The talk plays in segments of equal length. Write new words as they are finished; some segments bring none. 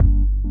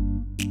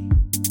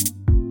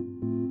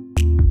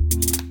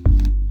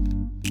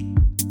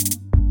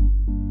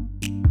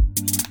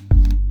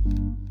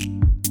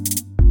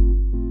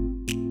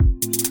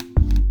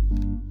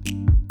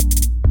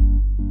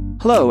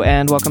Hello,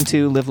 and welcome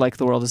to Live Like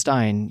the World is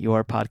Dying,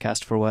 your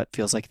podcast for what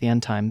feels like the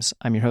end times.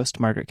 I'm your host,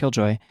 Margaret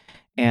Killjoy,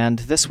 and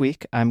this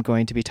week I'm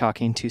going to be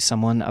talking to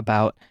someone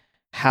about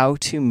how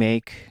to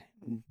make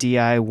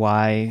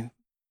DIY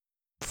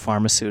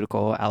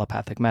pharmaceutical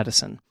allopathic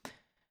medicine.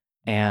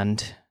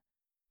 And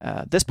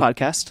this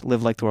podcast,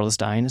 Live Like the World is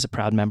Dying, is a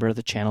proud member of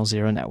the Channel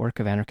Zero network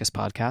of anarchist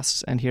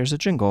podcasts, and here's a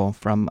jingle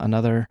from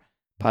another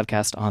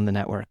podcast on the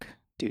network.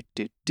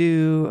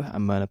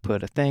 I'm going to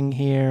put a thing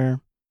here.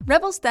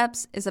 Rebel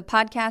Steps is a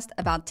podcast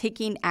about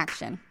taking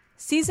action.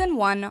 Season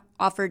 1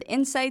 offered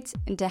insights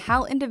into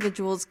how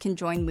individuals can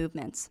join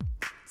movements.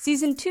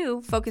 Season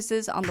 2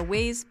 focuses on the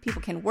ways people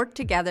can work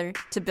together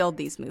to build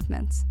these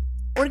movements.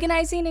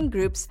 Organizing in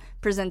groups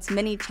presents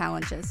many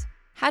challenges.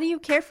 How do you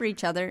care for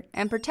each other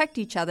and protect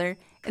each other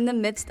in the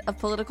midst of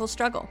political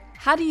struggle?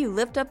 How do you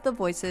lift up the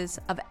voices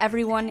of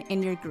everyone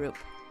in your group?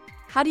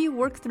 How do you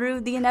work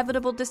through the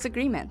inevitable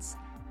disagreements?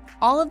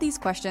 All of these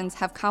questions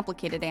have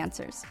complicated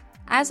answers.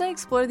 As I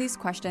explore these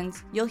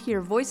questions, you'll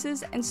hear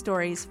voices and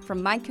stories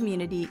from my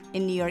community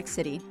in New York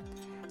City,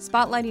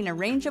 spotlighting a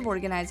range of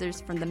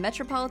organizers from the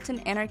Metropolitan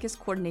Anarchist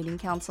Coordinating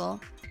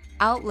Council,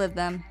 Outlive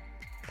Them,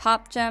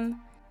 PopGem,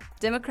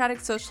 Democratic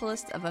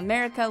Socialists of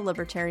America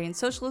Libertarian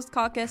Socialist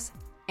Caucus,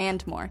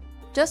 and more.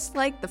 Just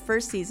like the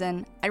first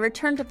season, I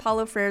return to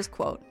Paulo Freire's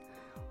quote,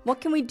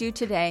 "What can we do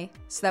today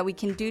so that we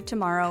can do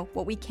tomorrow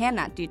what we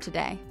cannot do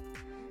today?"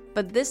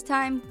 But this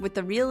time with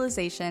the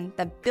realization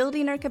that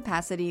building our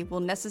capacity will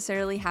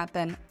necessarily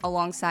happen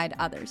alongside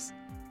others.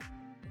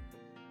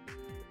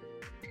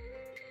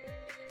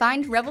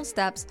 Find Rebel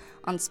Steps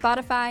on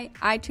Spotify,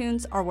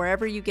 iTunes, or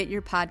wherever you get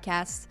your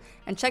podcasts,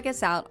 and check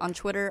us out on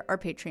Twitter or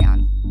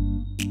Patreon.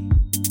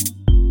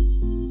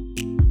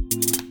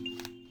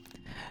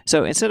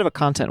 So instead of a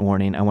content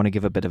warning, I want to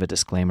give a bit of a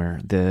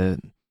disclaimer.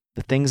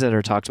 The things that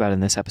are talked about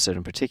in this episode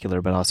in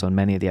particular, but also in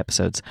many of the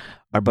episodes,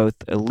 are both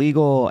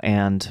illegal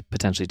and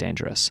potentially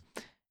dangerous.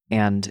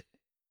 And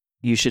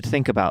you should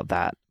think about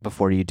that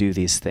before you do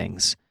these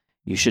things.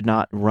 You should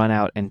not run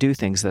out and do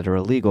things that are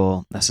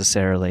illegal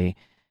necessarily.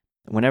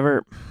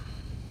 Whenever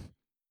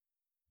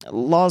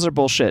laws are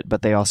bullshit,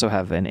 but they also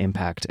have an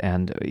impact,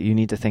 and you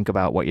need to think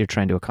about what you're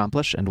trying to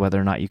accomplish and whether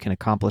or not you can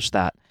accomplish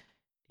that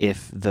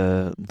if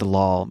the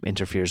law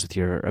interferes with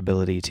your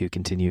ability to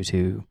continue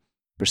to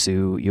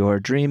pursue your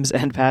dreams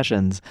and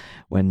passions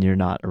when you're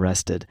not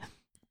arrested.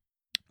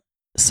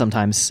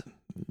 Sometimes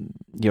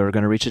you're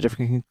going to reach a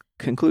different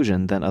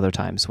conclusion than other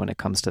times when it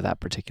comes to that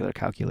particular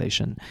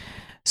calculation.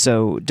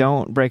 So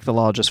don't break the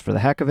law just for the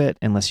heck of it,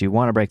 unless you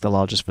want to break the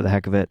law just for the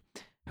heck of it.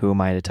 Who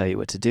am I to tell you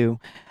what to do?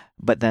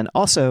 But then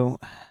also,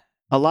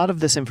 a lot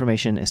of this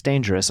information is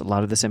dangerous. A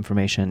lot of this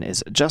information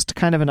is just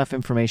kind of enough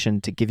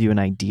information to give you an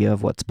idea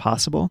of what's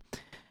possible.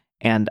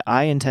 And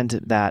I intend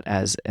that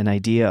as an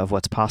idea of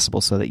what's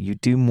possible so that you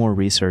do more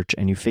research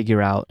and you figure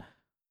out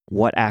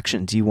what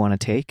actions you want to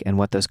take and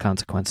what those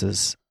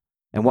consequences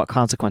and what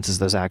consequences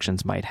those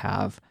actions might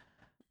have.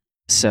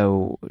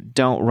 So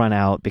don't run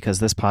out because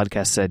this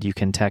podcast said you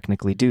can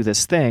technically do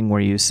this thing where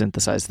you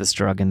synthesize this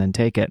drug and then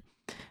take it.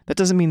 That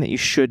doesn't mean that you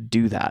should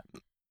do that.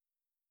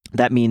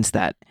 That means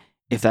that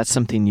if that's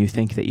something you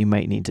think that you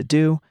might need to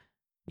do,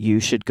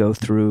 you should go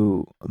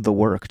through the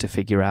work to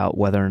figure out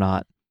what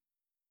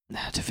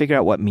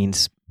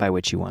means by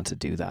which you want to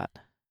do that.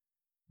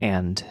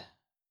 And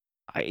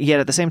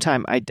yet at the same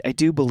time, I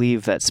do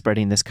believe that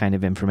spreading this kind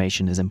of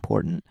information is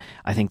important.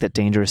 I think that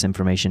dangerous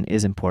information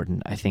is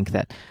important. I think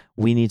that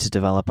we need to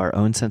develop our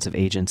own sense of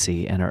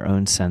agency and our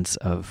own sense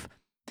of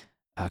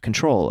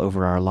control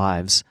over our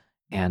lives.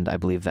 And I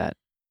believe that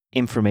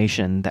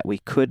information that we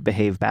could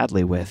behave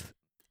badly with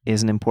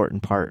is an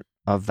important part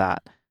of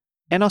that.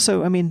 And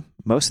also, I mean,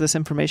 most of this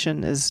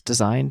information is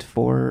designed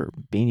for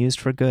being used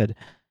for good.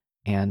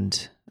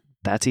 And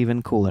that's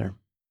even cooler.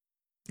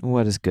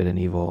 What is good and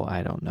evil?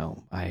 I don't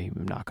know.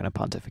 I'm not going to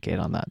pontificate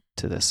on that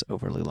to this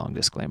overly long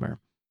disclaimer.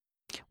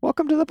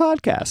 Welcome to the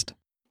podcast.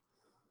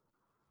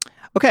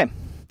 Okay.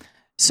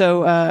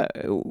 So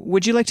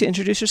would you like to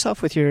introduce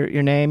yourself with your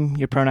name,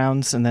 your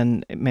pronouns, and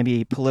then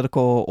maybe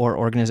political or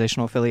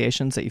organizational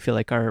affiliations that you feel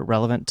like are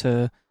relevant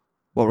to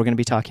what we're going to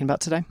be talking about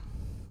today?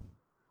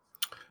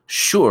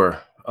 Sure.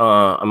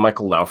 I'm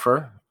Michael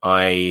Laufer.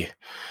 I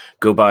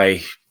go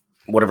by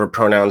whatever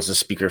pronouns the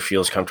speaker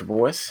feels comfortable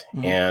with.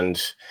 Mm-hmm.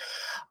 And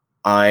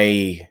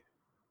I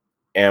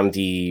am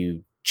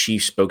the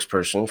chief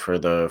spokesperson for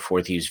the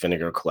Fourth Use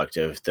Vinegar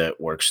Collective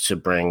that works to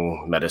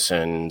bring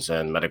medicines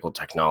and medical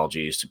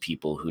technologies to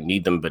people who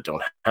need them but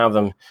don't have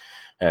them.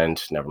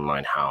 And never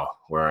mind how.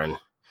 We're an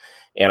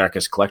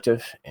anarchist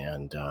collective.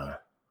 And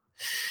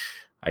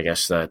I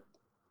guess that's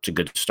a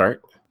good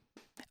start.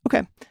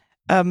 Okay.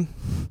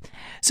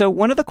 So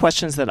one of the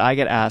questions that I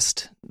get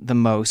asked the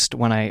most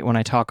when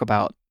I talk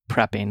about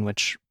prepping,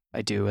 which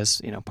I do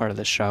as part of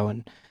this show,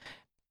 and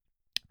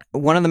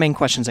one of the main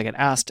questions I get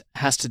asked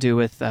has to do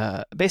with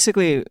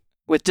basically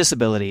with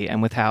disability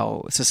and with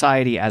how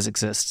society as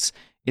exists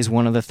is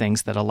one of the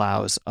things that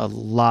allows a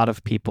lot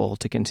of people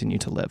to continue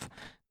to live,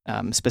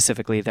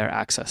 specifically their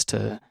access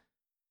to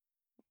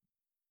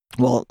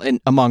Well,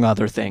 among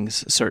other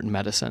things, certain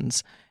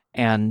medicines.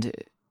 And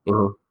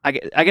I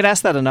get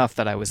asked that enough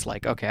that I was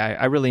like, okay,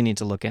 I really need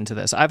to look into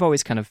this. I've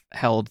always kind of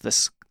held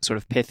this sort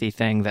of pithy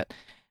thing that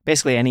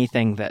basically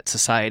anything that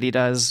society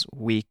does,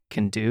 we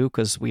can do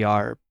because we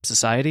are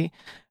society.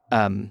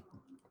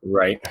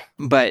 Right.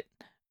 But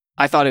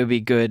I thought it would be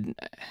good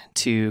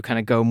to kind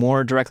of go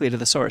more directly to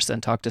the source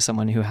and talk to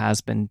someone who has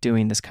been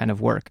doing this kind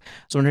of work.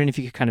 I was wondering if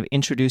you could kind of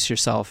introduce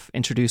yourself,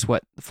 introduce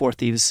what the Four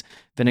Thieves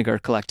Vinegar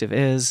Collective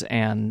is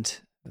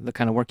and the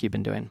kind of work you've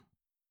been doing.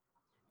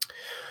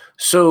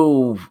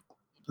 So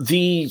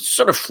the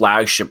sort of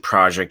flagship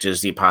project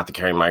is the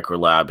Apothecary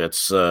Microlab.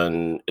 It's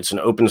an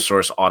open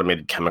source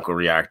automated chemical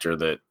reactor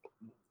that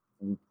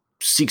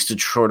seeks to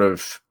sort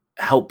of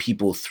help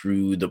people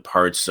through the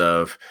parts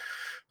of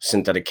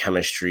synthetic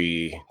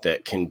chemistry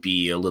that can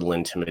be a little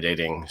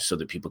intimidating so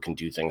that people can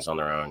do things on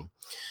their own.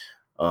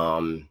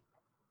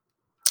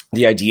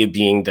 The idea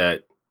being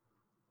that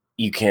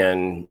you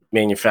can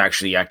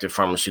manufacture the active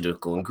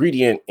pharmaceutical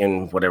ingredient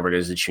in whatever it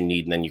is that you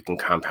need, and then you can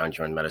compound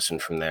your own medicine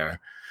from there.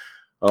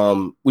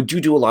 We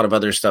do a lot of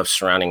other stuff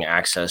surrounding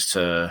access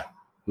to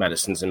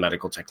medicines and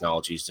medical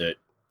technologies that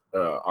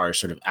are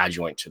sort of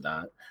adjunct to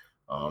that.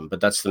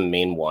 But that's the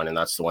main one, and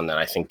that's the one that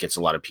I think gets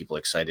a lot of people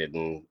excited,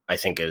 and I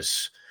think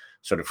is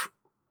sort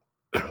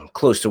of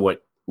close to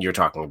what you're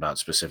talking about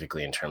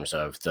specifically in terms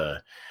of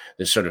the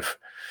sort of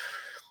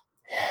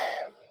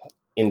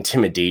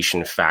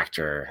intimidation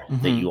factor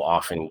that you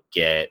often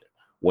get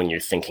when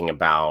you're thinking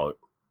about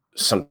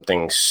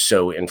something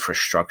so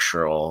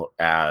infrastructural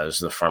as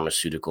the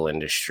pharmaceutical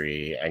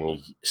industry,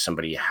 and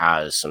somebody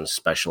has some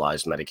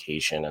specialized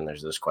medication, and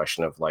there's this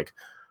question of like,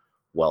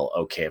 well,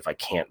 okay, if I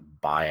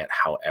can't buy it,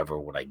 however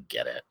would I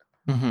get it?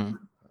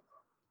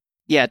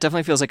 Yeah, it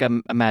definitely feels like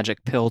a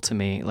magic pill to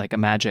me, like a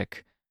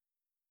magic,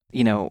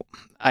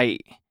 I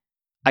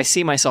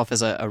see myself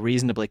as a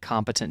reasonably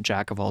competent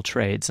jack of all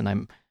trades, and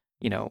I'm,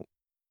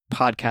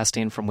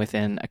 podcasting from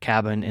within a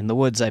cabin in the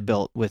woods I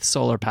built with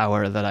solar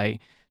power that I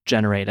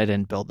generate. I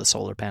didn't build the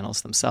solar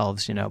panels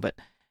themselves, but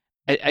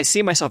I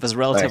see myself as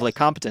relatively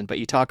competent. But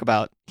you talk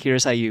about,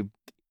 here's how you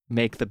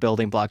make the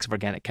building blocks of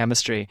organic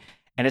chemistry.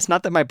 And it's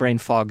not that my brain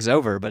fogs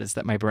over, but it's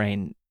that my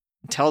brain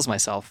tells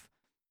myself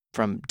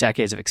from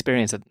decades of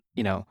experience that,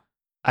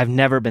 I've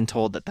never been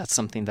told that that's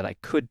something that I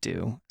could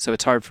do. So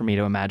it's hard for me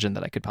to imagine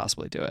that I could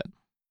possibly do it.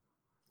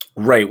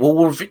 Right. Well,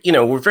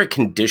 we're very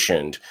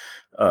conditioned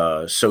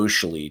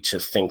socially to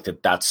think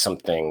that that's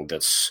something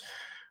that's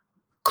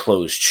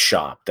closed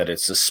shop, that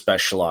it's a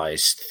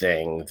specialized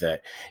thing,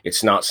 that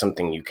it's not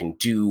something you can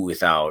do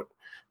without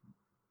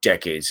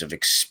decades of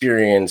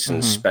experience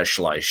and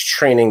specialized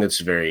training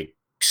that's very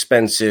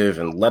expensive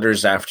and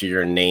letters after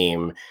your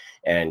name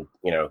and,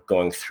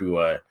 going through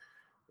a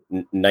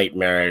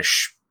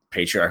nightmarish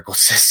patriarchal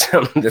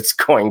system that's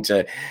going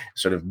to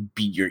sort of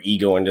beat your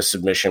ego into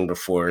submission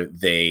before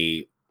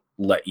they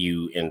let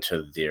you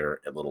into their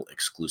little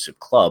exclusive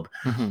club.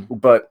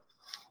 But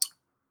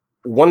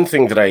one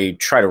thing that I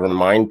try to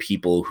remind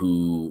people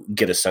who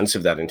get a sense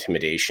of that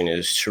intimidation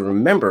is to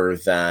remember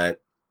that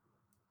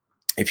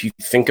if you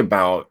think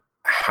about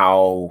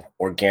how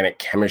organic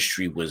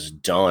chemistry was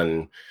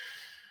done,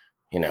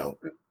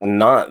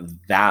 not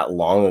that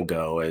long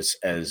ago,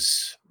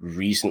 as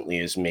recently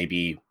as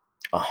maybe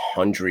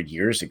 100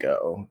 years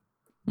ago,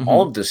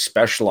 all of the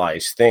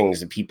specialized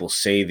things that people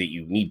say that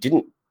you need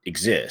didn't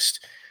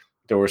exist.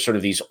 There were sort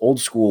of these old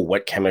school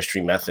wet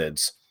chemistry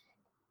methods,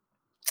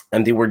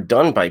 and they were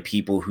done by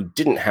people who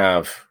didn't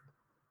have,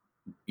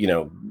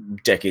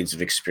 decades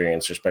of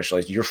experience or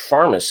specialized. Your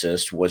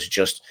pharmacist was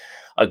just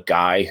a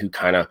guy who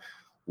kind of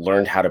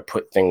learned how to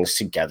put things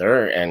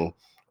together and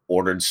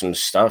ordered some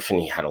stuff, and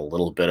he had a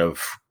little bit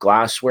of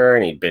glassware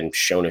and he'd been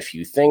shown a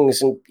few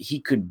things, and he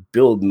could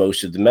build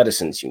most of the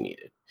medicines you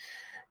needed.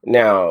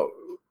 Now,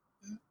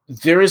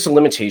 there is a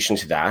limitation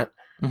to that.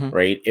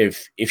 Right?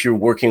 If you're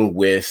working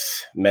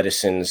with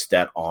medicines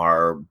that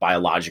are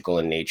biological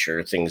in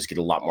nature, things get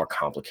a lot more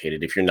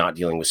complicated. If you're not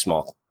dealing with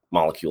small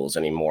molecules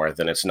anymore,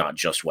 then it's not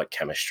just wet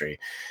chemistry,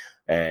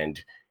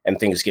 and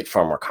things get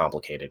far more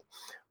complicated.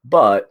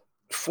 But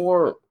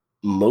for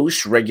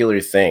most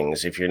regular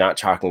things, if you're not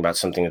talking about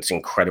something that's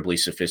incredibly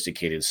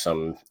sophisticated,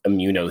 some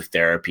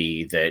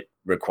immunotherapy that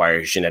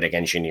requires genetic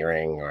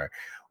engineering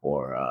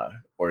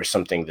or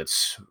something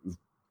that's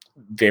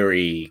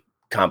very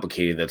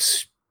complicated,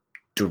 that's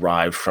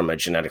derived from a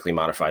genetically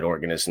modified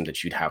organism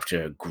that you'd have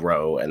to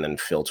grow and then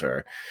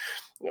filter,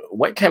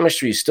 wet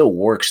chemistry still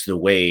works the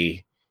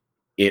way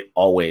it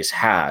always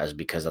has,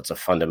 because that's a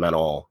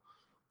fundamental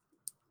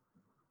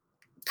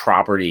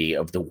property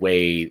of the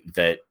way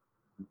that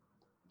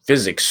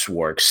physics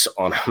works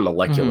on a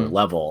molecular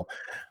level.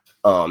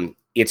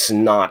 It's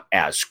not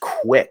as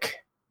quick.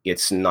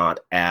 It's not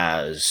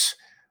as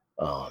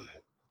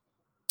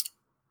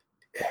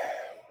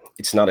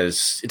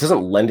it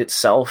doesn't lend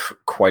itself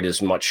quite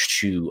as much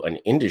to an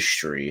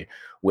industry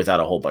without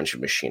a whole bunch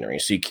of machinery.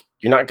 So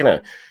you're not going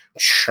to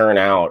churn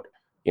out,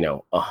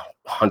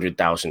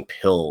 100,000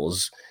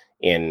 pills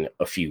in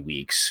a few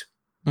weeks.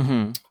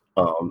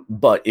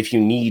 But if you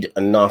need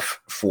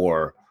enough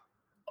for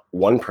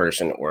one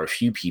person or a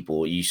few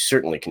people, you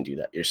certainly can do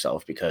that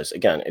yourself because,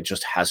 again, it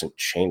just hasn't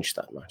changed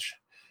that much.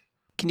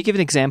 Can you give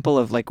an example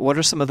of like what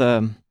are some of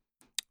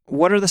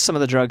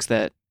the drugs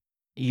that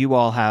you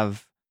all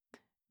have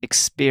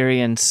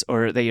experience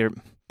or that you're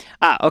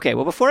okay,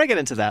 well, before I get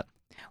into that,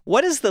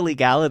 what is the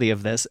legality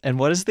of this and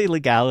what is the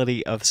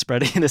legality of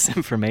spreading this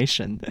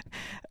information?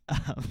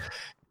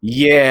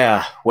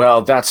 Yeah,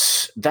 well,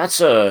 that's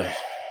a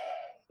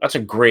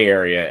gray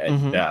area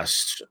at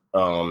best.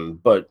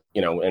 But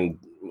and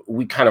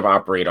we kind of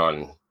operate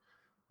on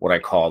what I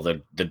call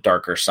the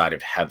darker side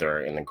of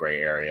heather in the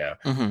gray area.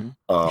 In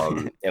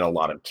a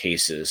lot of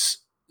cases,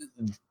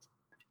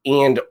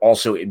 and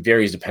also it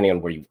varies depending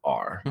on where you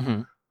are.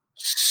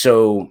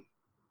 So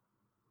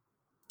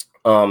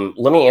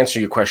let me answer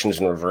your questions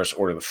in reverse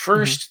order. The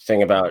first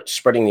thing about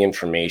spreading the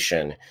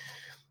information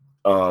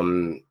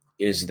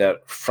is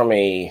that from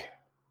a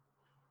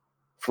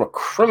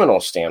criminal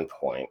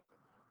standpoint,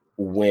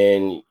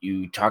 when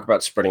you talk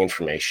about spreading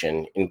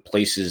information in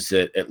places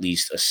that at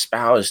least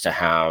espouse to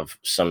have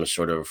some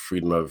sort of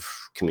freedom of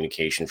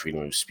communication,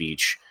 freedom of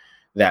speech,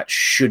 that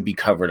should be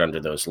covered under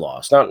those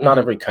laws. Not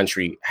every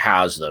country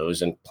has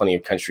those, and plenty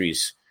of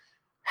countries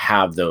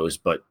have those,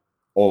 but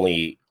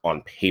only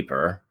on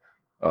paper.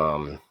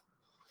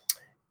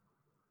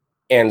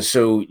 And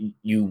so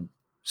you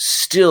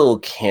still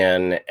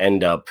can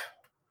end up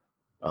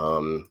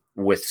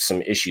with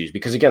some issues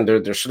because, again,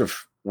 they're sort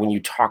of, when you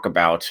talk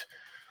about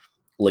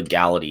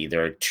legality,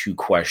 there are two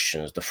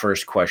questions. The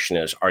first question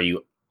is, are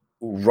you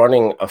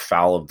running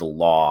afoul of the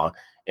law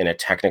in a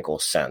technical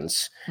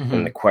sense?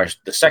 And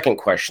the second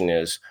question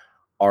is,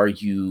 are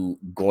you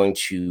going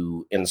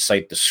to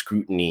incite the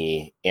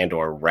scrutiny and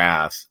or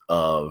wrath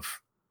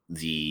of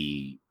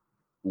the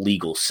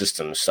legal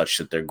system such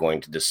that they're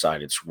going to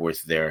decide it's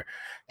worth their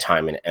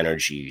time and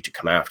energy to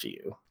come after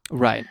you?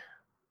 Right.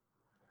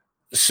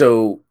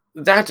 So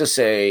that to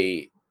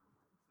say,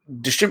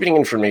 distributing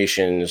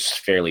information is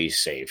fairly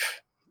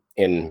safe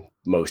in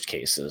most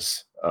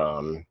cases.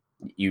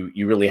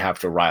 You really have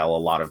to rile a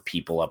lot of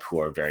people up who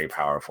are very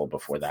powerful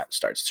before that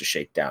starts to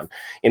shake down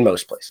in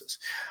most places.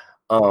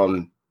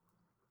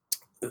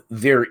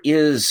 There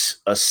is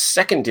a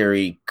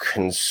secondary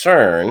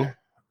concern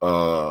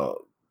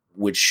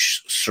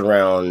which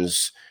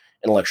surrounds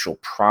intellectual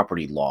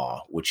property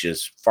law, which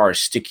is far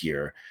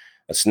stickier.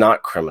 It's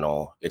not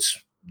criminal.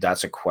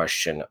 That's a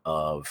question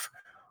of,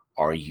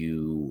 are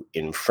you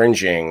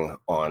infringing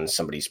on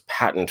somebody's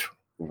patent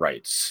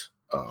rights?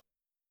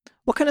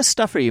 What kind of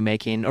stuff are you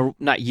making? Or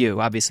not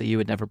you, obviously you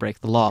would never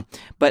break the law,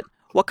 but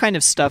what kind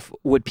of stuff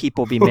would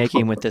people be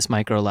making with this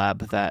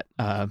microlab that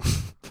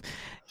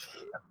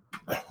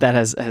that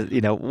has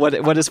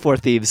what is Four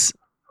Thieves?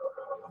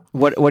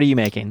 What are you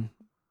making?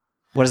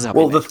 What is that?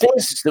 Well, the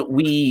things that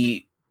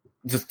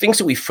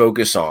we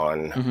focus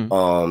on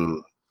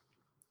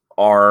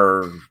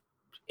are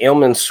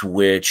ailments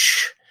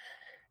which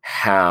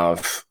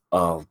have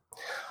a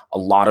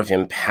lot of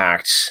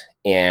impact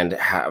and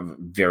have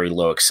very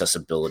low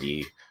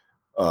accessibility.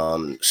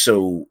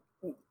 So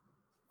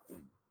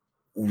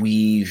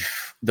the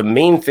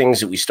main things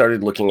that we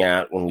started looking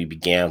at when we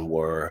began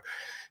were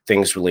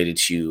things related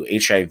to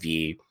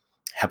HIV,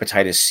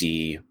 hepatitis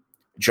C,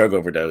 drug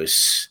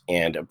overdose,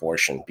 and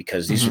abortion,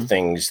 because these are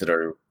things that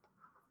are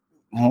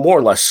more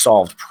or less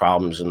solved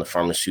problems in the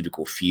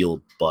pharmaceutical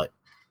field, but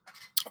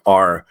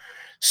are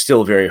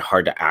still very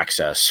hard to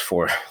access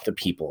for the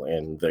people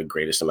in the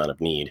greatest amount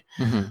of need.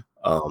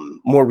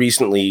 More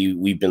recently,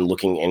 we've been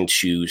looking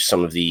into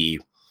some of the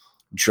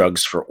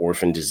drugs for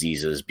orphan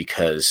diseases,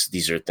 because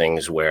these are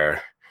things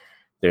where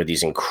there are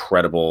these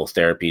incredible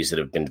therapies that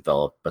have been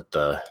developed, but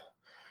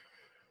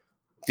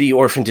the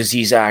Orphan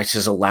Disease Act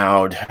has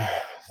allowed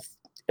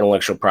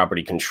intellectual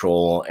property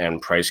control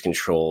and price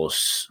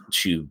controls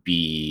to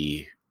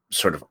be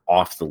sort of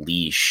off the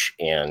leash.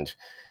 And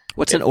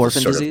what's an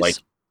orphan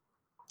disease?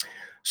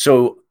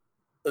 So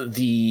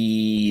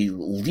the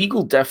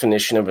legal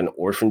definition of an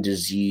orphan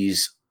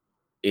disease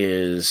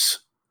is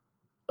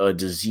a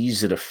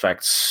disease that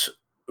affects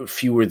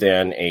fewer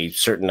than a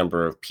certain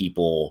number of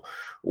people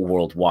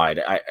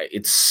worldwide.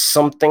 It's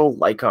something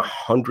like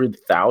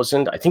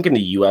 100,000. I think in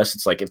the U.S.,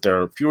 it's like if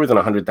there are fewer than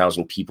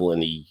 100,000 people in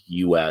the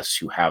U.S.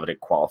 who have it,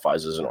 it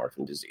qualifies as an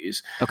orphan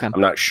disease. Okay.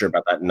 I'm not sure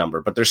about that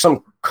number, but there's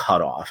some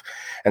cutoff.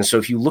 And so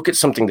if you look at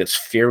something that's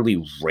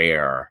fairly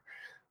rare,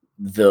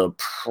 the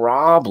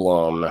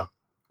problem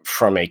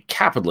from a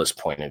capitalist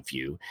point of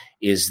view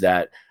is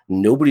that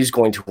nobody's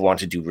going to want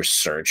to do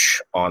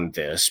research on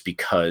this,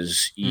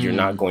 because you're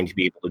not going to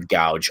be able to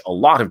gouge a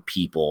lot of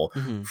people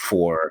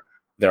for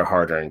their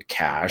hard-earned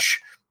cash.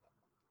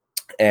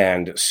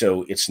 And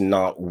so it's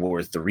not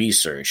worth the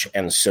research.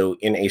 And so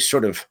in a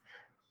sort of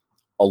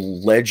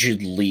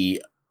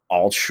allegedly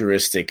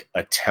altruistic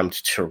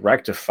attempt to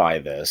rectify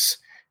this,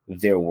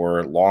 there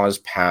were laws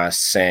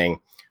passed saying,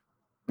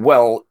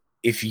 well,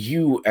 if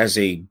you as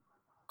a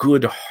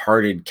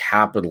good-hearted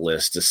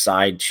capitalist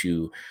decide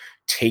to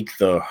take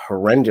the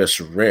horrendous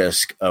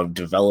risk of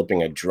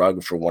developing a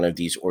drug for one of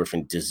these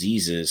orphan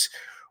diseases.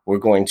 We're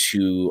going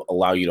to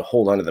allow you to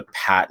hold onto the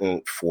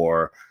patent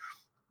for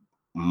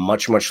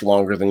much, much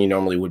longer than you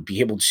normally would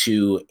be able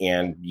to,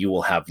 and you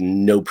will have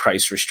no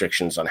price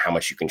restrictions on how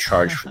much you can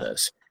charge for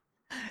this.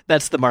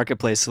 That's the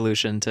marketplace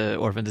solution to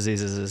orphan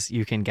diseases, is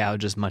you can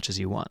gouge as much as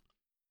you want.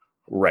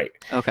 Right.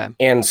 Okay.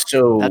 And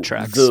so that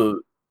tracks.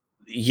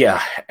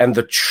 And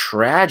the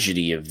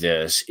tragedy of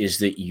this is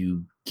that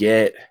you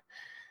get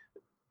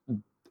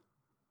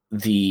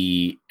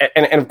and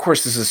of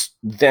course this is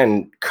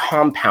then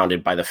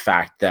compounded by the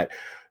fact that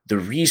the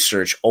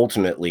research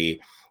ultimately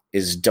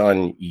is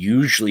done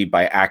usually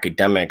by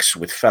academics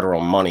with federal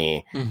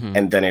money, mm-hmm.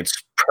 and then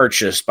it's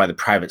purchased by the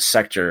private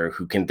sector,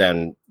 who can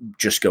then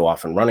just go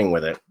off and running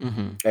with it.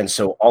 Mm-hmm. And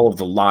so all of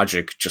the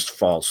logic just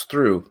falls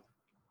through.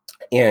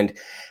 And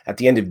at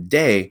the end of the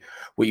day,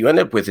 what you end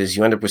up with is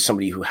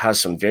somebody who has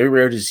some very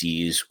rare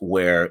disease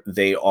where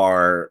they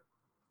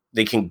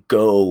can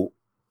go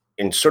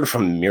in sort of a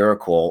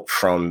miracle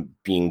from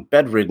being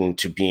bedridden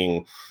to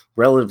being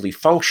relatively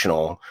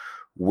functional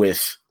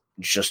with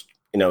just,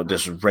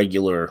 this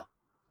regular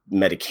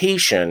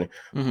medication,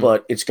 mm-hmm.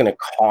 but it's going to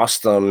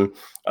cost them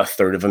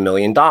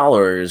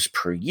 $350,000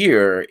 per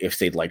year if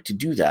they'd like to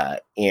do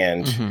that.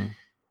 And mm-hmm.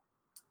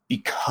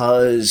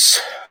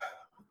 because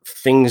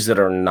things that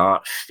are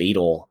not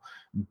fatal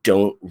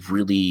don't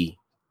really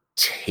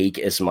take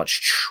as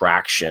much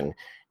traction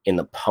in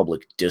the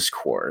public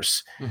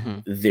discourse,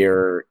 mm-hmm.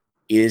 there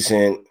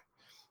isn't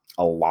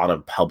a lot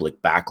of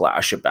public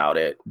backlash about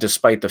it,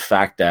 despite the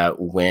fact that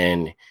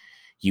when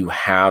you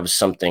have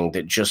something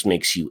that just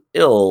makes you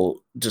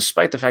ill,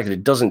 despite the fact that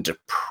it doesn't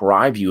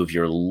deprive you of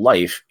your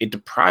life, it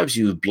deprives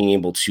you of being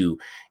able to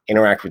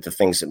interact with the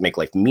things that make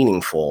life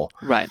meaningful.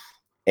 Right.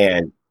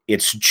 And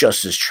it's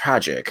just as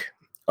tragic.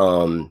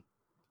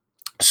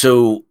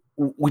 So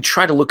we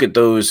try to look at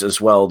those as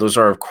well. Those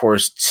are, of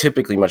course,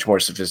 typically much more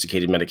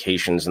sophisticated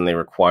medications, and they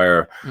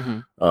require,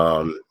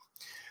 mm-hmm.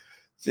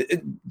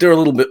 They're a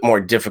little bit more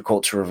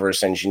difficult to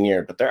reverse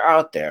engineer, but they're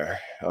out there.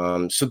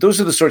 So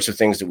those are the sorts of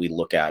things that we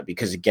look at,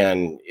 because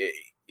again,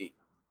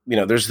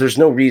 there's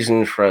no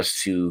reason for us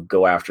to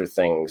go after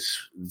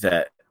things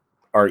that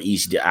are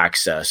easy to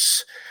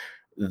access.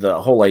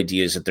 The whole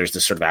idea is that there's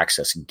this sort of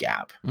access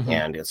gap, mm-hmm.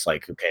 and it's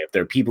like, okay, if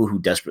there are people who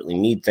desperately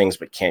need things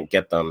but can't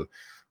get them,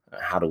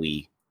 how do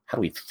we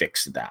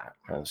fix that?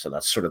 And so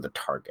that's sort of the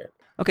target.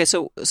 Okay,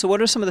 so what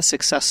are some of the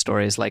success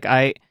stories? Like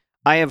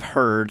I have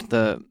heard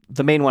the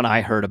main one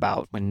I heard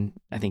about when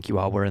I think you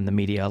all were in the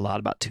media a lot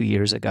about 2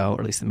 years ago,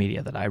 or at least the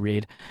media that I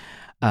read,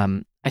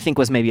 I think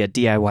was maybe a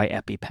DIY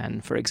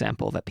EpiPen, for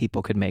example, that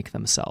people could make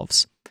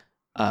themselves.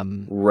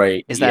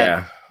 Right. Is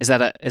that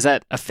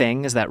a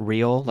thing? Is that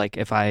real? Like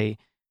if I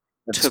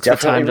took the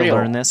time to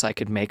learn this, I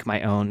could make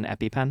my own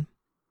EpiPen?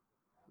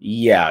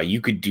 Yeah,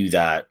 you could do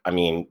that. I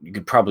mean, you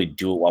could probably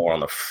do it while we're on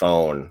the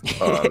phone.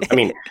 Or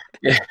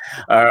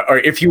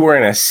if you were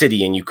in a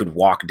city and you could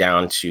walk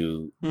down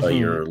to mm-hmm.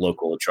 your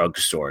local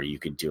drugstore, you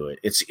could do it.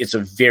 It's a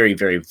very,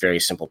 very, very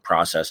simple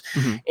process.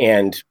 Mm-hmm.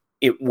 And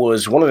it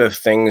was one of the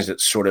things that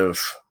sort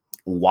of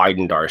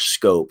widened our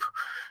scope.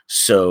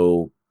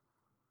 So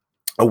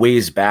a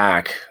ways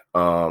back,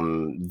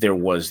 there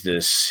was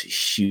this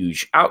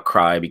huge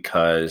outcry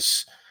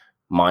because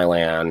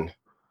Mylan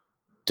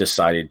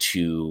decided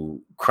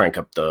to crank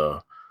up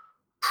the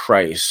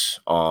price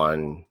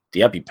on the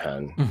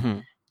EpiPen. Mm-hmm.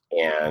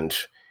 And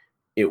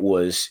it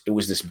was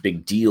this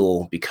big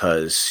deal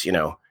because,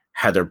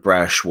 Heather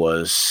Bresch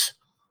was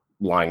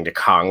lying to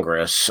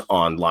Congress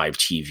on live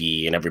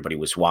TV and everybody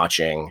was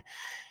watching.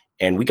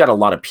 And we got a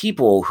lot of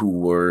people who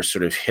were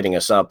sort of hitting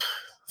us up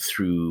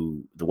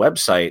through the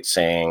website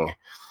saying,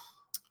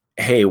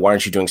 hey, why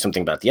aren't you doing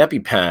something about the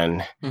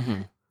EpiPen?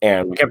 Mm-hmm.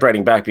 And we kept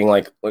writing back being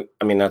like,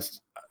 I mean,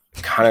 that's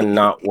kind of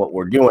not what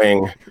we're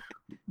doing,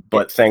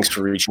 but thanks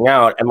for reaching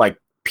out. And like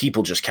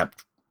people just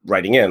kept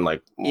writing in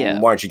like, yeah,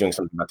 why aren't you doing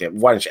something about that?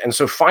 Why don't you? And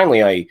so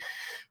finally I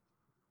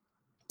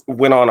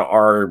went on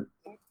our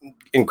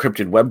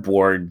encrypted web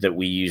board that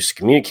we used to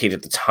communicate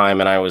at the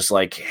time. And I was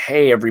like,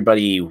 hey,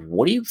 everybody,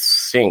 what do you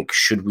think?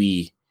 Should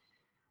we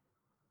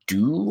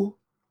do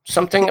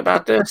something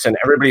about this? And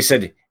everybody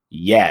said,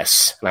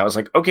 yes. And I was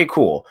like, okay,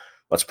 cool.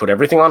 Let's put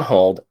everything on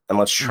hold and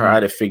let's try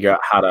mm-hmm. to figure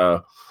out how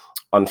to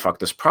unfuck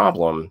this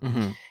problem.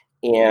 Mm-hmm.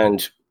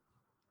 And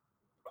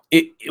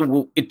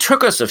it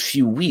took us a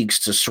few weeks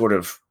to sort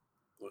of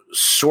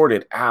sort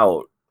it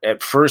out.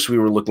 At first we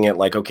were looking at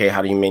like, okay,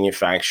 how do you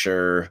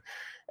manufacture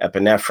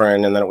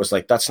epinephrine? And then it was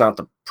like, that's not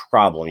the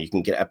problem. You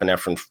can get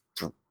epinephrine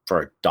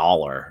for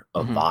 $1 a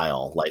mm-hmm.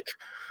 vial. Like,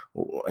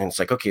 and it's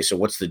like, okay, so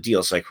what's the deal?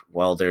 It's like,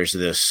 well, there's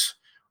this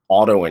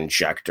auto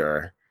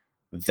injector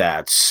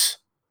that's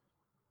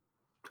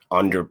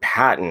under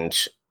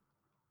patent.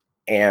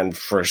 And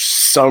for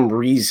some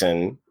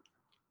reason,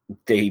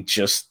 they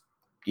just,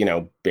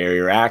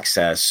 barrier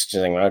access, just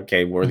saying,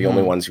 okay, we're the mm-hmm.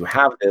 only ones who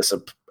have this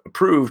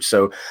approved,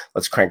 so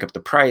let's crank up the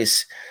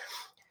price.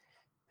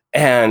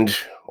 And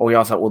we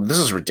all thought, well, this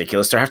is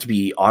ridiculous. There have to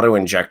be auto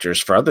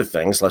injectors for other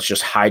things. Let's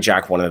just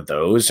hijack one of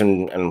those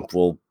and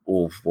we'll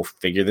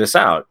figure this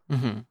out.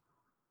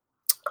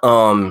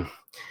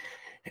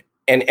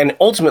 And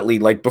ultimately,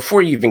 like,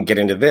 before you even get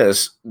into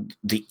this,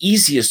 the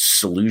easiest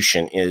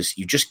solution is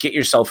you just get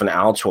yourself an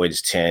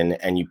Altoids tin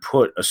and you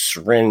put a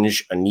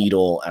syringe, a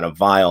needle, and a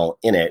vial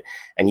in it,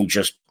 and you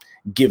just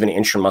give an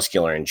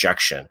intramuscular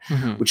injection,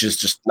 which is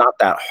just not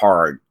that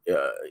hard.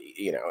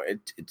 You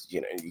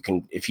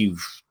can, if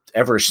you've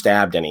ever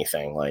stabbed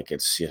anything, like,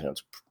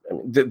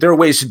 there are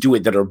ways to do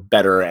it that are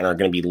better and are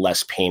going to be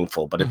less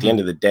painful. But at the end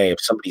of the day, if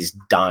somebody's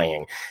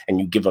dying and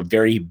you give a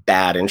very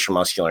bad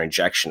intramuscular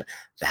injection,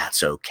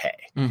 that's okay.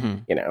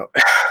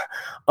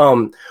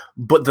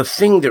 But the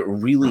thing that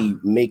really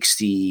makes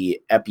the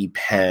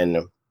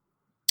EpiPen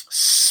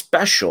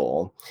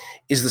special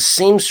is the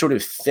same sort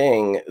of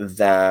thing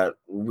that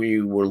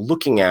we were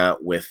looking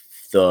at with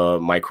the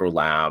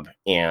microlab,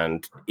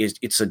 and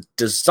it's a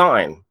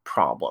design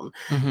problem.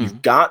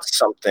 You've got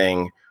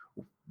something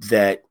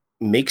that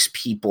makes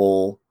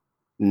people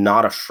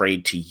not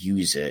afraid to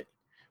use it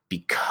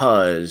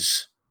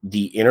because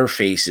the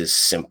interface is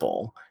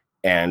simple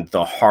and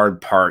the hard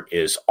part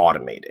is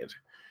automated,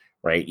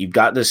 right? You've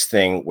got this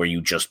thing where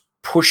you just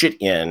push it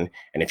in,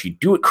 and if you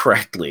do it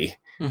correctly,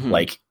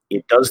 like,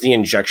 it does the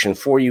injection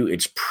for you.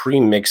 It's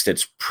pre-mixed,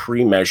 it's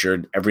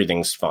pre-measured,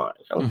 everything's fine.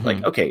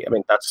 Like, okay, I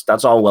mean,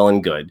 that's all well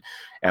and good,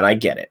 and I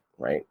get it,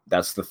 right?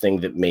 That's the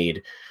thing that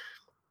made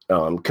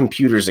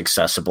computers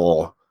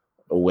accessible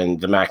when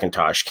the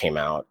Macintosh came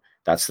out.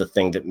 That's the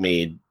thing that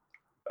made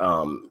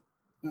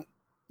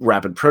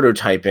rapid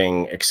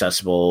prototyping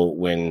accessible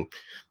when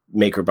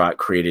MakerBot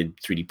created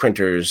 3D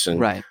printers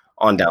and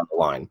on down the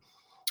line.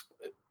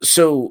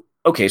 So,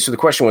 okay, so the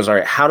question was, all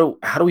right, how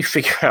do we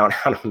figure out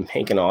how to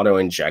make an auto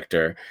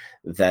injector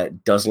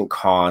that doesn't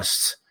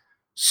cost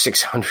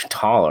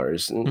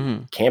 $600?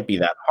 And can't be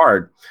that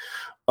hard.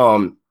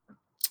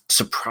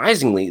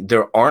 Surprisingly,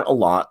 there aren't a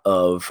lot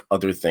of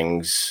other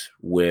things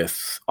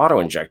with auto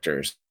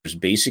injectors. There's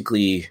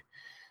basically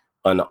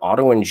an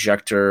auto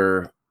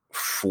injector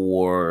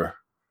for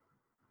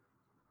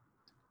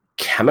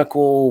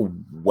chemical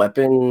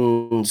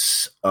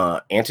weapons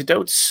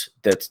antidotes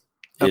that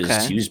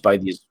is used by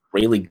the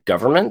Israeli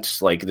government.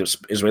 Like, the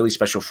Israeli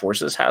Special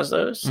Forces has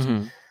those.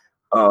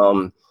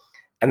 And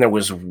there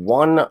was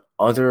one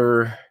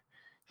other.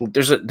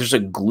 There's a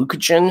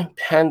glucogen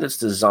pen that's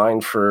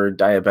designed for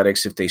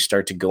diabetics if they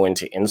start to go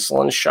into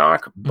insulin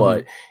shock,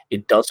 but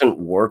it doesn't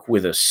work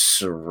with a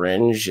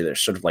syringe.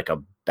 There's sort of like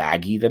a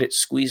baggie that it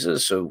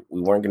squeezes, so we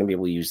weren't going to be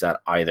able to use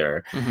that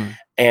either.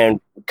 And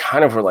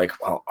kind of were like,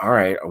 well, all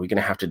right, are we going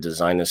to have to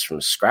design this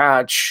from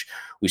scratch?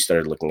 We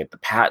started looking at the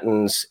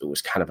patents. It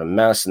was kind of a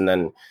mess, and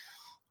then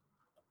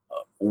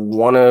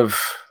one of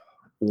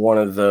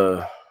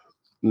the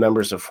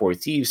members of Four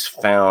Thieves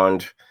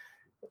found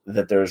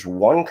that there's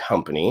one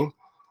company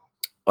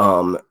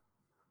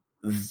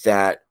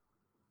that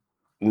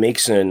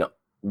makes an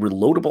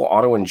reloadable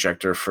auto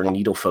injector for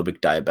needle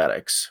phobic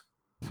diabetics.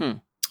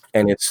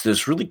 And it's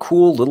this really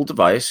cool little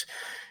device.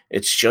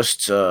 It's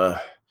just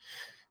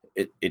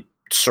it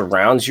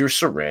surrounds your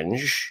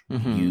syringe.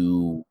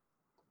 You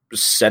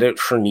set it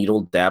for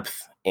needle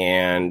depth,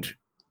 and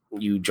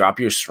you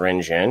drop your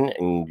syringe in,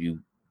 and you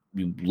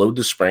load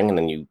the spring, and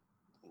then you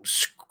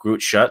screw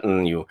it shut,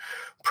 and you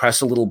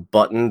press a little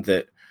button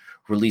that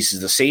releases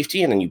the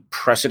safety, and then you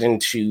press it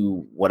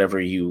into whatever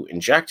you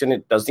inject, and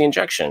it does the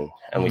injection.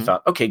 And we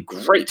thought, okay,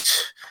 great.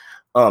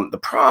 The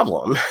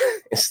problem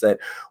is that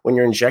when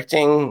you're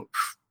injecting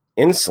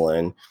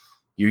insulin,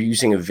 you're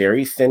using a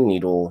very thin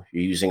needle,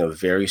 you're using a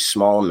very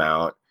small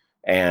amount,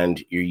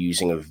 and you're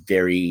using a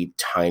very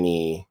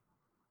tiny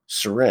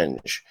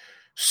syringe.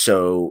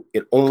 So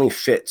it only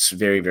fits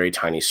very, very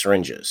tiny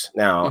syringes.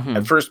 Now,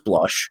 at first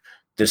blush,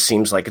 this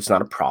seems like it's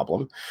not a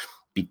problem,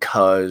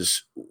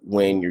 because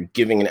when you're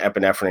giving an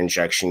epinephrine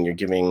injection, you're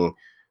giving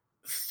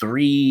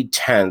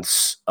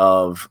 0.3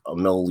 of a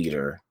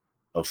milliliter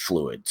of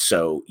fluid.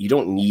 So you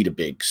don't need a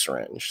big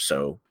syringe.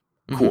 So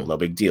cool, no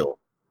big deal.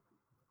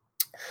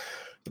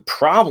 The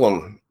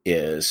problem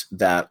is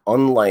that,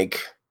 unlike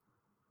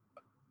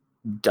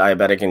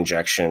diabetic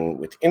injection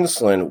with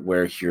insulin,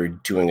 where you're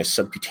doing a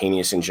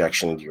subcutaneous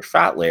injection into your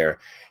fat layer,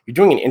 you're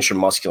doing an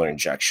intramuscular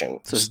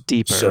injection. So it's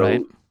deeper,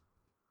 right?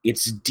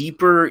 It's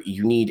deeper.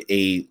 You need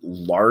a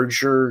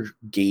larger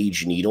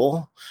gauge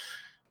needle,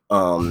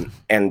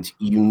 and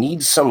you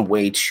need some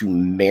way to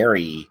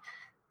marry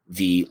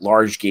the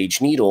large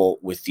gauge needle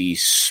with the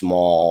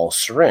small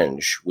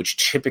syringe, which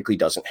typically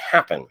doesn't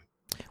happen.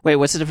 Wait,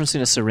 what's the difference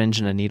between a syringe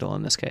and a needle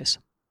in this case?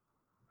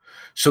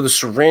 So the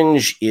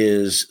syringe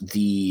is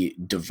the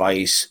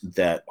device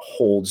that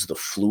holds the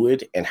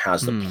fluid and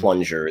has the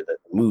plunger that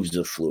moves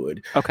the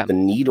fluid. Okay. The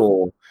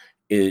needle,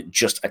 it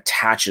just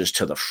attaches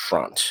to the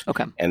front.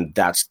 Okay. And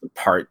that's the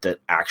part that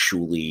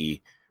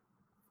actually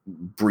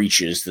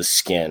breaches the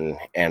skin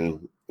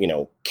and,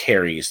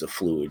 carries the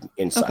fluid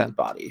inside the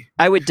body.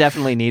 I would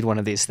definitely need one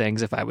of these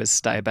things if I was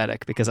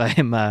diabetic, because I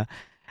am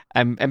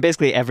I'm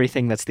basically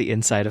everything that's the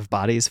inside of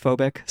bodies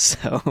phobic.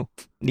 So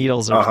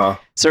needles are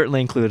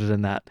certainly included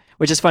in that,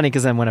 which is funny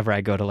because then whenever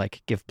I go to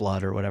like give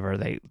blood or whatever,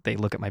 they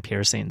look at my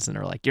piercings and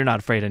are like, "You're not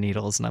afraid of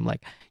needles," and I'm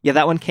like, "Yeah,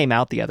 that one came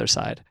out the other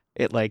side.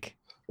 It like."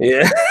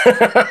 Yeah.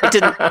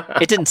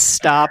 it didn't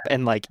stop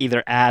and like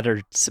either add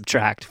or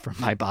subtract from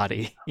my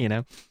body, you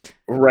know?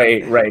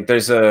 Right.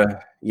 There's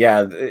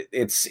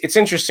it's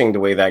interesting the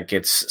way that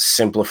gets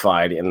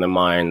simplified in the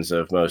minds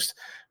of most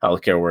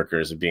healthcare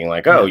workers of being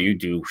like, oh, you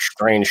do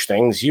strange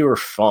things, you're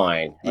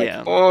fine.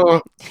 Like,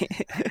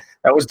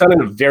 that was done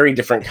in a very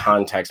different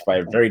context by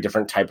a very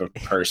different type of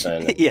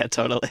person. Yeah,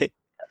 totally.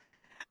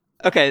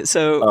 Okay,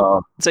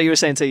 so you were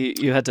saying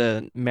you had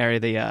to marry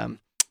the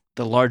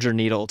larger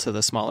needle to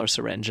the smaller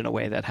syringe in a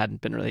way that hadn't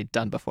been really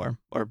done before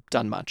or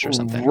done much or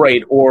something.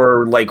 Right.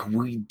 Or like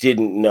we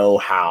didn't know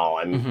how.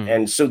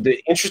 And so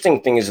the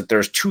interesting thing is that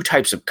there's two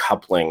types of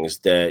couplings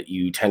that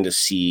you tend to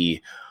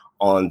see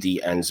on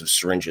the ends of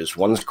syringes.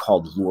 One's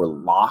called Luer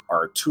lock,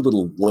 are two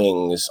little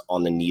wings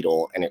on the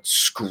needle, and it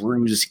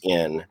screws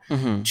in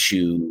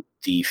to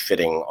the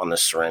fitting on the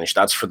syringe.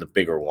 That's for the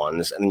bigger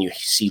ones. And then you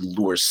see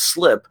Luer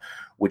slip,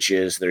 which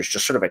is there's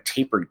just sort of a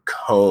tapered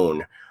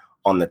cone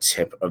on the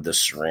tip of the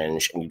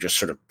syringe, and you just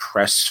sort of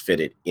press fit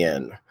it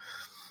in.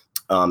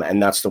 And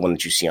that's the one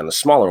that you see on the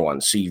smaller one.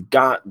 So you've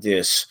got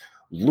this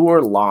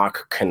Luer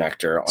lock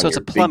connector on so it's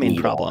a plumbing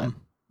problem.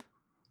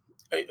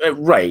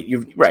 Right.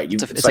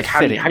 It's like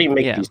how do you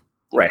make these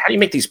right? How do you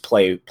make these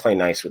play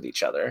nice with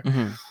each other?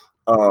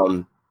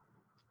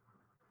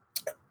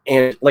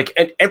 And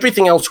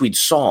everything else we'd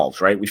solved,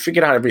 right? We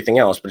figured out everything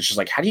else, but it's just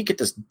like, how do you get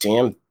this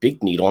damn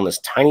big needle on this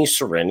tiny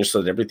syringe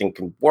so that everything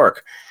can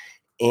work?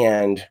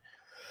 And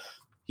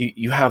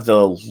you have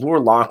the Luer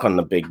lock on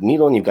the big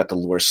needle, and you've got the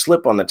Luer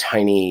slip on the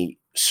tiny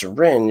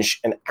syringe.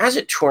 And as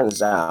it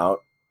turns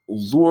out,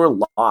 Luer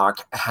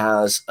lock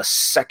has a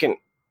second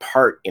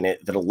part in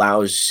it that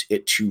allows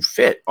it to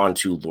fit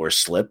onto Luer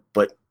slip,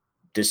 but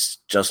this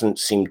doesn't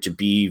seem to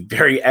be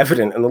very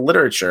evident in the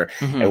literature.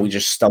 And we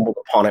just stumbled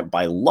upon it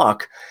by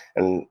luck.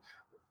 And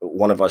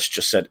one of us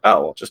just said,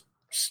 oh, just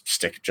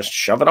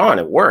shove it on.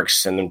 It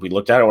works. And then we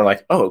looked at it and we're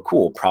like, oh,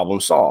 cool,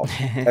 problem solved.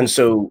 And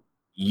so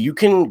you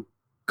can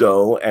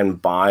go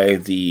and buy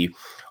the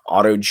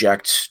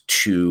AutoJect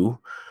 2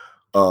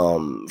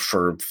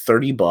 for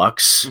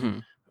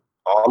 $30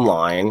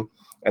 online,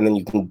 and then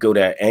you can go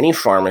to any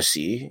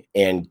pharmacy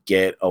and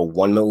get a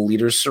 1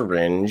 milliliter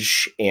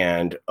syringe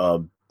and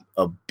a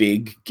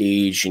big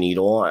gauge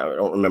needle. I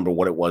don't remember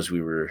what it was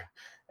we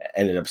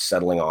ended up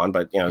settling on,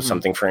 but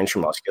something for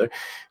intramuscular.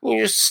 And you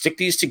just stick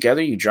these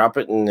together, you drop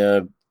it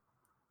in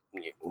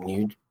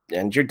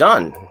and you're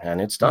done,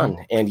 and it's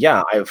done. And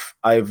yeah,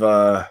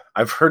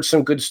 I've heard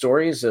some good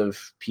stories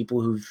of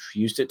people who've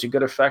used it to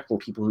good effect and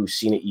people who've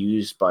seen it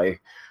used by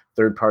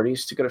third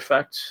parties to good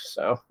effect.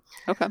 So,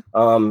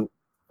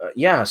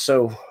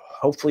 so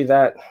hopefully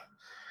that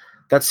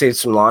saved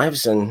some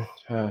lives, and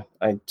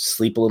I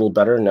sleep a little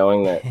better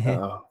knowing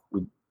that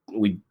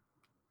we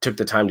took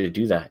the time to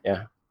do that.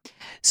 Yeah.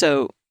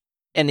 So,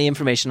 and the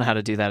information on how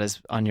to do that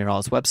is on your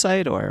all's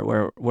website,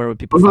 or where would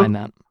people find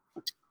that?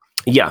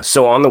 Yeah,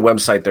 so on the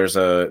website there's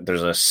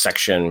a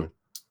section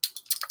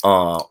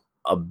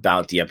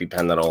about the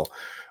EpiPen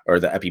or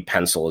the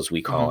EpiPencil as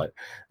we call it,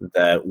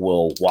 that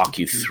will walk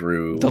you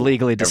through the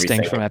legally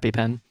distinct from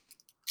EpiPen.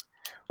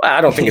 Well,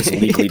 I don't think it's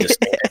legally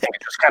distinct. I think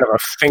it's just kind of a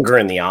finger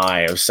in the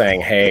eye of saying,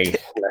 hey,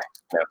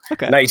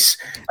 nice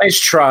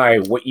try.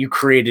 What you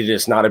created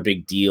is not a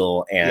big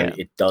deal, and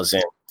it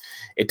doesn't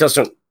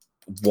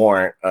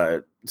warrant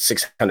a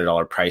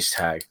 $600 price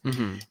tag.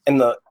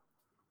 And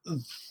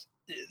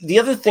the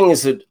other thing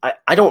is that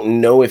I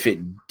don't know if it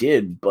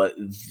did, but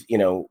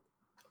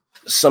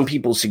some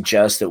people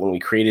suggest that when we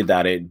created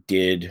that, it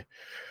did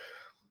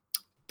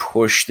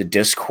push the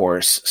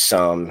discourse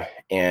some,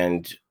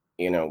 and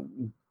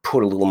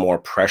put a little more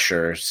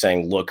pressure,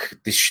 saying, "Look,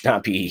 this should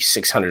not be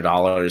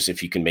 $600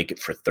 if you can make it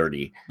for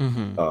 $30."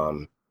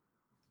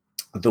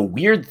 The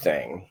weird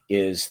thing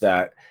is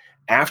that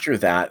after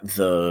that,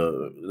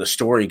 the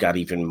story got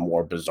even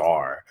more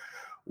bizarre.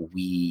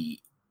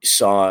 We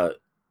saw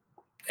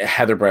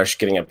Heather Bresch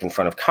getting up in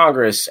front of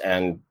Congress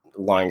and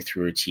lying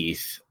through her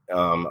teeth.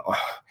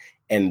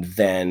 And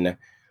then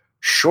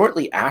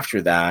shortly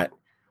after that,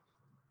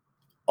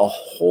 a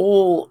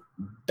whole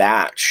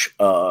batch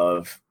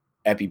of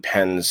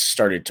EpiPens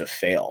started to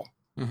fail.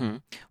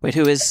 Wait,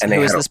 who is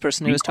this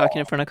person who was talking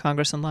in front of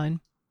Congress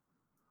online?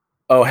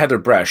 Oh, Heather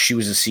Bresch. She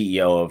was the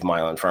CEO of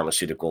Mylan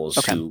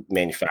Pharmaceuticals, who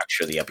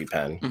manufacture the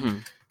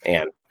EpiPen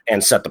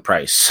and set the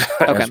price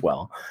as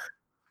well.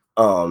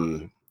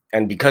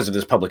 And because of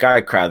this public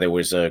eye crowd, there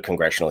was a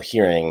congressional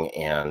hearing,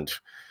 and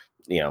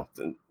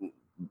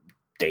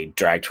they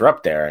dragged her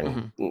up there,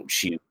 and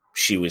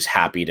she was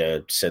happy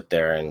to sit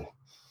there and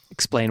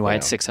explain why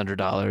it's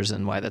 $600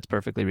 and why that's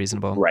perfectly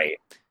reasonable. Right.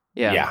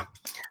 Yeah.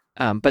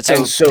 But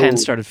so 10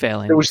 started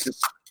failing. There was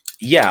this,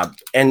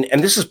 and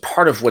this is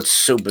part of what's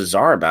so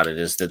bizarre about it,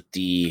 is that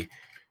the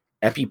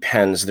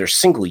EpiPens, they're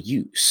single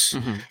use.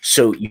 Mm-hmm.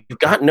 So you've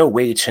got no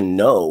way to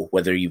know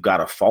whether you've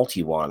got a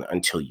faulty one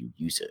until you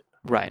use it.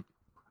 Right.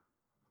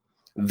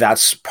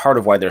 That's part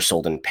of why they're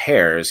sold in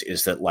pairs,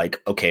 is that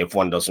like, okay, if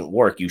one doesn't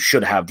work, you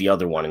should have the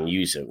other one and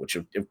use it, which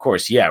of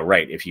course, yeah,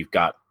 right. If you've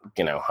got,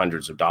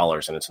 hundreds of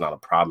dollars and it's not a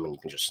problem and you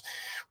can just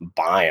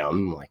buy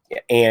them, like,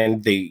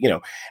 and they,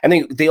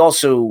 and they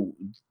also,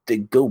 they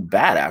go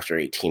bad after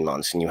 18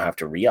 months and you have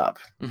to re-up.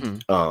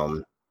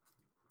 Mm-hmm.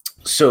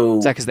 So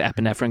is that because the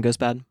epinephrine goes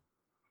bad?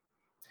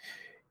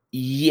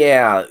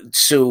 Yeah.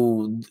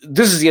 So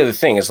this is the other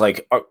thing is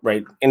like,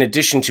 right. In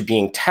addition to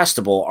being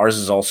testable, ours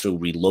is also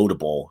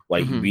reloadable.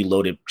 Like you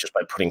reload it just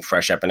by putting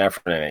fresh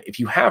epinephrine in it. If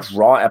you have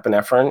raw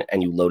epinephrine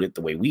and you load it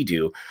the way we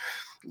do,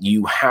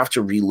 you have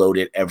to reload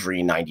it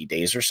every 90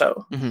 days or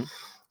so. Mm-hmm.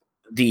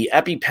 The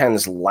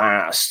EpiPens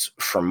last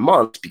for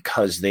months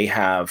because they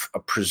have a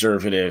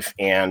preservative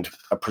and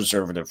a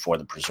preservative for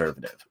the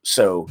preservative.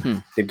 So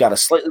they've got a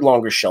slightly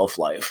longer shelf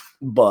life,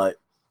 but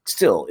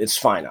still it's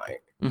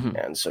finite. Mm-hmm.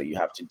 And so you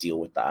have to deal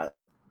with that.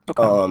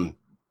 Okay.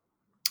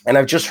 And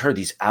I've just heard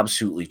these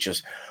absolutely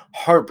just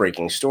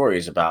heartbreaking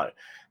stories about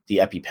the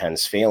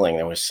EpiPens failing.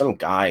 There was some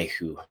guy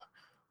who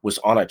was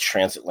on a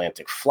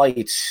transatlantic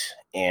flight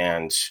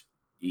and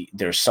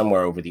they're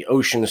somewhere over the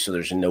ocean, so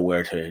there's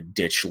nowhere to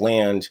ditch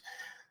land.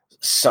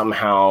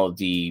 Somehow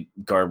the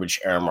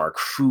garbage Aramark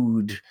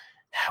food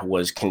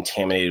was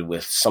contaminated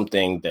with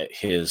something that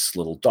his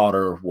little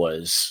daughter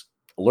was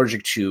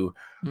allergic to.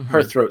 Mm-hmm.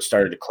 Her throat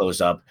started to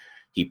close up.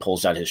 He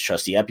pulls out his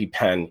trusty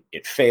EpiPen.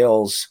 It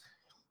fails.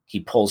 He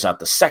pulls out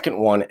the second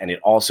one, and it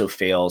also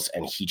fails.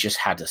 And he just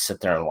had to sit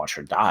there and watch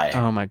her die.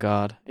 Oh, my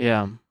God.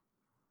 Yeah.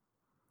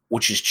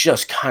 Which is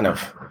just kind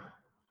of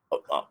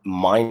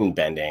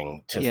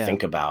mind-bending to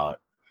think about.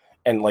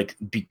 And, like,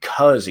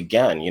 because,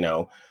 again,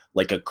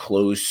 like a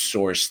closed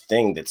source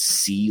thing that's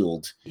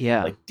sealed.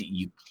 Yeah. Like,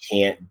 you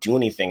can't do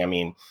anything. I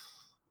mean,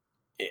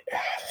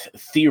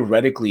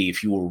 theoretically,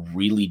 if you were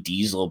really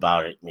diesel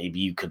about it,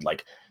 maybe you could,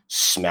 like,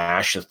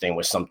 smash the thing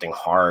with something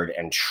hard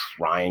and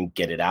try and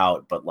get it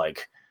out, but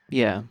like,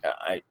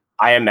 I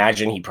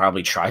imagine he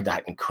probably tried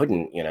that and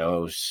couldn't. It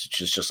was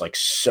just like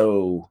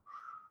so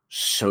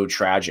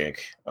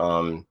tragic.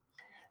 And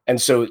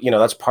so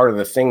that's part of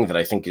the thing that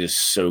I think is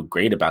so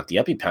great about the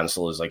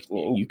EpiPencil is like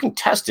you can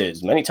test it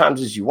as many times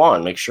as you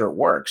want, make sure it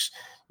works,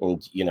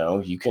 and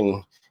you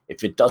can,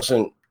 if it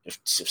doesn't, if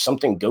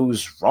something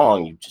goes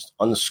wrong, you just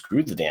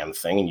unscrew the damn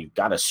thing and you've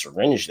got a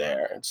syringe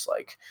there. It's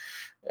like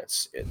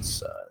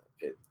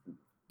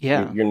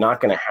you're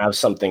not going to have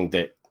something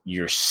that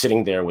you're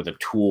sitting there with a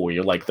tool where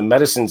you're like, the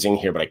medicine's in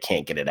here, but I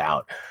can't get it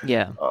out.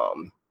 Yeah.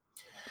 Well,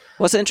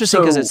 it's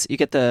interesting because you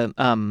get the,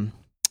 one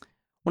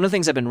of the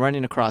things I've been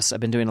running across, I've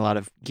been doing a lot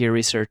of gear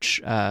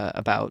research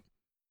about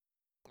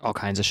all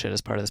kinds of shit as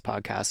part of this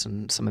podcast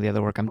and some of the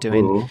other work I'm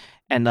doing. Mm-hmm.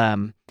 And,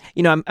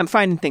 I'm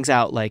finding things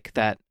out like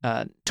that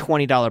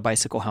 $20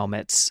 bicycle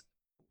helmets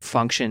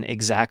function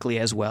exactly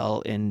as well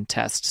in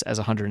tests as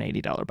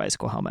 $180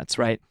 bicycle helmets,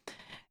 right?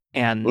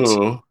 And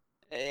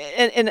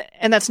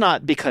and that's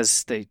not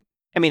because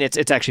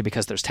it's actually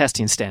because there's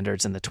testing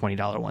standards and the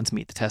 $20 ones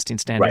meet the testing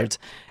standards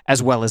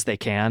as well as they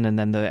can, and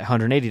then the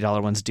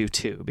 $180 ones do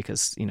too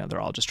because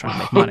they're all just trying to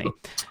make money.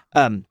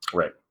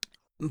 Right.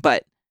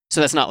 But so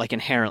that's not like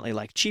inherently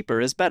like cheaper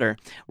is better,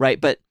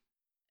 right? But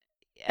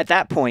at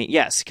that point,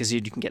 yes, because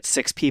you can get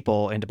 6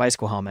 people into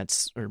bicycle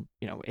helmets, or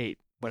 8,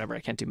 whatever.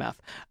 I can't do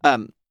math.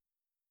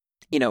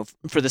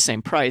 For the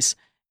same price,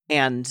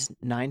 and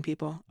 9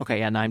 people. Okay,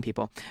 yeah, 9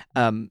 people.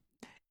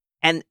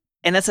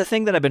 And that's a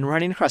thing that I've been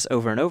running across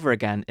over and over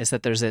again is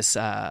that there's this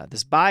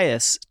this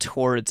bias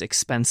towards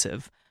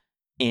expensive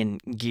in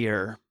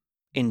gear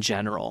in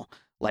general.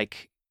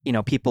 Like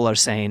people are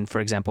saying, for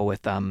example,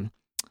 with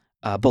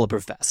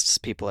bulletproof vests,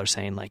 people are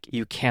saying like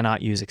you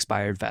cannot use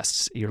expired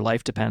vests. Your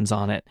life depends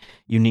on it.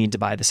 You need to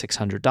buy the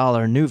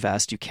 $600 new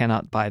vest. You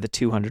cannot buy the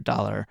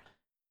 $200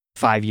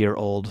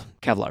 5-year-old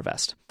Kevlar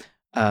vest.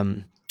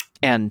 And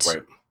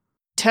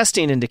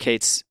testing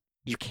indicates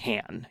you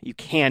can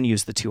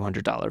use the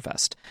 $200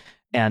 vest.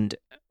 And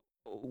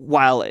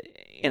while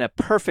in a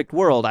perfect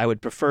world, I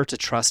would prefer to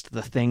trust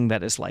the thing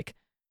that is like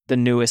the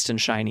newest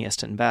and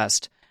shiniest and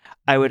best,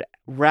 I would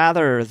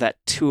rather that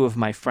 2 of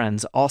my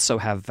friends also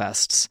have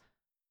vests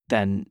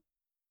than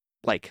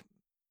like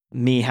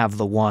me have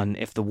the one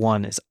if the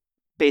one is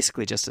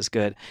basically just as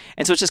good.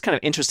 And so it's just kind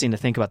of interesting to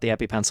think about the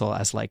EpiPencil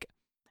as like,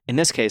 in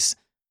this case,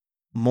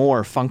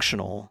 more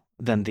functional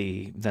than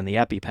the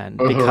EpiPen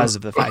because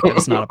of the fact that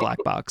it's not a black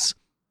box.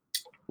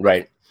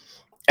 Right.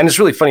 And it's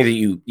really funny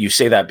that you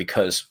say that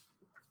because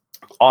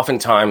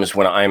oftentimes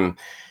when I'm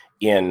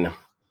in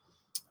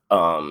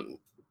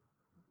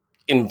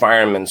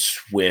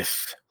environments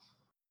with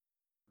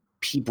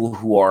people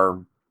who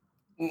are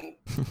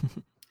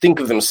think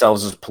of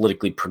themselves as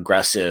politically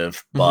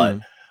progressive, but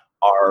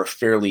are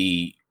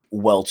fairly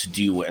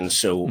well-to-do and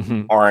so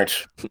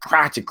aren't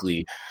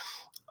practically,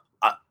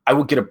 I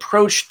would get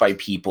approached by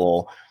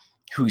people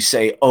who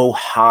say, "Oh,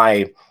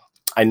 hi,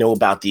 I know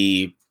about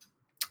the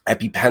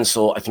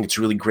EpiPencil. I think it's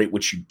really great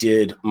what you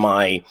did.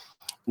 My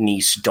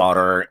niece,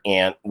 daughter,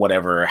 aunt,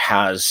 whatever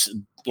has,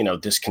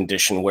 this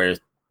condition where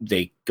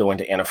they go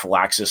into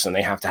anaphylaxis and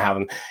they have to have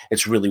them.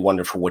 It's really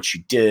wonderful what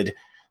you did.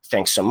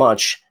 Thanks so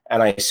much.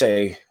 And I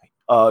say,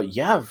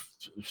 yeah,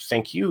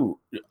 thank you.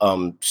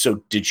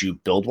 So did you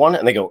build one?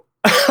 And they go,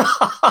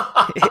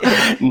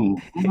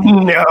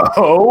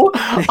 no,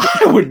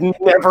 I would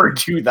never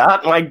do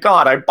that. My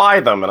God, I buy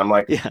them. And I'm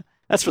like, yeah,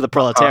 that's for the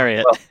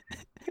proletariat.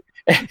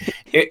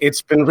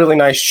 It's been really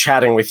nice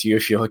chatting with you.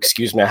 If you'll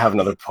excuse me, I have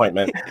another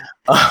appointment.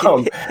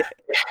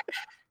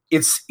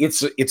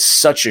 It's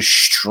such a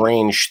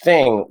strange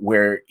thing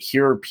where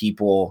here are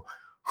people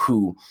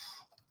who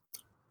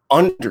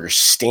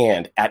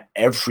understand at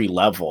every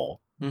level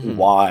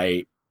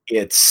why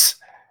it's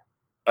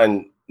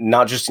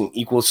not just an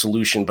equal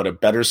solution, but a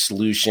better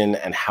solution,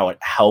 and how it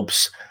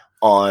helps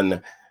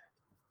on,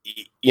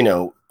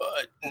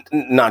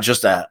 not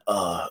just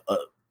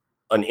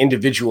an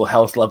individual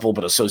health level,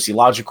 but a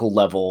sociological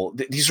level.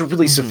 These are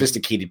really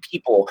sophisticated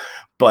people,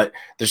 but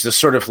there's this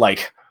sort of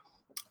like,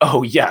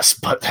 oh yes,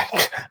 but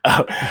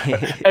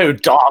oh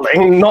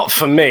darling, not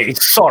for me.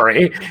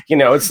 Sorry,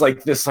 it's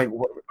like this, like,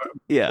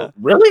 yeah,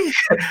 really.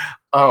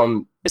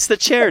 It's the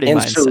charity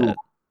mindset. So,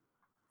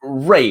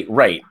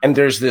 right, and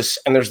there's this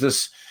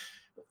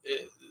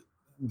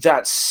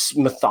that's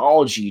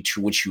mythology to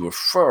which you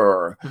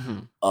refer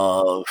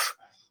of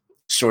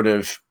sort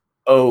of,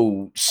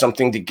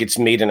 something that gets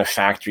made in a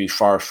factory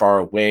far, far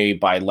away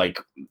by like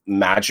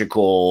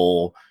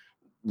magical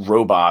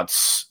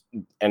robots,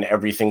 and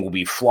everything will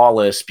be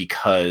flawless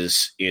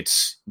because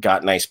it's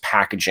got nice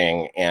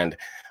packaging and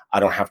I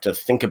don't have to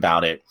think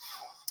about it.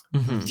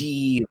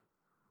 The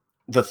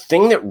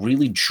thing that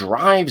really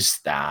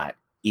drives that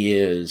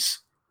is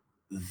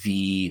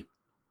the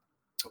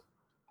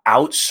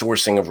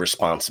outsourcing of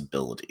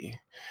responsibility.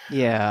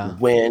 Yeah.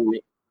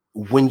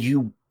 When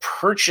you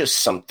purchase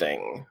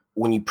something,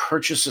 when you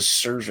purchase a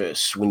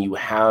service, when you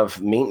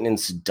have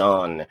maintenance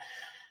done,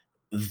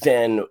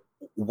 then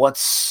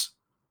what's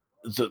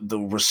the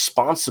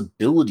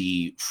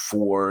responsibility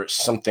for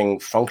something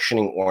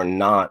functioning or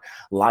not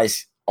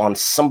lies on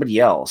somebody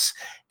else.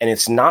 And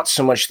it's not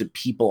so much that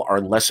people are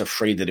less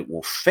afraid that it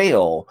will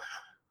fail,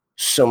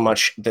 so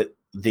much that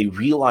they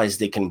realize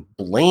they can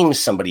blame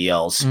somebody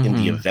else in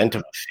the event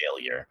of a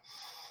failure.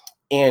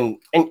 And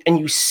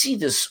you see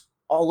this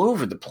all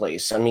over the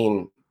place. I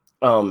mean,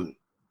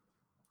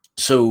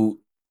 so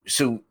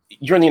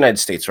you're in the United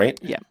States, right?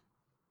 Yeah.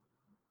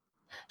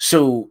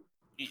 So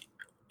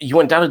you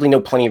undoubtedly know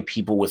plenty of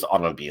people with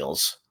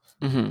automobiles.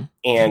 And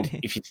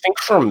if you think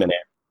for a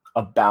minute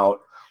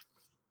about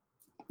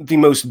the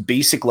most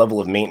basic level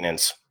of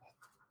maintenance,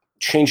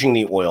 changing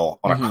the oil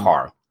on a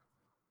car.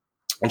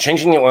 And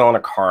changing the oil on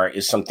a car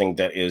is something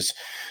that is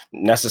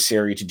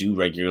necessary to do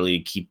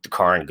regularly, keep the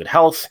car in good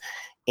health.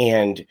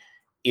 And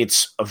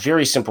it's a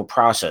very simple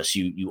process.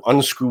 You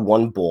unscrew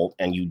one bolt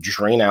and you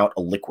drain out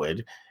a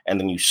liquid, and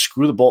then you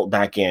screw the bolt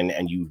back in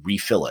and you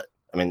refill it.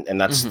 I mean, and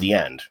that's the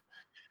end.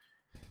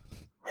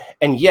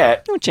 And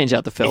yet, don't change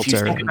out the filter. If you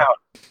think about,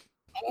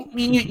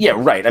 yeah,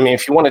 right. I mean,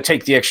 if you want to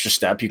take the extra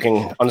step, you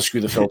can unscrew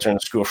the filter and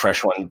screw a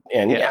fresh one.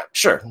 And yeah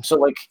sure. So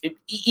like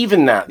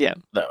even that,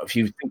 though, if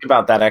you think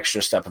about that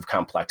extra step of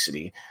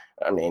complexity,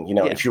 I mean,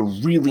 if you're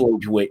really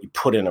into it, you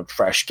put in a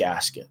fresh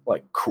gasket,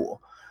 like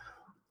cool.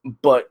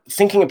 But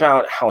thinking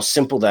about how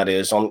simple that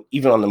is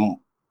even on the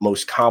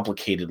most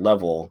complicated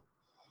level.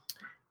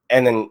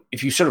 And then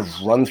if you sort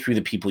of run through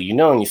the people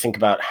and you think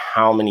about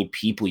how many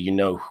people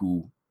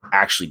who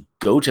actually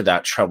go to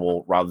that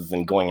trouble rather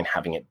than going and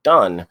having it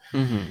done,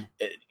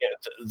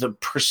 the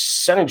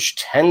percentage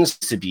tends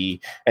to be,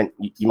 and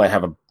you might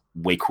have a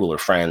way cooler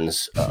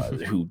friends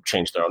who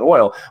change their own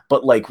oil,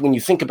 but like when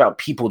you think about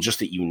people just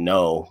that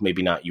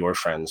maybe not your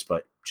friends,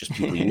 but just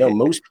people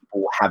most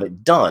people will have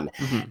it done.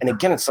 And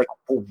again, it's like,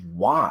 well,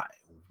 why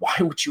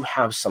would you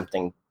have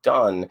something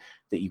done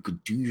that you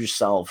could do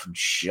yourself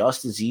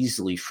just as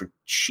easily for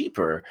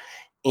cheaper?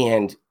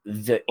 And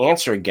the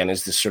answer again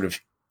is this sort of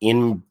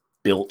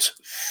inbuilt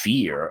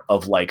fear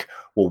of like,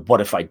 well,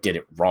 what if I did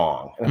it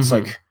wrong? And it's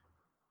like,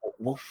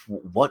 well,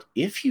 what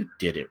if you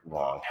did it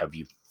wrong? Have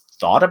you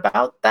thought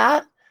about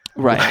that?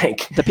 Right.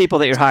 Like, the people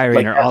that you're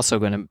hiring are also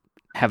going to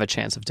have a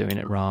chance of doing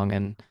it wrong.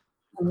 And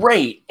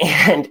right.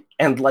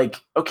 And like,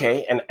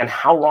 okay. And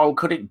how wrong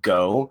could it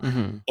go?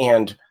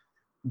 And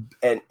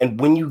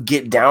when you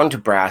get down to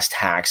brass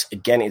tacks,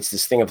 again, it's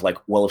this thing of like,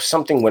 well, if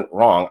something went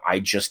wrong, I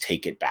just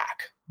take it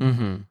back.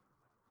 And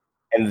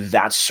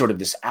that's sort of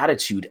this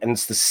attitude. And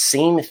it's the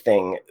same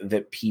thing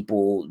that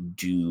people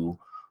do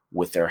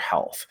with their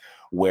health,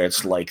 where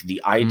it's like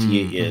the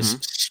idea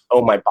is,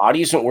 oh, my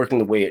body isn't working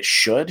the way it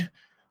should.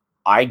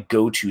 I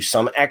go to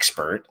some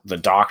expert, the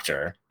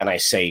doctor, and I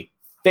say,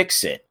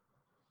 fix it.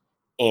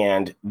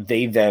 And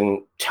they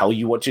then tell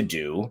you what to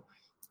do.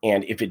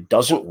 And if it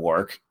doesn't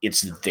work,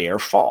 it's their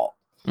fault.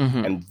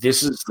 And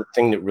this is the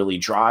thing that really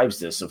drives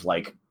this of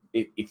like,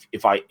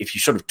 if you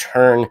sort of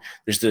turn,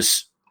 there's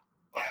this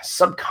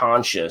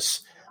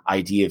subconscious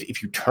idea of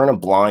if you turn a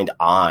blind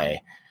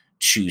eye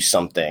to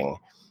something,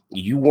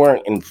 you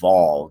weren't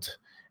involved.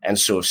 And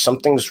so if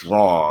something's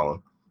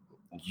wrong,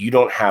 you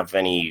don't have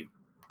any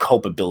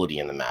culpability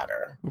in the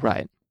matter.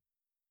 Right.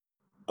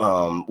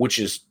 Which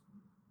is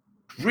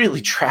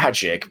really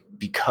tragic,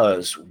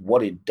 because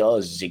what it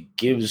does is it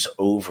gives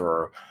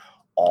over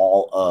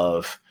all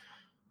of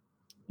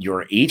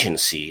your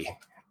agency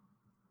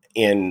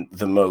in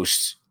the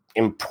most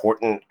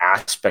important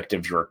aspect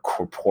of your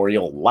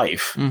corporeal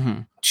life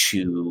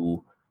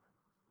to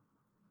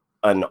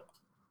an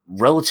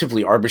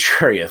relatively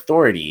arbitrary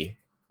authority,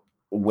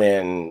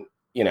 when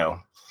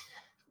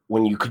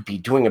you could be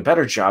doing a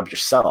better job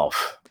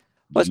yourself.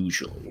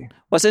 Usually.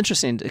 What's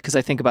interesting, because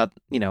I think about,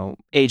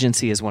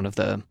 agency is one of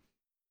the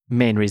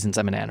main reasons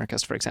I'm an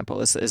anarchist, for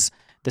example, is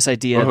this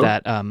idea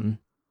that,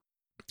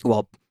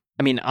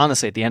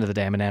 honestly, at the end of the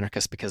day, I'm an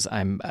anarchist because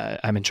I'm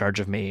in charge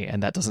of me,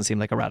 and that doesn't seem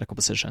like a radical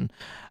position.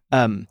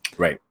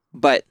 Right.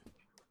 But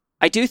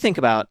I do think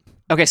about,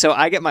 okay, so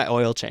I get my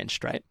oil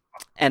changed, right?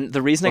 And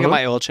the reason I get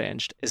my oil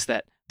changed is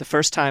that the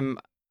first time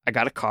I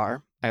got a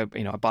car, I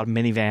bought a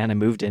minivan, I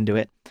moved into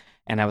it,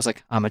 and I was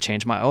like, I'm going to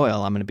change my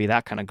oil. I'm going to be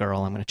that kind of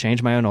girl. I'm going to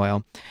change my own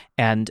oil.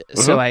 And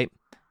so I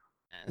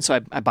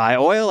buy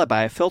oil, I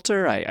buy a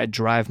filter, I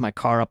drive my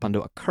car up onto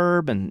a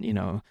curb, and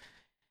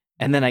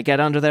then I get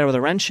under there with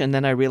a wrench, and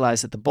then I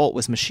realize that the bolt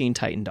was machine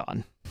tightened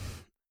on.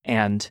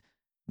 And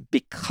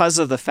because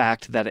of the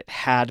fact that it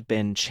had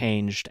been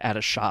changed at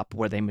a shop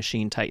where they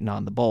machine tighten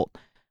on the bolt,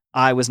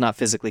 I was not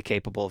physically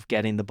capable of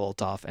getting the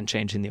bolt off and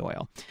changing the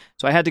oil.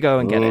 So I had to go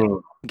and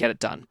get it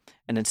done.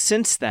 And then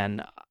since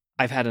then,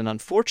 I've had an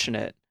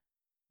unfortunate,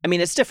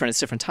 it's different. It's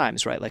different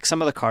times, right? Like some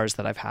of the cars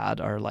that I've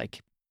had are like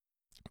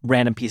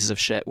random pieces of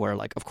shit where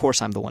like, of course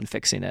I'm the one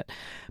fixing it.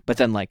 But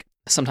then like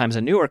sometimes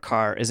a newer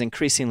car is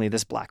increasingly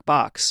this black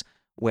box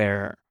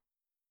where,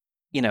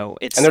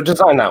 it's... And they're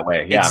designed that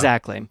way. Yeah,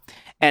 exactly.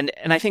 And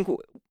I think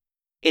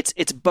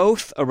it's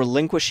both a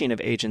relinquishing of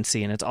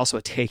agency and it's also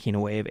a taking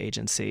away of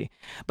agency.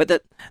 But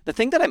the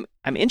thing that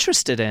I'm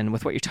interested in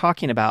with what you're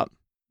talking about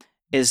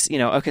is,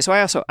 okay,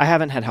 so I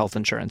haven't had health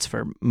insurance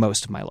for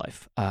most of my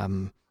life. I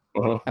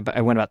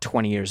went about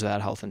 20 years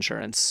without health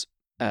insurance.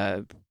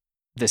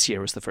 This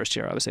year was the first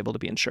year I was able to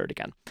be insured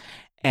again.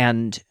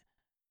 And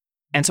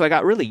so I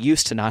got really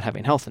used to not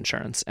having health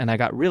insurance, and I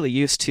got really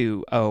used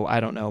to,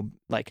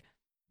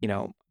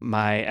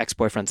 my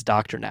ex-boyfriend's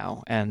doctor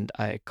now, and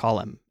I call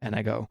him and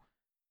I go,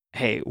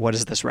 hey, what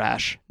is this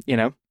rash?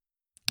 And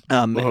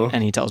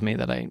he tells me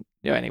that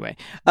anyway.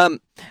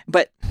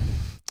 But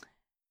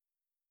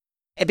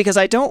because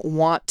I don't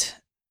want,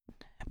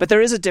 but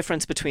there is a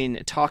difference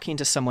between talking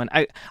to someone.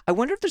 I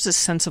wonder if there's a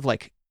sense of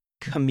like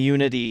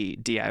community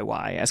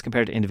DIY as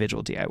compared to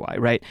individual DIY,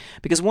 right?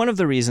 Because one of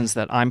the reasons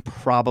that I'm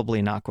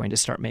probably not going to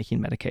start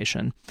making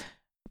medication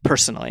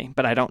personally,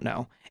 but I don't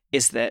know,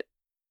 is that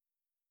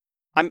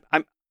I'm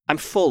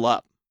full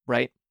up,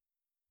 right?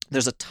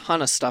 There's a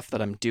ton of stuff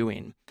that I'm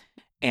doing,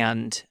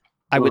 and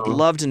I would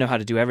love to know how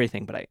to do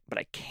everything, but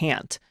I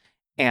can't.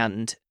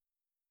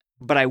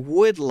 But I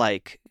would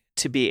like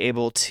to be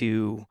able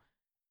to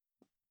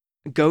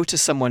go to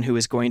someone who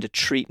is going to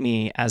treat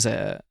me as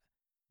a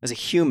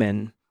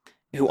human,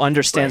 who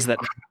understands that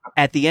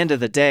at the end of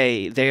the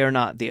day, they are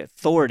not the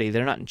authority.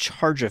 They're not in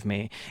charge of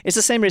me. It's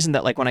the same reason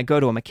that like when I go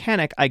to a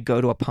mechanic, I go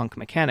to a punk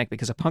mechanic,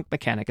 because a punk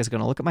mechanic is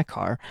going to look at my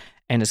car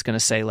and is going to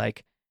say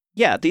like,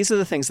 yeah, these are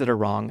the things that are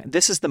wrong.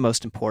 This is the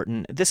most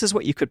important. This is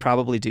what you could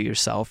probably do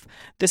yourself.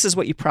 This is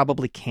what you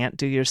probably can't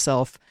do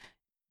yourself.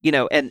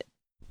 And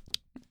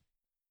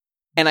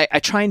I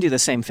try and do the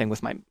same thing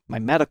with my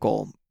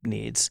medical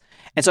needs.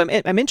 And so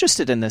I'm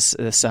interested in this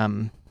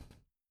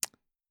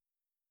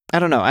I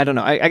don't know.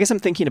 I guess I'm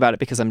thinking about it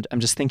because I'm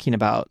just thinking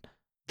about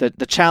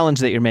the challenge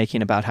that you're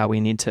making about how we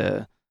need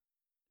to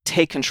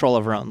take control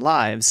of our own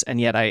lives,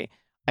 and yet I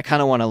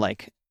kind of want to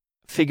like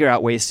figure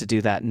out ways to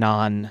do that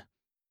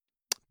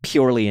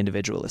purely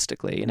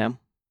individualistically,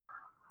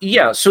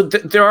 Yeah, so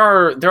there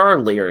are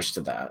layers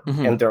to that,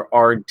 and there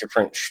are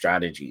different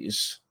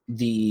strategies.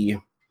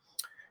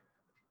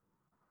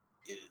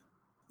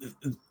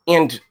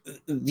 And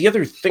the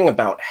other thing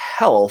about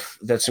health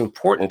that's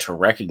important to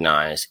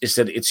recognize is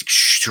that it's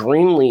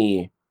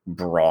extremely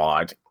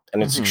broad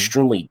and it's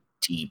extremely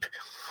deep.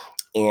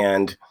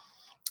 And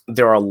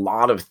there are a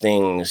lot of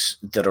things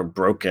that are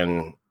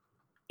broken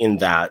in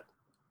that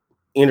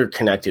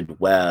interconnected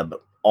web,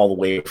 all the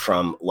way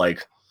from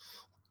like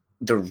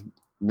the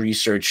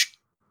research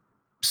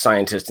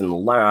scientist in the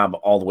lab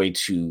all the way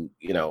to,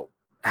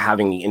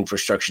 having the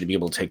infrastructure to be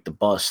able to take the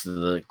bus to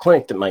the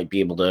clinic that might be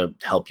able to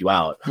help you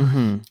out,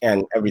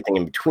 and everything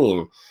in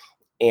between.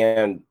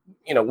 And,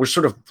 we're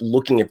sort of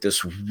looking at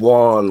this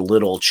one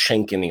little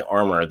chink in the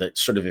armor that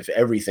sort of, if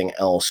everything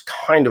else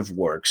kind of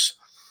works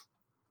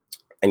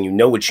and you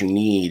know what you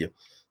need,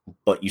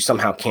 but you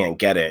somehow can't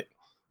get it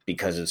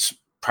because it's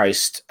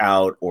priced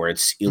out or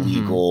it's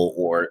illegal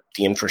or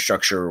the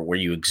infrastructure where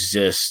you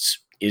exist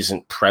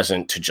isn't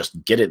present to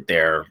just get it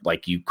there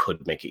like you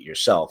could make it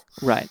yourself.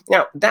 Right.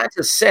 Now, that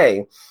to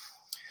say,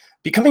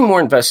 becoming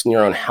more invested in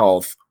your own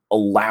health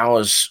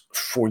allows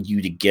for you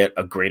to get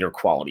a greater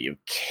quality of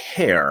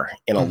care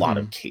in a lot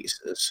of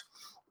cases.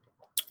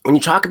 when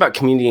you talk about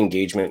community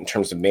engagement in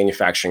terms of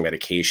manufacturing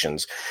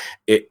medications,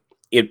 it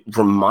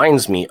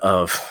reminds me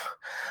of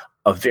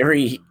a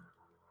very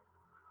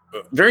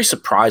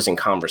surprising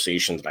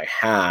conversation that I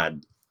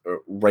had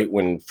right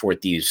when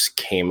Fort Thieves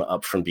came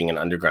up from being an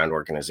underground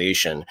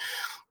organization.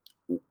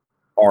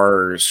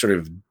 Our sort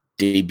of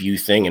debut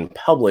thing in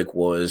public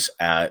was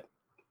at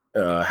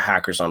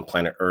Hackers on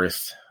Planet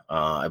Earth.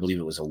 I believe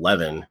it was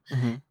 11.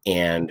 Mm-hmm.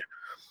 And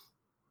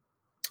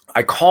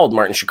I called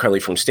Martin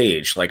Shkreli from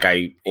stage. Like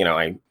I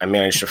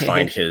managed to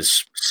find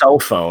his cell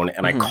phone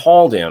and Mm-hmm. I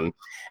called him,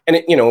 and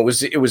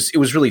it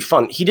was really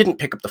fun. He didn't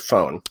pick up the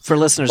phone. For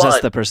listeners, that's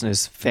the person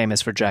who's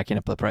famous for jacking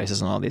up the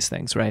prices and all these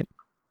things, right?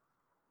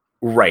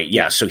 Right.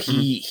 Yeah. So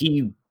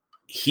he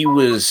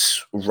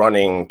was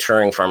running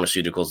Turing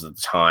Pharmaceuticals at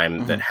the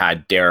time that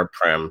had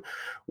Daraprim,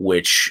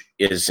 which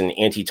is an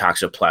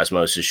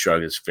antitoxoplasmosis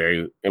drug that's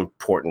very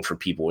important for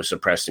people with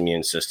suppressed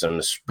immune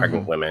systems,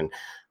 pregnant women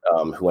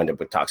who end up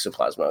with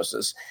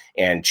toxoplasmosis,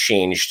 and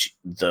changed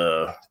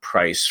the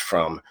price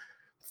from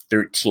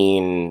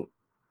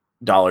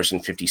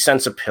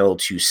 $13.50 a pill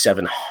to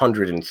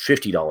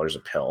 $750 a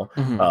pill,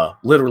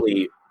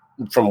 literally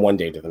from one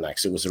day to the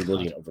next. It was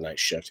really an overnight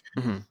shift.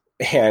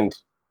 And,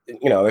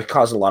 it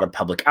caused a lot of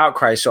public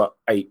outcry. So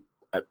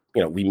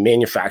we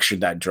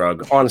manufactured that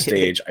drug on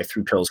stage. I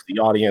threw pills to the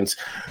audience.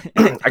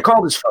 I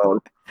called his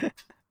phone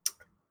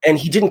and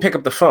he didn't pick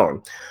up the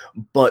phone.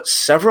 But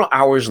several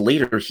hours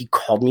later, he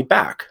called me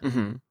back.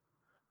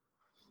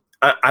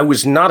 I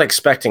was not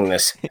expecting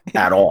this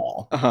at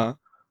all.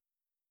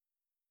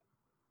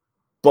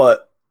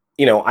 But,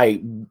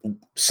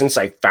 since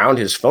I found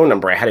his phone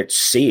number, I had it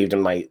saved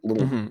and my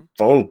little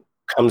phone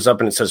comes up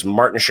and it says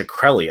Martin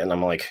Shkreli. And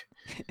I'm like,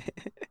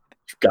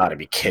 you've got to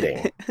be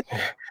kidding.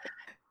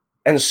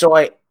 And so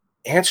I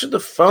answered the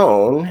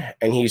phone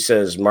and he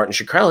says, Martin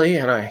Shkreli.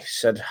 And I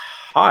said,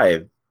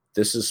 hi,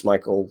 this is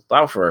Michael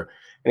Laufer.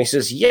 And he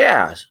says,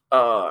 yeah,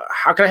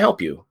 how can I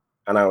help you?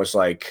 And I was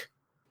like,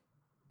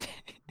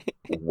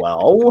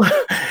 well,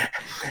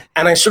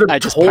 and I sort of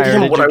told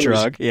him what I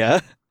was. Yeah.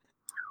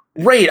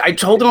 Right. I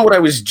told him what I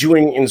was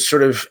doing in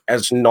sort of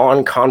as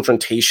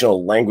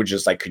non-confrontational language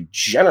as I could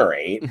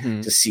generate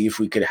to see if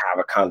we could have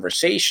a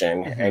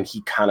conversation. And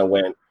he kind of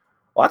went,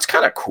 well, that's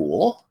kind of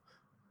cool.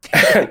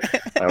 And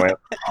I went,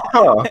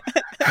 huh.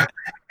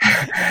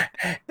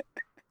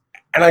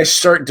 And I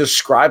start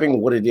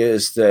describing what it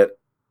is that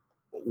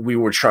we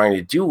were trying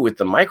to do with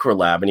the micro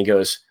lab. And he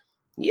goes,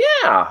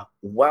 yeah,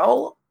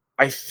 well,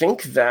 I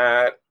think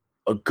that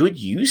a good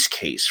use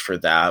case for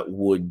that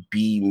would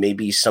be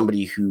maybe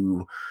somebody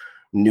who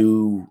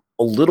knew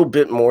a little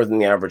bit more than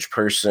the average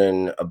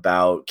person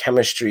about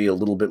chemistry, a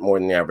little bit more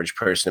than the average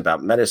person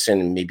about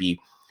medicine, and maybe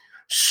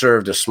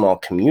served a small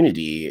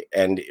community,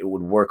 and it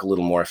would work a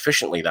little more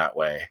efficiently that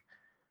way.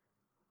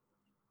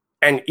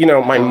 And,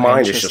 my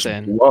mind is just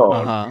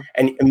blown.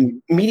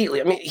 And immediately,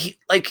 I mean, he,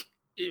 like,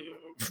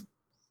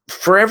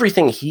 for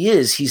everything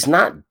he's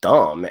not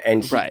dumb.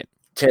 And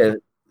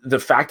the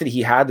fact that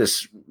he had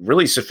this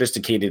really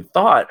sophisticated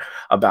thought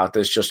about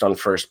this just on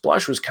first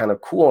blush was kind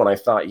of cool. And I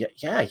thought,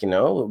 yeah, it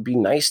would be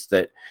nice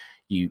that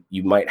you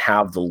might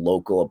have the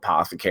local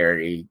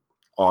apothecary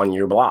on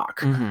your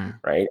block,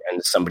 right?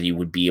 And somebody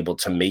would be able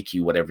to make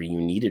you whatever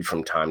you needed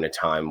from time to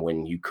time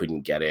when you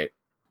couldn't get it.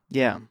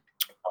 Yeah.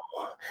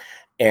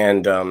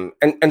 And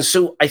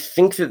so I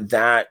think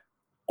that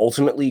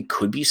ultimately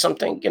could be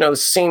something, the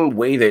same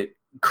way that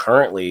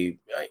currently,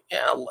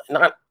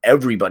 not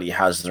everybody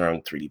has their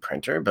own 3D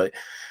printer, but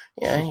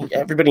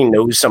everybody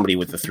knows somebody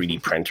with a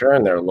 3D printer,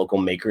 and there are local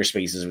maker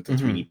spaces with a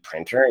 3D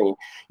printer, and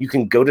you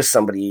can go to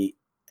somebody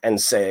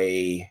and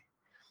say,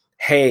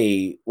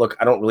 hey, look,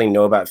 I don't really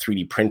know about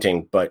 3D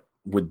printing, but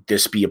would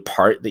this be a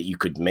part that you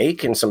could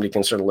make? And somebody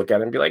can sort of look at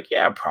it and be like,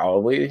 yeah,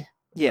 probably.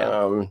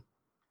 Yeah.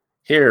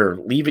 Here,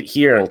 leave it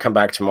here and come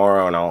back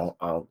tomorrow, and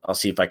I'll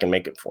see if I can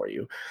make it for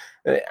you.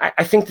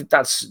 I think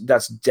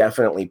that's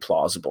definitely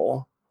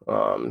plausible.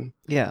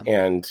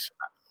 And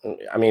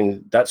I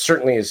mean, that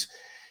certainly is,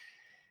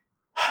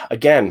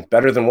 again,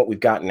 better than what we've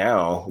got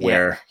now,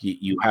 where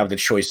you have the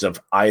choice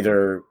of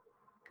either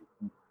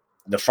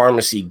the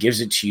pharmacy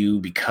gives it to you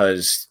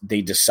because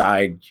they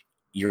decide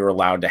you're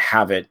allowed to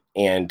have it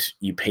and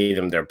you pay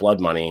them their blood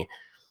money,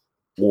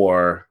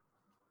 or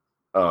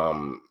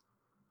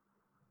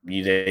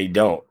they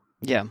don't.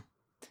 Yeah.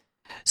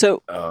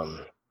 So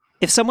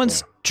if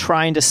someone's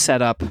trying to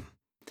set up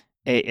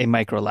a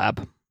micro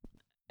lab,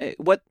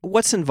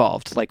 what's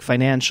involved? Like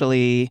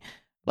financially,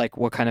 like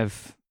what kind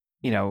of,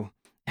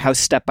 how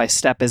step by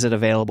step is it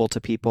available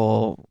to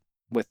people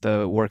with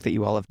the work that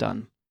you all have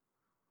done?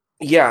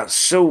 Yeah,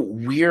 so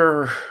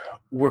we're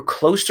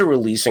close to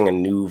releasing a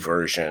new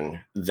version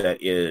that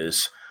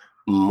is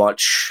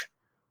much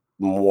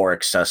more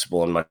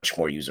accessible and much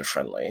more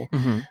user-friendly.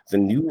 The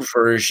new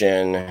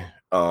version,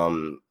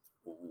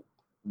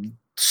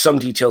 some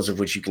details of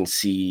which you can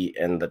see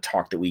in the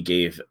talk that we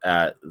gave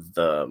at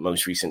the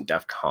most recent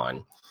DEF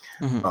CON,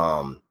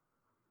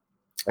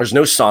 there's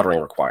no soldering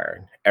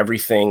required.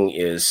 Everything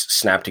is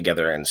snapped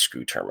together in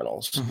screw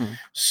terminals. Mm-hmm.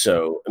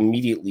 So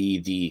immediately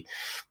the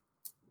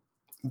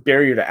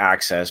barrier to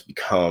access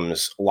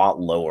becomes a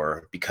lot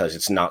lower because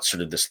it's not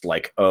sort of this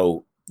like,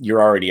 oh,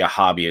 you're already a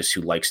hobbyist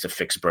who likes to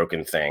fix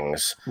broken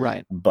things,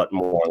 Right. but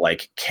more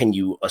like, can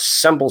you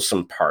assemble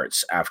some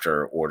parts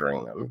after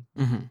ordering them?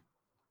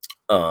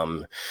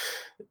 Mm-hmm.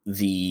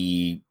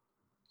 The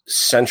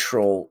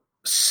central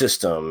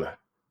system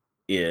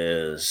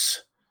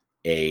is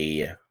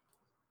a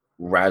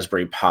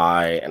Raspberry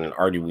Pi and an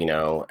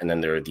Arduino, and then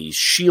there are these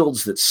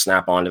shields that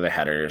snap onto the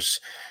headers,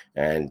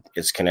 and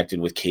it's connected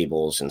with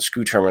cables and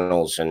screw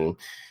terminals. And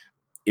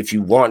if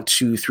you want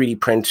to 3D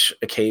print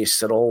a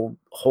case that'll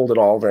hold it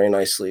all very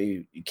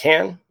nicely, you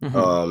can.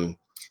 Mm-hmm.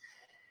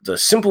 The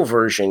simple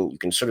version, you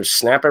can sort of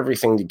snap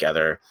everything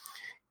together.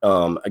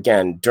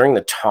 Again, during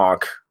the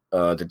talk,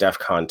 the DEF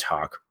CON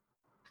talk,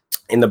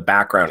 in the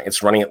background,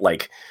 it's running at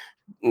like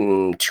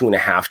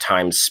 2.5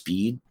 times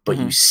speed, but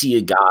Mm-hmm. you see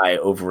a guy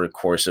over a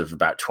course of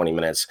about 20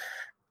 minutes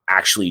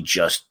actually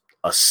just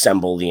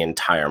assemble the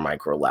entire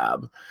micro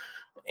lab,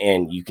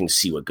 and you can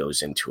see what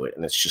goes into it.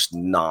 And it's just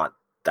not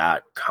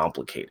that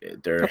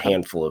complicated. There are a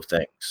handful of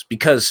things,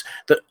 because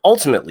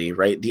ultimately,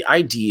 right, the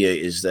idea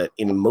is that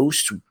in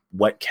most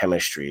wet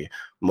chemistry,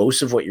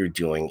 most of what you're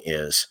doing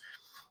is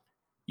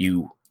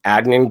you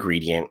add an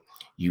ingredient,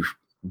 you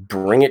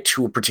bring it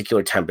to a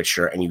particular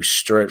temperature, and you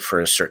stir it for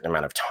a certain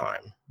amount of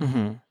time.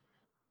 Mm-hmm.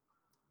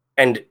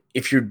 And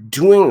if you're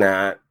doing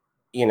that,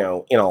 in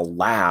a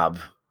lab,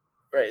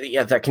 right,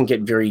 yeah, that can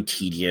get very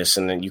tedious,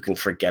 and then you can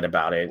forget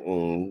about it.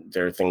 And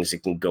there are things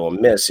that can go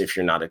amiss if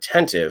you're not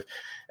attentive.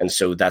 And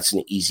so that's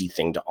an easy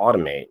thing to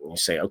automate. And you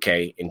say,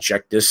 okay,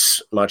 inject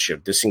this much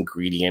of this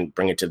ingredient,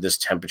 bring it to this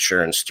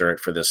temperature, and stir it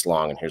for this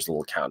long. And here's a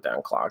little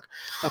countdown clock.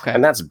 Okay.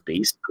 And that's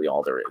basically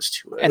all there is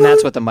to it. And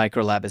that's what the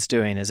microlab is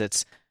doing, is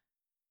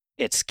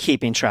it's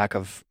keeping track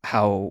of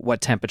what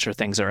temperature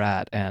things are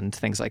at and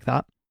things like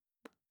that.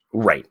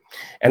 Right.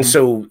 And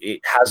so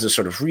it has this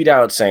sort of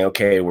readout saying,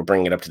 okay, we're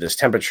bringing it up to this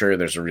temperature.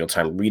 There's a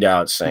real-time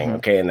readout saying,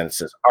 okay, and then it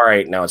says, all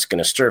right, now it's going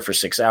to stir for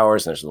 6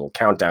 hours. And there's a little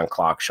countdown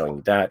clock showing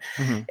you that.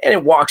 And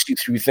it walks you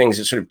through things.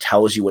 It sort of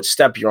tells you what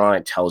step you're on.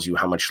 It tells you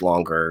how much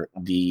longer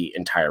the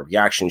entire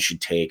reaction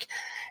should take.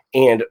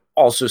 And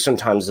also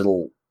sometimes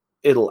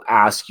it'll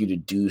ask you to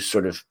do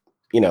sort of,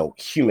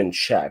 human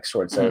checks,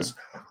 where it says,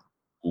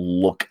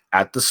 look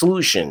at the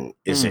solution.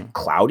 Is it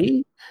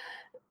cloudy?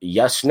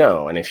 Yes,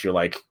 no. And if you're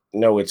like,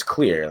 no, it's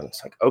clear, and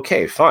it's like,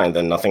 okay, fine,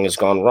 then nothing has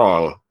gone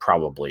wrong,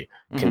 probably.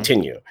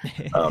 Continue.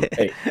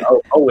 Hey,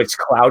 it's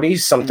cloudy,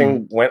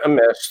 something went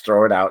amiss,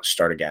 throw it out,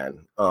 start again.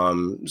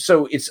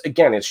 So it's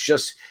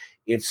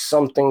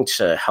something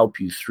to help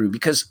you through,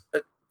 because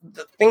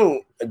the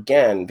thing,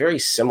 again, very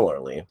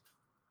similarly,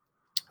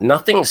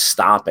 nothing's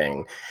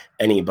stopping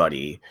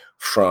anybody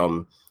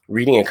from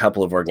reading a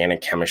couple of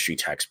organic chemistry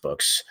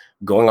textbooks,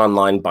 going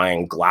online,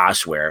 buying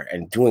glassware,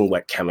 and doing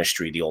wet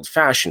chemistry the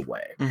old-fashioned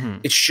way.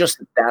 It's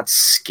just that's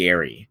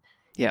scary.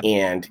 Yeah.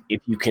 And if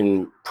you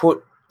can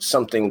put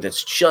something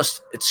it's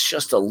just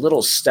a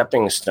little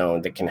stepping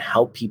stone that can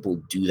help people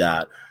do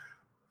that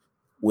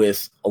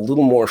with a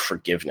little more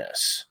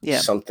forgiveness,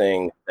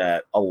 something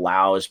that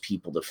allows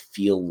people to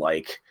feel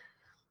like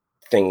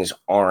things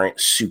aren't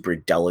super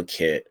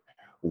delicate,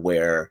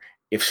 where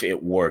if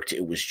it worked,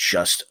 it was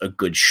just a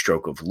good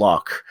stroke of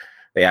luck.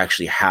 They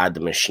actually had the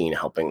machine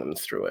helping them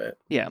through it.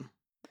 Yeah.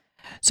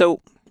 So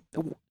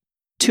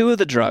 2 of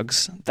the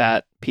drugs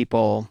that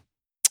people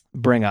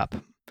bring up,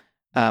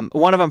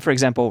 one of them, for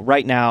example,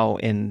 right now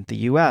in the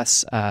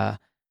US, at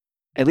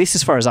least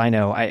as far as I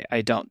know,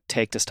 I don't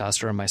take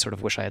testosterone. I sort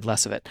of wish I had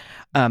less of it.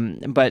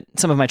 But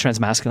some of my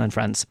transmasculine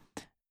friends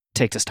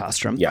take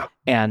testosterone. Yeah.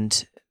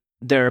 And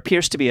there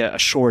appears to be a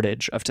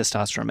shortage of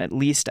testosterone, at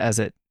least as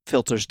it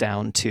filters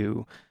down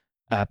to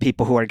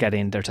people who are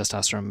getting their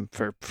testosterone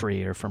for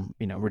free or from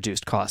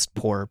reduced cost,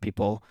 poor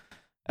people,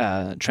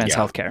 trans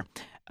healthcare.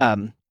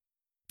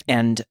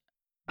 And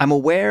I'm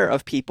aware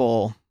of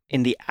people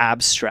in the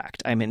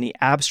abstract. I'm in the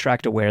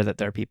abstract aware that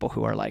there are people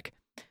who are like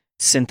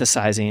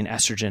synthesizing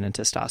estrogen and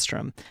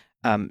testosterone.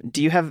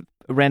 Do you have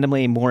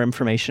randomly more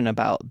information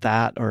about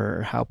that,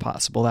 or how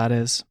possible that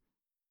is?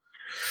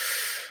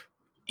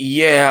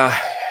 Yeah.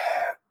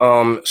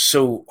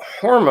 So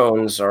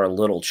hormones are a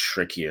little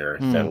trickier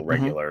than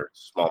regular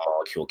small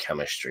molecule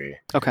chemistry.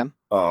 Okay.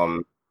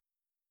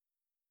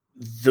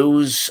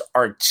 Those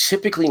are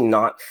typically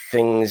not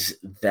things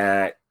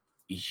that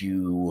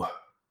you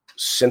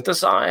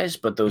synthesize,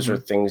 but those are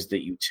things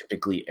that you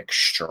typically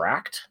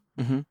extract.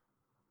 And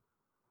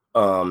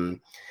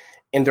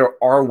there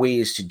are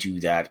ways to do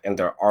that, and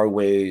there are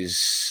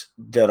ways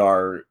that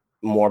are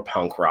more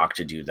punk rock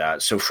to do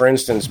that. So, for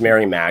instance,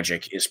 Mary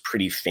Magic is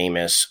pretty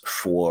famous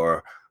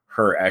for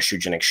her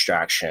estrogen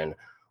extraction,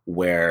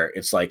 where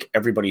it's like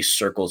everybody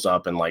circles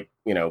up and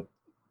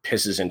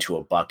pisses into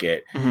a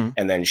bucket,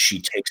 and then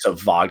she takes a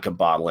vodka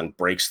bottle and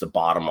breaks the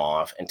bottom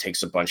off and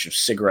takes a bunch of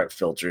cigarette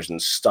filters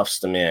and stuffs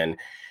them in,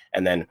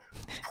 and then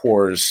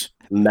pours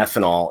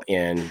methanol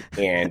in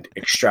and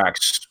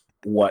extracts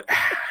what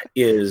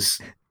is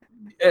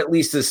at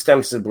least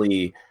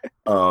ostensibly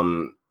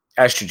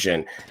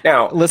estrogen.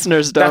 Now,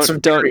 listeners,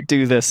 don't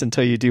do this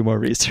until you do more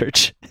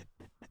research.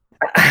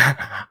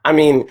 I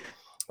mean,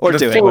 or the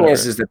do thing it,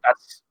 is that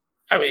that's,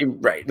 I mean,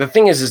 right. The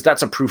thing is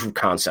that's a proof of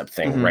concept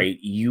thing, Mm-hmm. right?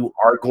 You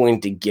are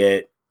going to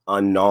get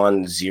a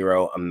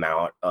non-zero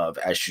amount of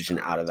estrogen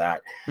out of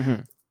that.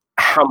 Mm-hmm.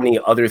 How many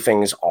other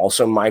things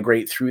also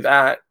migrate through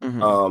that?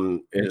 Mm-hmm.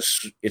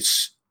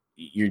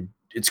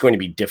 It's going to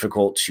be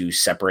difficult to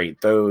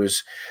separate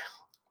those.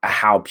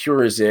 How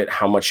pure is it?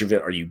 How much of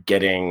it are you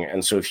getting?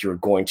 And so if you're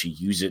going to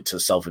use it to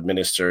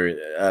self-administer,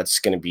 that's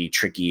going to be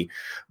tricky.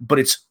 But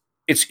it's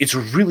a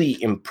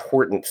really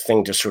important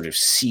thing to sort of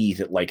see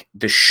that, like,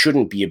 this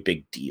shouldn't be a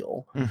big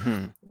deal,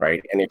 Mm-hmm.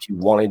 right? And if you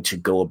wanted to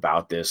go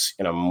about this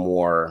in a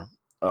more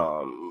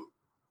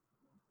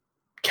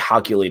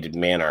calculated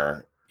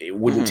manner, it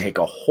wouldn't Mm-hmm. take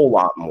a whole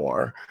lot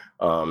more,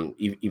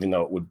 even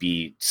though it would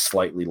be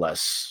slightly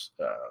less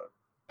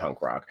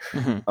punk rock.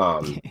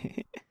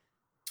 Mm-hmm.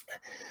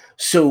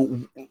 So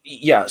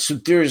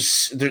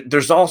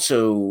there's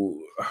also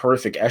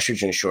horrific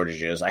estrogen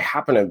shortages. I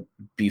happen to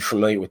be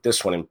familiar with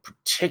this one in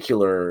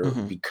particular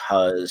Mm-hmm.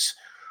 because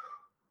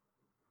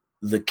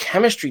the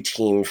chemistry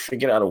team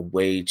figured out a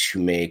way to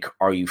make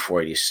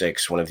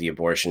RU486, one of the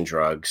abortion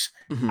drugs,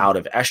 Mm-hmm. out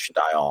of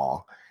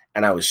estradiol.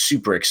 And I was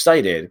super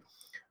excited,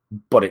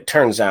 but it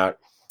turns out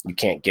you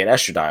can't get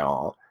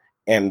estradiol.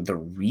 And the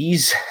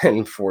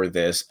reason for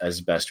this,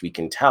 as best we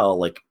can tell,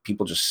 like,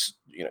 people just,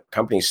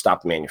 companies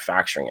stopped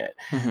manufacturing it.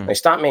 Mm-hmm. They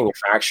stopped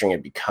manufacturing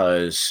it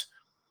because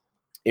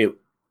it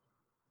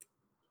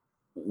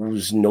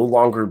was no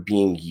longer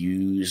being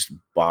used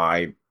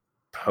by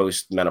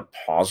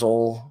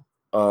postmenopausal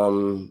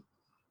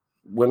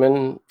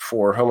women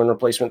for hormone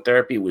replacement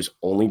therapy. It was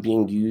only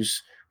being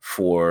used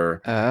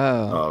for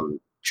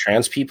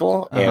trans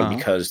people. And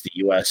because the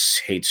US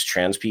hates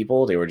trans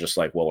people, they were just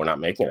like, well, we're not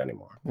making it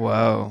anymore.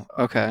 Whoa.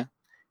 Okay.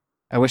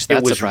 I wish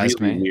that surprised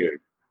really me.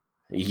 Weird.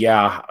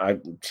 Yeah.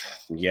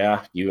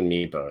 You and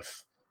me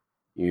both.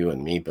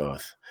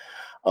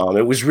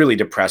 It was really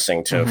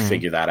depressing to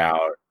figure that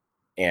out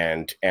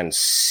and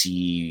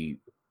see.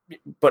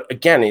 But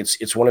again,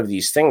 it's one of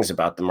these things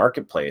about the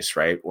marketplace,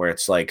 right? Where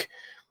it's like,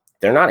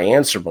 they're not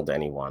answerable to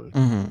anyone.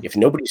 Mm-hmm. If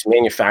nobody's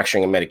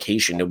manufacturing a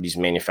medication, nobody's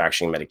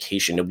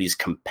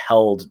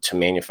compelled to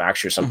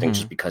manufacture something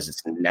just because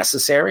it's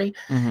necessary.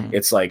 Mm-hmm.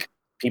 It's like,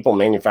 people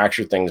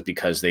manufacture things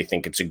because they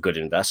think it's a good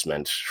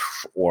investment,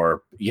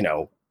 or,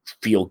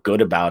 feel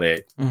good about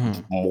it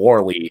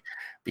morally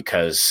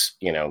because,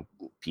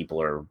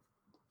 people are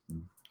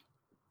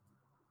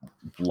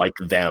like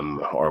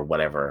them or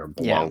whatever,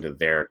 belong to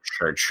their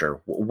church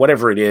or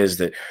whatever it is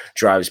that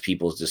drives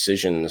people's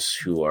decisions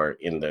who are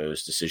in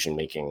those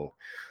decision-making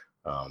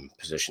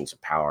positions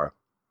of power.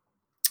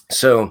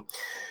 So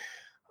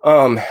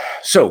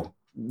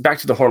back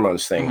to the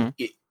hormones thing.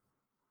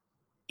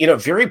 In a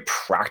very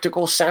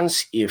practical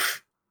sense,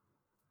 if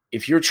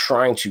you're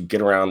trying to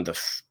get around the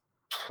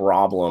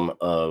problem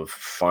of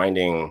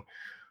finding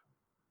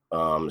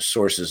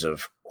sources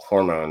of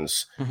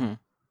hormones,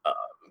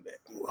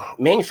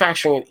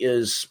 manufacturing it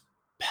is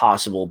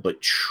possible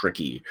but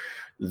tricky.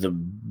 The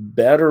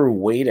better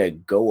way to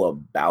go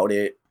about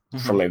it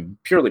from a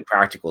purely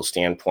practical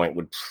standpoint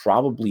would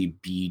probably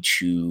be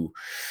to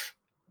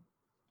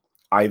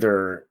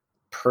either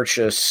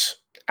purchase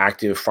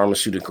active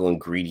pharmaceutical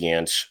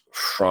ingredients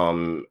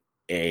from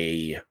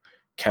a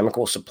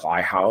chemical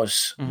supply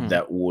house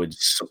that would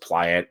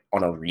supply it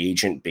on a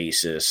reagent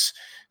basis,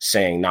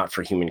 saying not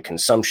for human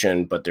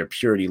consumption, but their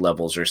purity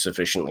levels are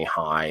sufficiently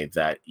high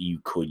that you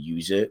could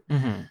use it.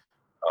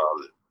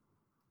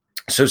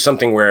 So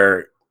something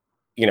where,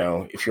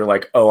 if you're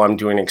like, oh, I'm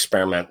doing an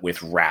experiment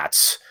with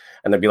rats,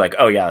 and they'd be like,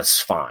 oh yeah, that's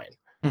fine,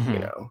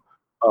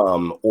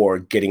 or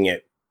getting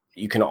it.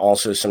 You can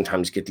also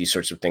sometimes get these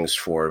sorts of things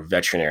for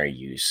veterinary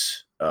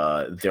use.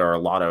 There are a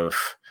lot of,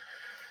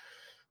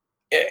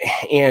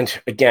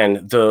 and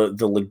again, the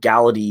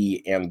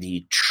legality and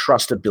the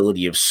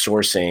trustability of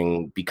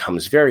sourcing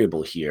becomes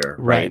variable here,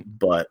 right?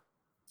 But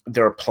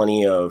there are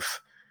plenty of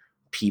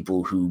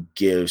people who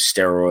give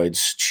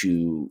steroids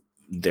to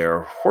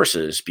their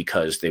horses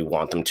because they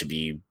want them to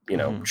be,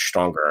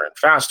 stronger and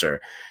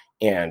faster.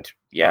 And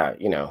yeah,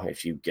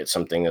 if you get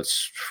something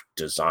that's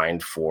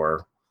designed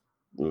for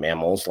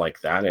mammals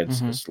like that,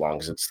 it's as long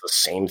as it's the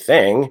same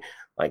thing,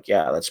 like,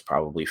 yeah, that's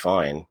probably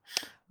fine.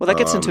 Well, that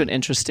gets into an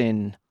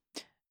interesting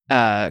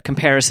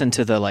comparison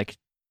to the like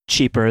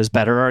cheaper is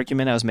better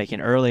argument I was making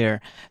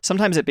earlier.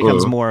 Sometimes it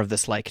becomes more of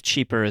this like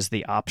cheaper is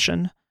the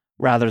option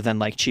rather than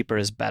like cheaper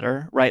is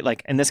better, right?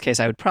 Like in this case,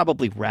 I would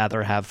probably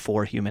rather have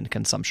for human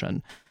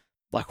consumption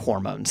like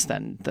hormones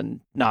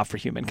than not for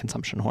human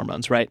consumption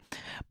hormones, right?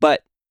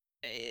 But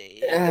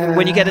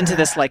when you get into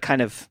this like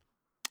kind of,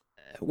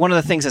 one of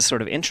the things that's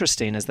sort of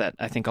interesting is that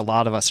I think a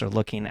lot of us are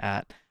looking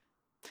at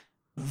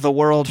the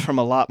world from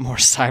a lot more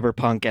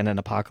cyberpunk and an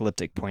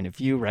apocalyptic point of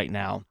view right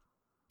now,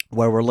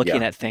 where we're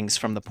looking at things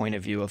from the point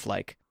of view of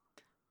like,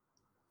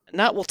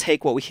 not we'll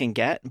take what we can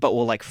get, but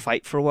we'll like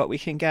fight for what we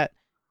can get.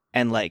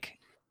 and like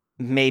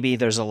maybe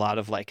there's a lot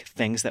of like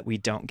things that we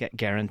don't get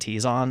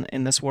guarantees on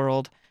in this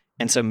world,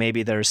 and so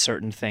maybe there's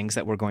certain things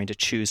that we're going to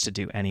choose to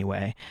do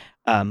anyway,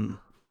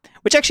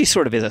 which actually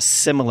sort of is a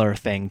similar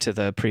thing to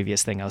the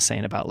previous thing I was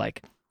saying about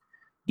like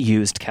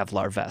used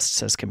Kevlar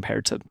vests as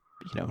compared to,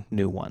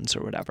 new ones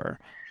or whatever.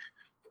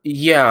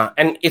 Yeah,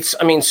 and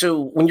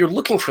so when you're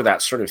looking for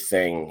that sort of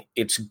thing,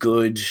 it's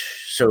good.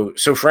 So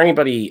for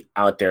anybody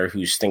out there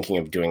who's thinking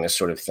of doing this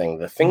sort of thing,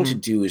 the thing to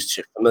do is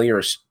to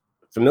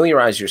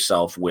familiarize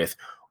yourself with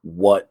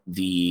what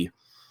the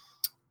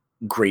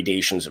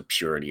gradations of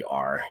purity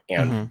are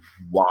and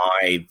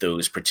why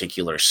those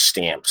particular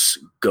stamps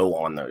go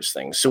on those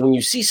things. So when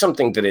you see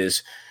something that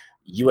is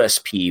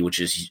USP, which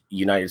is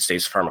United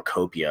States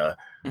Pharmacopoeia,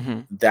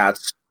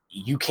 that's,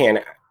 you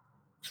can,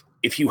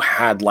 if you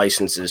had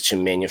licenses to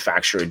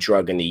manufacture a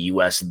drug in the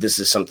US, this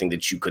is something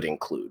that you could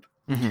include.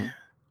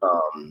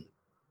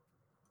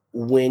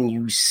 When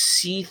you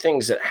see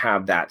things that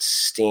have that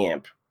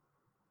stamp,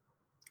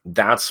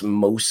 that's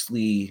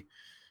mostly,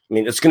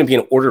 it's going to be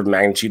an order of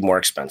magnitude more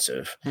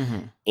expensive.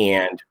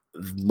 And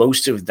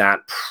most of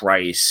that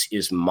price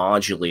is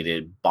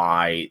modulated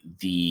by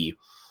the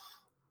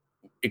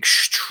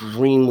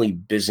extremely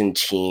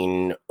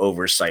Byzantine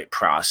oversight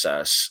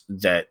process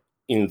that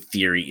in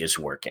theory is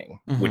working,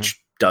 which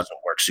doesn't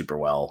work super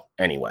well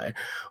anyway.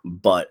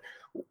 But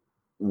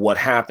what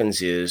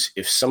happens is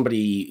if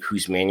somebody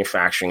who's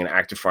manufacturing an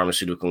active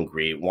pharmaceutical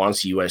ingredient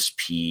wants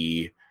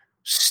USP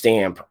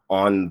stamp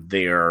on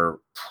their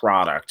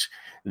product,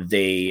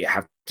 they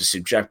have to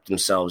subject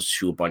themselves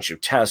to a bunch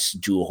of tests,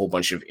 do a whole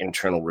bunch of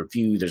internal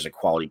review. There's a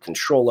quality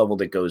control level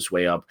that goes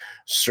way up.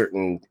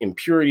 Certain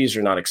impurities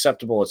are not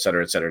acceptable, et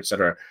cetera, et cetera, et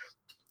cetera.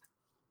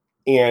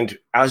 And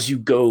as you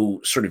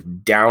go sort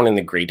of down in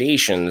the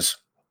gradations,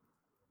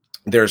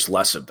 there's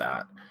less of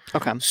that.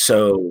 Okay.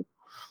 So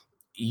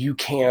you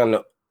can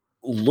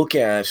look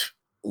at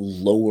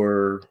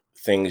lower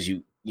things.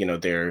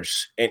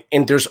 There's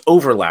and there's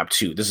overlap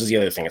too. This is the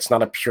other thing. It's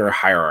not a pure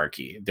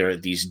hierarchy. There are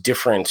these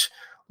different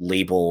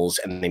labels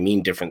and they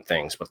mean different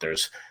things, but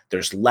there's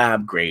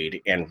lab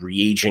grade and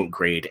reagent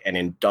grade and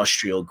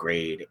industrial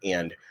grade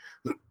and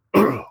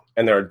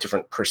and there are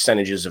different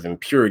percentages of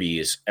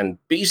impurities. And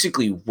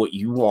basically what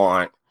you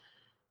want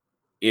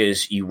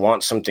is you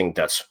want something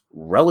that's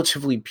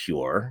relatively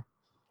pure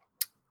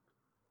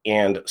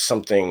and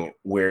something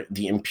where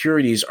the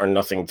impurities are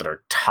nothing that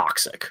are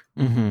toxic.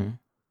 And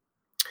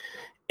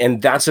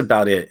that's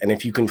about it. And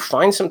if you can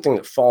find something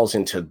that falls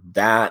into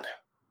that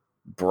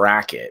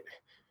bracket,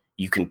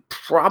 you can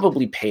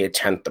probably pay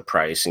 1/10 the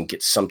price and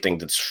get something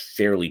that's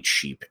fairly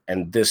cheap.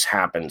 And this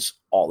happens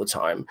all the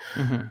time.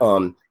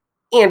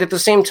 And at the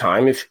same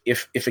time,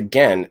 if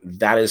again,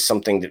 that is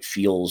something that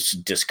feels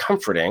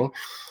discomforting,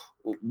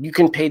 you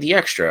can pay the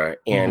extra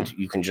and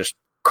you can just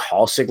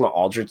call Sigma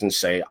Aldrich and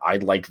say,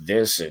 I'd like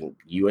this and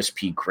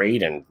USP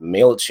grade and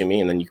mail it to me.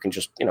 And then you can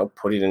just,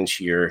 put it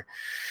into your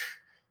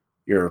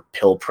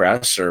pill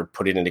press or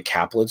put it into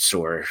caplets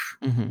or,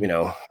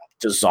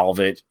 dissolve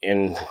it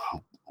in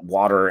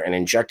water and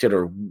inject it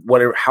or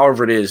whatever,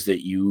 however it is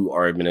that you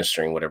are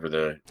administering whatever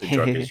the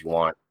drug is you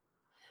want.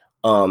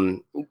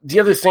 The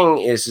other thing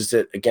is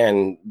that,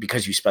 again,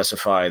 because you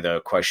specify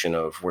the question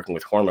of working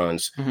with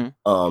hormones,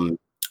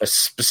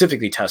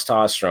 specifically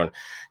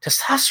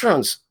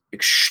testosterone's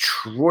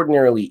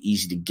extraordinarily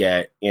easy to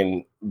get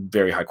in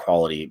very high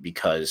quality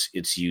because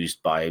it's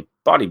used by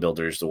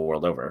bodybuilders the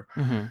world over.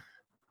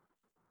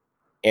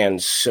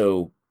 And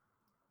so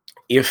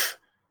if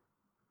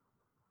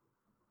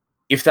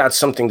that's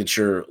something that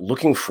you're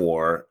looking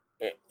for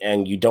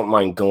and you don't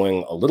mind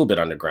going a little bit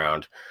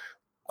underground,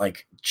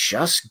 like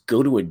just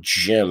go to a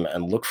gym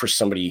and look for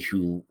somebody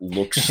who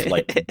looks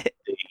like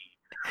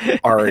they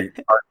are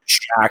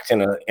jacked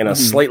in a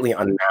slightly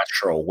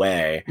unnatural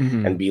way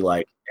and be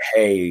like,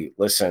 hey,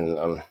 listen,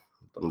 I'm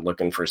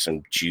looking for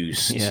some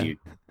juice. Can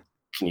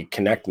you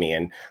connect me?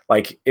 And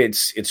like,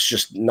 it's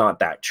just not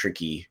that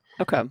tricky.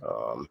 Okay.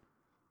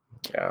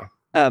 Yeah.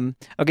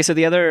 Okay. So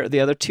the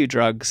other two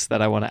drugs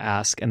that I want to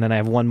ask, and then I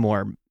have one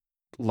more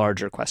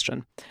larger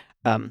question.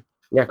 Yeah,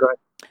 go ahead.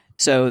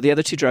 So the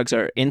other two drugs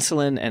are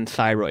insulin and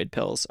thyroid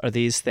pills. Are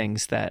these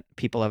things that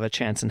people have a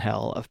chance in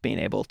hell of being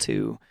able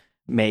to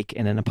make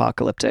in an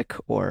apocalyptic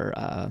or,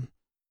 a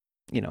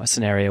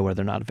scenario where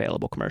they're not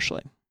available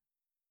commercially?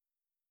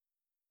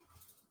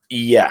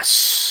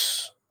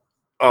 Yes.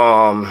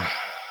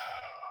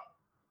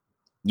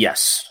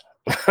 Yes.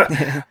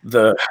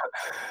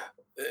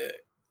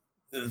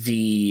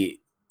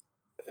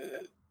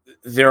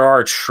 There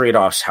are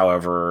trade-offs,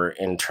 however,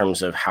 in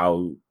terms of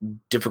how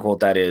difficult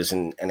that is,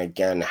 and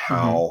again,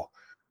 how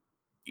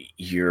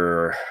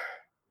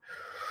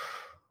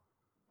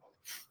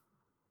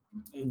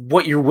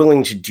what you're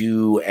willing to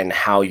do and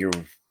how you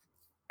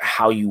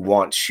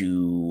want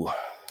to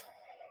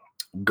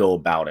go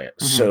about it.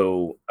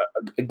 So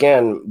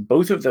again,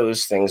 both of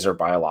those things are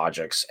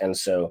biologics, and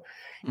so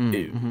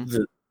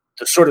the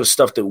sort of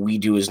stuff that we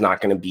do is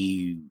not going to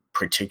be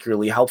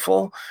particularly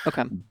helpful.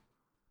 Okay.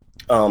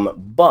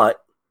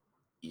 But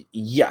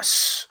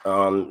Yes.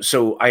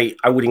 So I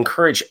would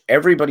encourage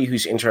everybody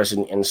who's interested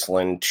in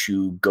insulin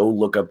to go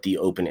look up the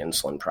Open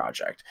Insulin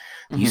Project.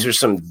 These are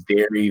some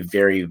very,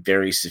 very,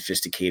 very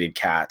sophisticated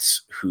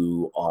cats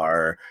who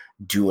are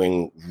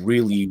doing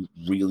really,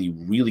 really,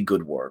 really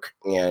good work.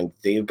 And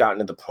they've gotten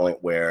to the point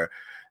where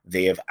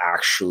they have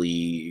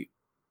actually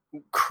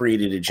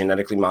created a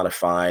genetically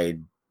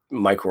modified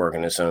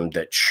microorganism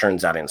that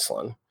churns out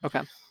insulin.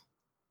 Okay.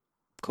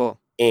 Cool.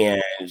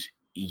 And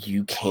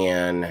you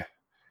can...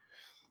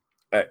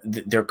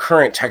 their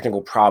current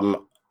technical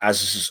problem,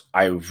 as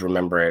I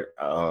remember it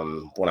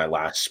when I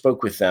last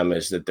spoke with them,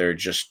 is that they're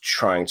just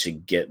trying to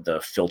get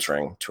the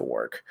filtering to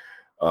work,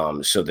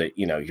 so that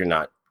you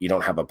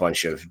don't have a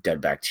bunch of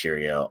dead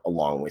bacteria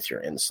along with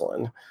your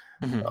insulin.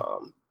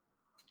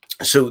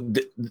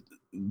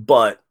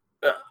 But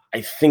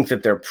I think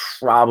that they're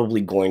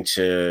probably going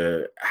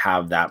to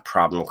have that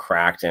problem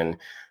cracked in,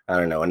 I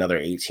don't know, another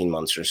 18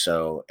 months or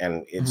so.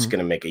 And it's going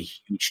to make a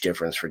huge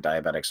difference for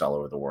diabetics all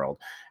over the world.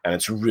 And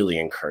it's really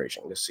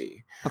encouraging to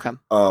see. Okay.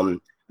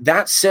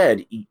 That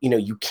said,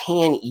 you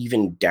can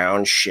even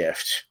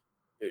downshift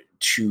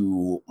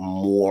to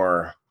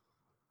more,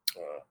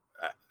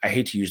 I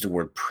hate to use the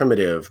word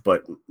primitive,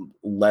 but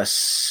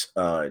less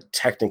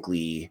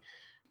technically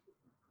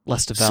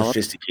less developed,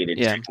 sophisticated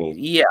technique.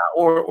 Yeah.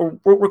 Or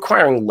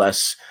requiring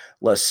less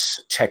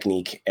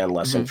technique and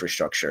less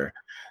infrastructure.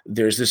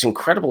 There's this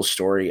incredible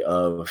story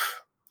of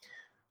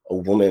a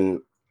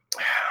woman,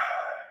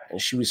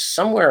 and she was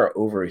somewhere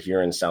over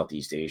here in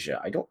Southeast Asia.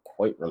 I don't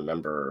quite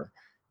remember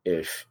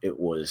if it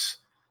was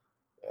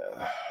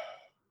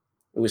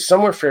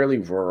somewhere fairly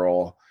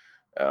rural.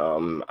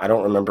 I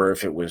don't remember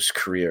if it was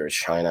Korea or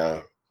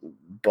China,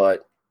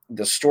 but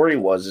the story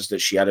is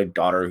that she had a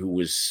daughter who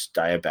was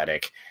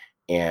diabetic,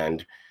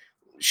 and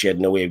she had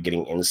no way of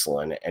getting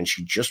insulin, and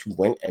she just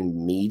went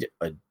and made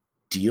a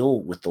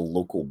deal with the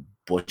local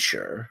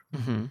butcher.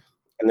 And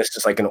this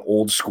is like an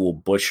old school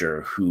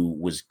butcher who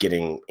was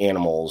getting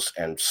animals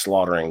and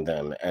slaughtering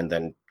them and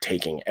then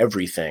taking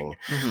everything.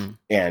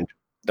 And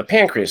the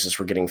pancreases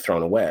were getting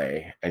thrown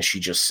away. And she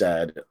just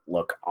said,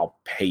 look, I'll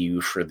pay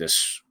you for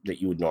this that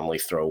you would normally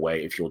throw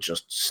away if you'll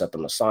just set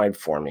them aside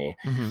for me.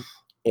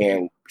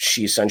 And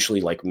she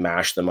essentially like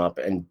mashed them up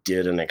and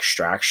did an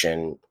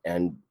extraction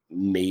and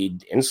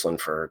made insulin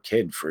for her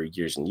kid for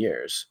years and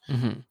years.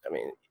 I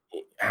mean,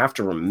 you have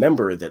to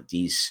remember that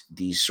these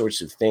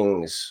sorts of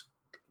things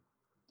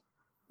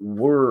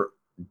were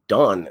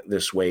done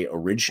this way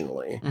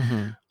originally.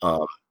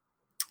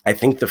 I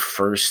think the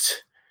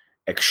first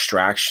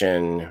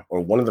extraction,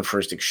 or one of the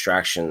first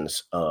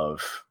extractions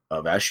of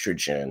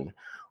estrogen,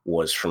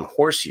 was from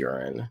horse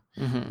urine.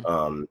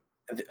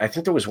 I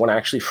think there was one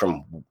actually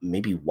from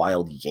maybe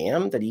wild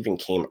yam that even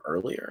came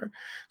earlier.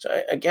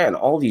 So again,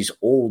 all these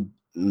old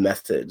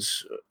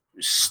methods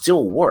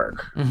still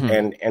work.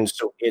 And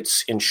so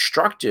it's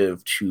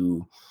instructive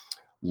to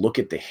look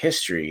at the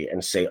history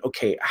and say,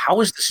 okay, how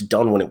was this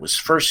done when it was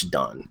first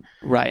done?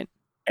 Right.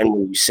 And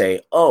when you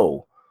say,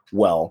 oh,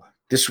 well,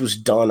 this was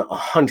done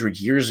 100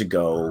 years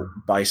ago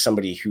by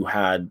somebody who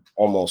had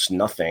almost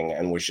nothing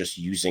and was just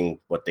using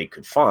what they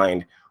could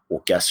find.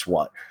 Well, guess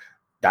what?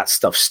 That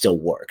stuff still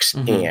works.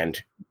 And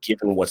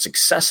given what's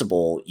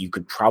accessible, you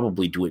could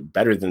probably do it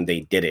better than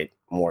they did it,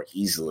 more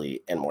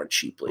easily and more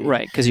cheaply.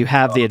 Right. Because you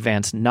have the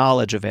advanced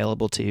knowledge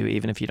available to you,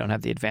 even if you don't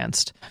have the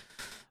advanced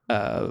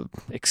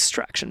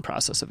extraction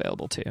process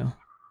available to you.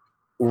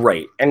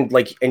 Right.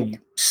 And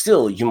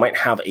still you might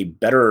have a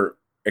better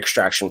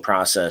extraction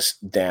process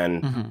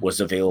than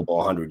was available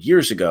 100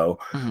 years ago.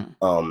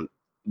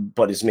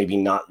 But is maybe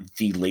not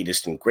the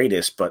latest and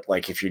greatest, but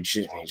like if you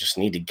just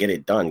need to get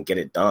it done,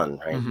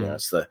 right?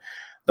 It's the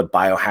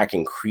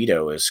biohacking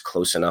credo is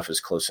close enough,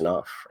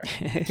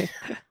 right?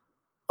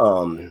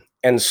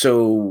 And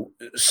so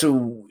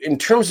in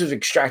terms of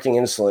extracting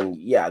insulin,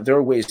 yeah, there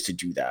are ways to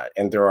do that,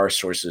 and there are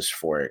sources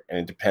for it, and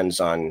it depends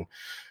on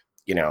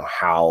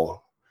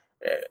how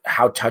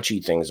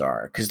touchy things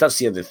are, because that's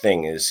the other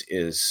thing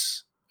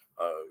is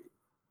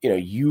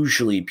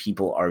usually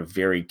people are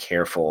very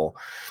careful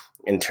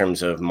in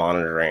terms of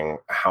monitoring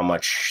how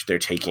much they're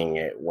taking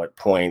at what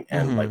point,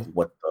 and like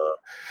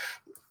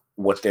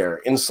what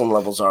their insulin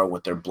levels are,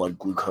 what their blood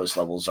glucose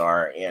levels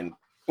are. And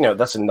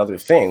that's another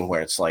thing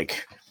where it's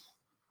like,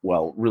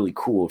 well, really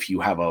cool if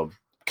you have a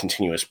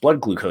continuous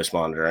blood glucose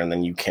monitor, and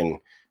then you can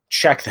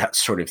check that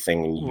sort of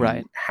thing, and you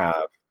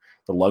have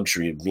the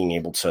luxury of being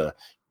able to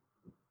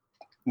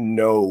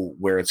know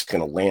where it's going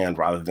to land,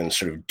 rather than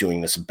sort of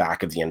doing this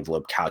back of the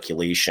envelope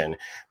calculation,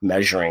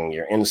 measuring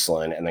your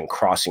insulin and then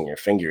crossing your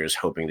fingers,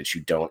 hoping that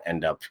you don't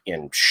end up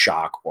in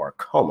shock or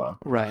coma.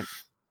 Right.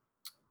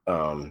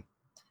 So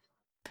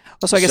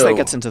I guess that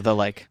gets into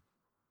the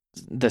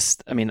this.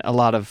 I mean, a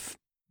lot of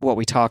what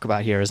we talk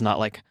about here is not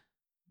like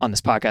on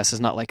this podcast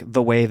is not like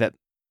the way that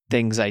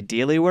things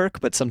ideally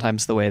work, but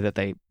sometimes the way that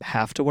they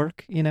have to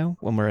work. When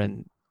we're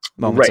in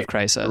moments of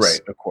crisis. Right.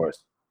 Of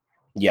course.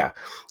 Yeah,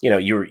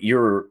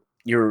 you're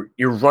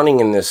running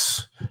in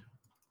this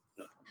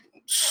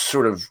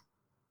sort of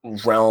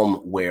realm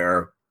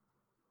where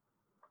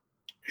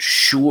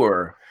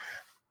sure,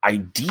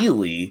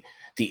 ideally,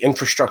 the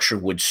infrastructure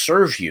would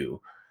serve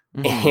you.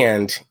 Mm-hmm.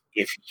 And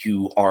if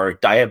you are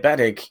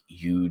diabetic,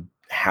 you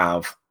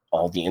have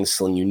all the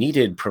insulin you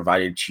needed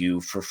provided to you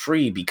for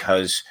free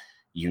because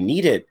you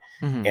need it.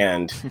 Mm-hmm.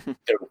 And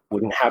there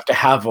wouldn't have to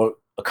have a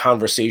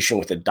conversation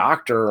with a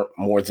doctor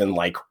more than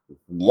like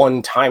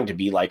one time to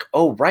be like,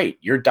 oh, right,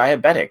 you're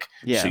diabetic.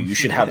 Yeah. So you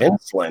should have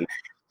insulin.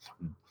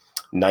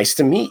 Nice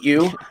to meet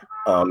you.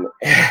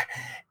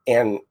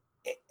 And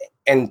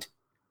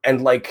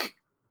like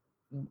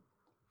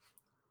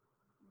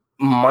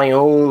my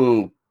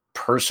own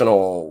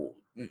personal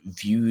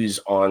views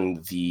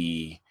on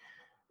the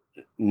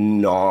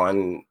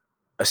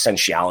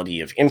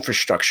non-essentiality of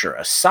infrastructure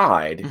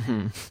aside,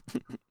 mm-hmm.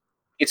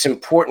 it's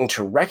important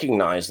to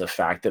recognize the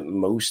fact that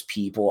most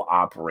people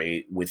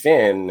operate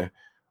within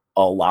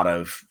a lot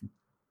of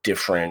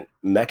different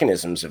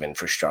mechanisms of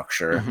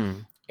infrastructure Mm-hmm.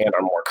 and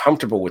are more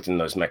comfortable within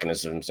those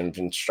mechanisms of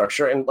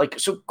infrastructure. And like,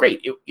 so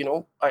great,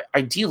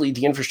 ideally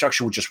the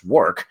infrastructure would just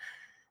work,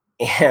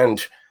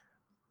 and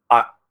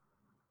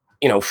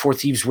Four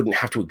Thieves wouldn't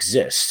have to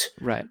exist.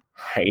 Right.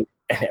 And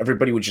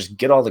everybody would just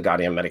get all the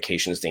goddamn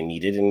medications they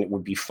needed and it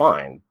would be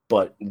fine.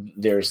 But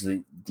there's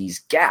these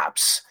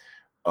gaps,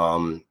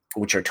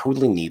 which are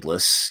totally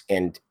needless,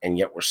 and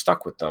yet we're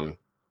stuck with them.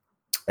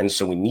 And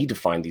so we need to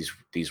find these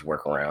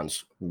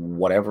workarounds,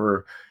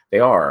 whatever they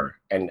are.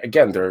 And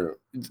again,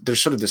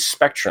 there's sort of this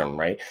spectrum,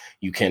 right?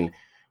 You can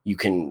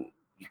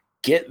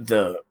get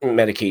the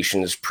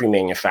medications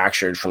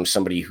pre-manufactured from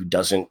somebody who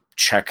doesn't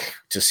check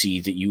to see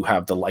that you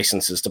have the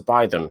licenses to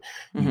buy them.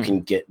 Mm-hmm. You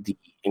can get the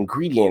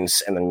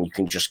ingredients and then you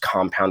can just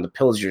compound the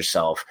pills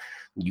yourself.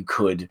 You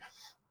could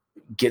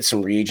get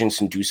some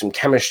reagents and do some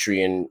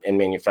chemistry and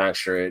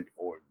manufacture it,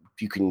 or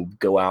you can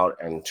go out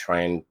and try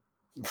and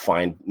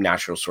find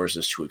natural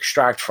sources to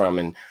extract from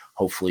and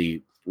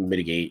hopefully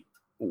mitigate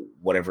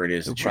whatever it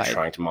is that you're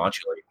trying to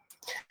modulate.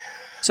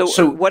 So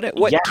what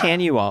can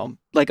you all,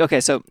 like,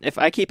 okay, so if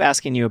I keep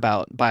asking you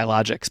about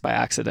biologics by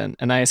accident,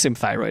 and I assume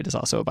thyroid is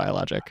also a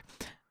biologic.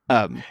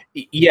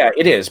 Yeah,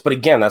 it is. But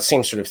again, that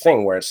same sort of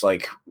thing where it's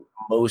like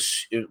so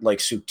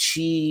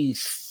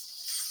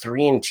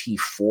T3 and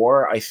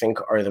T4, I think,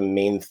 are the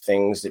main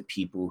things that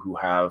people who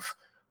have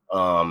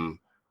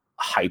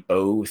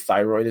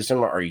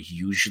hypothyroidism are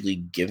usually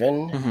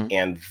given. Mm-hmm.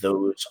 And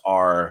those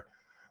are,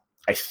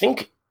 I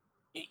think,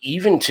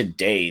 even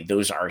today,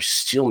 those are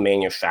still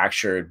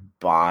manufactured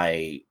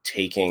by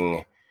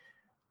taking,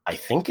 I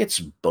think it's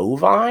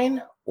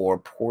bovine or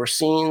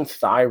porcine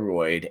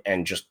thyroid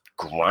and just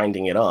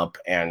grinding it up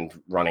and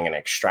running an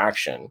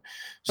extraction.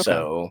 Okay.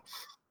 So,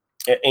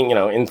 and,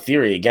 in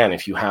theory, again,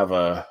 if you have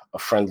a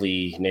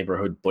friendly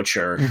neighborhood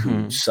butcher mm-hmm.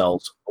 who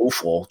sells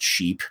offal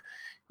cheap,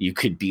 you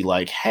could be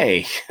like,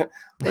 hey,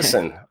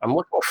 listen, I'm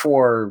looking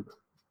for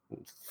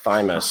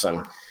thymus,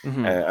 and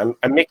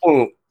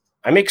mm-hmm.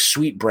 I make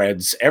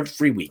sweetbreads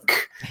every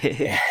week,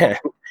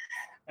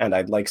 and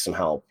I'd like some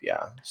help.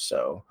 Yeah.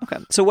 So okay.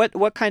 So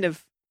what kind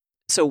of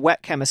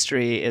wet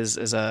chemistry is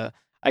it's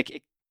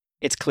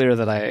clear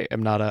that I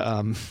am not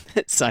a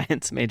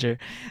science major.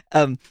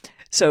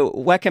 So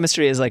wet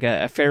chemistry is like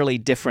a fairly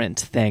different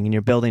thing, and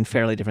you're building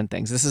fairly different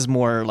things. This is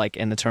more like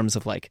in the terms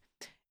of like,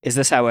 is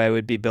this how I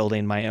would be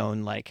building my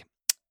own like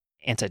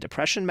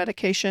antidepressant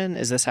medication?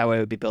 Is this how I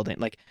would be building,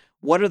 like,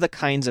 what are the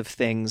kinds of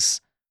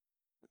things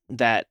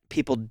that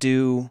people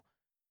do?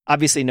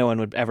 Obviously, no one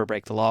would ever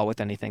break the law with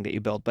anything that you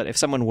build, but if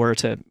someone were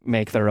to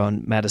make their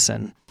own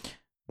medicine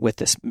with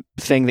this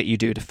thing that you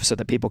do so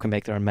that people can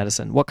make their own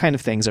medicine, what kind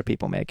of things are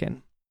people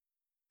making?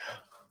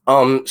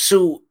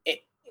 So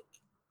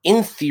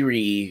in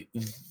theory,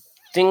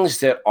 things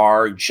that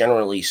are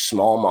generally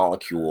small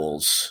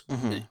molecules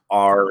mm-hmm.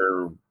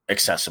 are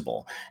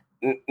accessible.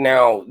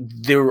 Now,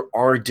 there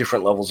are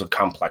different levels of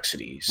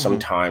complexity.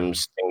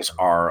 Sometimes mm-hmm. things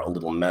are a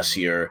little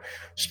messier,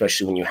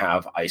 especially when you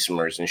have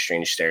isomers and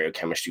strange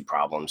stereochemistry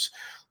problems.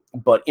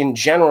 But in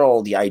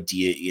general, the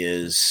idea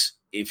is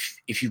if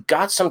you've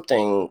got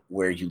something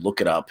where you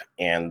look it up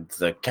and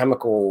the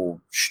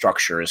chemical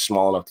structure is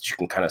small enough that you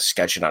can kind of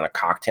sketch it on a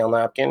cocktail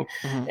napkin,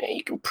 mm-hmm.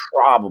 you can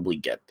probably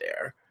get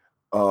there.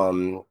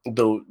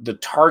 The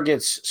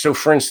targets, so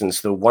for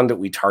instance, the one that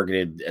we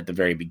targeted at the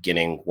very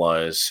beginning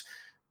was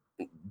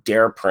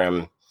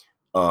Daraprim,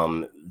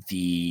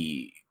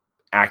 the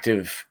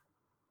active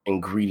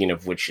ingredient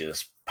of which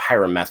is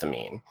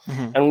pyrimethamine.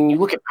 Mm-hmm. And when you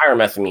look at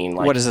pyrimethamine,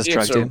 like, what does this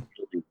drug do?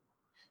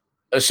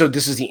 So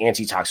this is the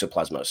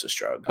antitoxoplasmosis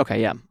drug.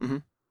 Okay, yeah. Mm-hmm.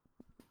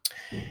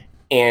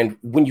 And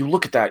when you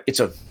look at that,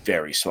 it's a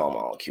very small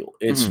molecule.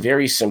 It's mm-hmm.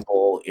 very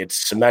simple.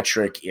 It's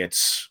symmetric.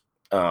 It's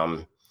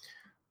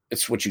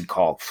what you'd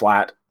call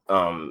flat.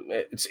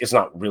 It's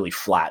not really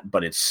flat,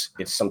 but it's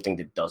something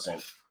that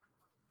doesn't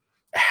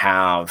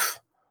have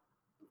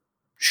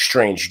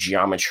strange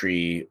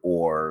geometry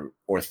or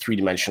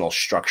three-dimensional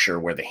structure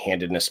where the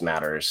handedness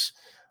matters.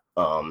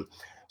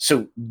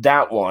 So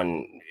that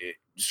one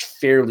is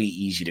fairly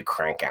easy to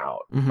crank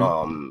out.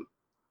 Mm-hmm.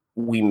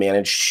 We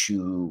managed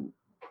to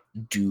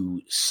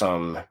do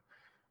some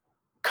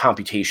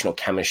computational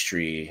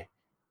chemistry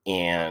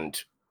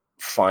and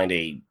find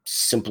a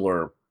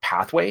simpler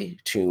pathway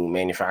to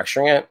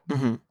manufacturing it.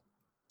 Mm-hmm.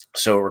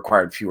 So it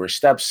required fewer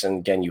steps. And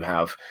again, you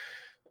have,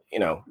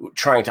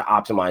 trying to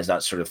optimize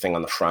that sort of thing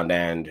on the front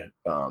end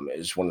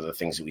is one of the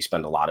things that we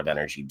spend a lot of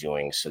energy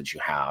doing, so that you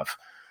have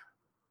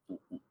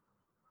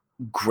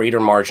greater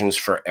margins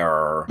for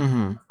error,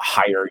 Mm-hmm.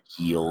 higher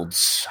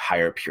yields,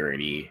 higher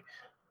purity.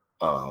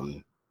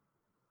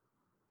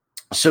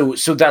 So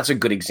that's a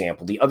good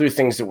example. The other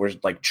things that we're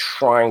like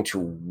trying to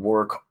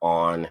work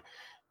on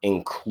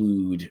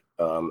include,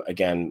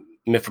 again,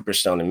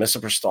 mifepristone and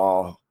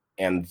misoprostol,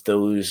 and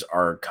those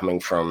are coming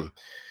from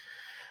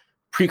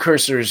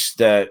precursors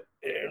that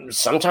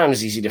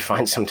sometimes easy to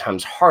find,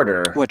 sometimes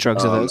harder. What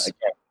drugs are those?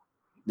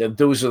 Again,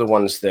 those are the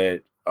ones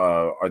that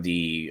are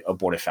the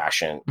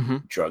abortifacient Mm-hmm.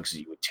 drugs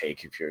that you would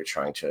take if you're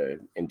trying to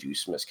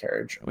induce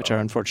miscarriage, which are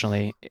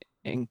unfortunately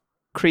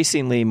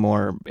increasingly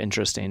more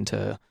interesting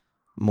to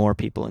more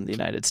people in the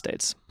United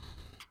States.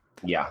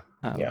 Yeah,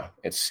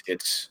 it's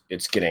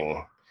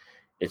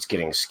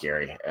getting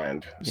scary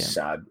and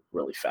sad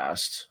really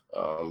fast.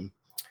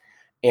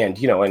 And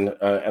in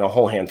a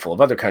whole handful of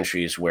other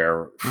countries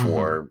where,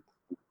 for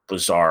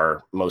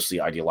bizarre, mostly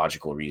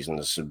ideological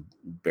reasons,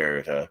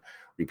 barrier to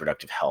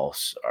reproductive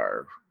health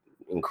are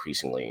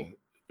increasingly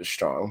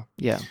strong.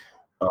 Yeah.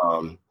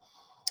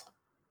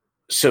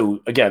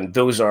 So again,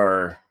 those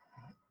are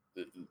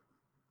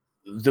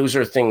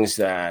things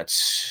that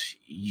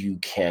you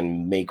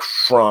can make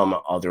from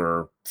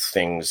other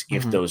things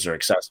if those are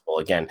accessible.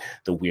 Again,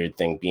 the weird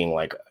thing being,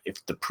 like,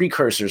 if the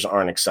precursors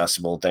aren't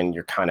accessible, then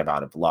you're kind of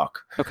out of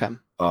luck. Okay.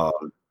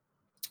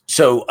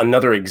 So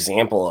another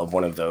example of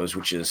one of those,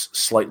 which is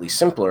slightly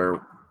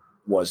simpler,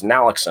 was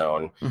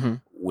naloxone,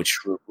 which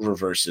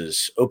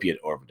reverses opiate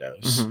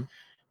overdose.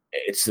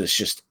 It's this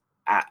just,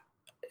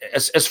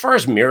 as far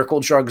as miracle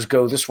drugs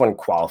go, this one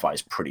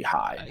qualifies pretty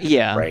high.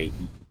 Yeah. Right.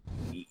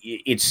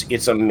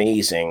 It's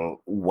amazing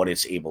what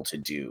it's able to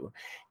do.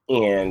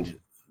 And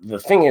the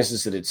thing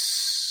is that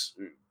it's,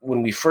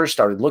 when we first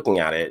started looking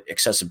at it,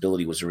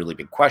 accessibility was a really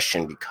big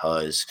question,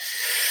 because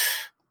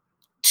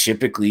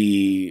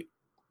typically,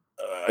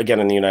 again,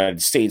 in the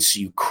United States,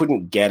 you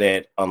couldn't get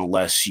it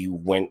unless you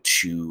went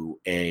to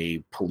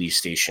a police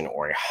station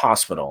or a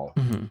hospital.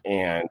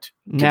 And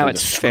now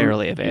it's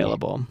fairly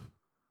available.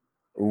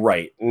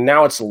 Right.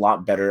 Now it's a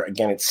lot better.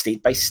 Again, it's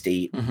state by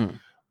state.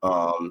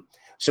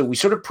 So we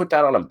sort of put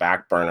that on a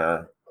back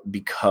burner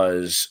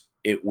because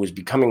it was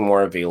becoming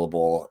more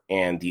available.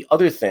 And the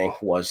other thing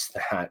was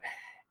that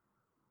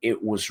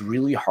it was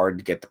really hard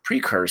to get the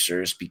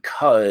precursors,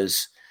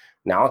 because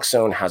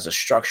naloxone has a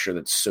structure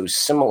that's so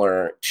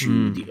similar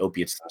to the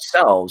opiates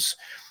themselves.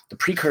 The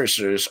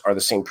precursors are the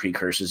same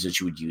precursors that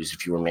you would use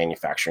if you were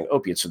manufacturing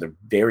opiates. So they're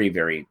very,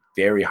 very,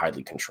 very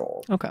highly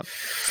controlled. Okay.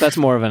 So that's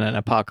more of an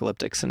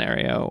apocalyptic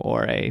scenario,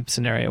 or a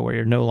scenario where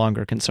you're no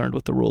longer concerned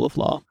with the rule of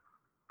law.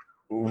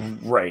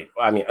 Right.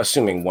 I mean,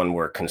 assuming one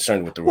were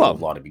concerned with the rule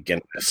of law to begin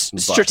with.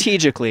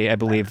 Strategically, I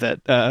believe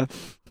that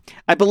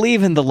I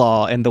believe in the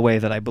law in the way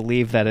that I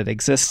believe that it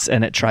exists,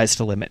 and it tries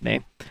to limit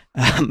me.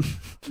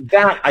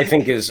 That, I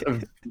think, is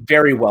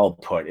very well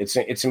put.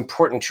 It's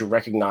important to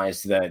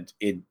recognize that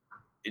it,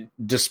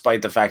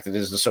 despite the fact that it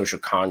is a social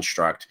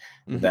construct,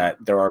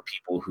 that there are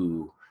people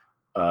who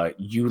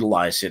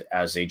utilize it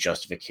as a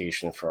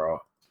justification for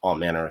all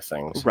manner of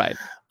things. Right.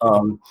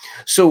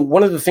 So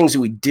one of the things that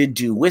we did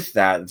do with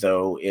that,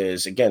 though,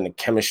 is, again, the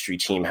chemistry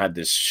team had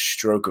this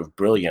stroke of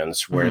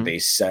brilliance where they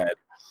said,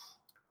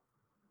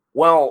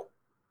 well,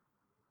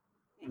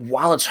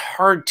 while it's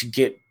hard to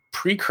get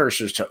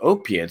precursors to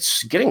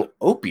opiates, getting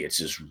opiates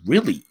is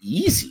really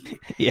easy.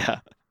 Yeah.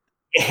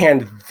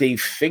 And they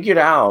figured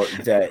out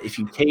that if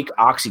you take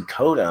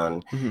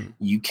oxycodone,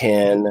 you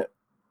can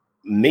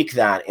make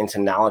that into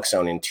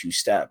naloxone in 2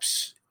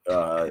 steps.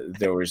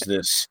 There was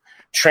this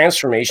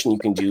transformation you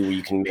can do where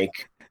you can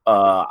make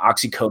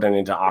oxycodone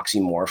into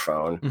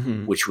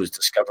oxymorphone, which was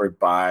discovered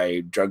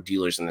by drug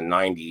dealers in the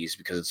 90s,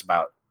 because it's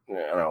about, I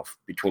don't know,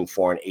 between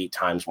 4 and 8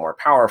 times more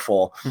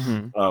powerful,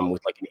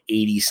 with like an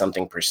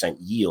 80-something%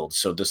 yield.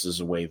 So this is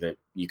a way that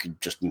you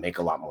could just make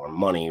a lot more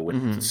money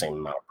with the same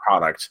amount of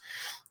product,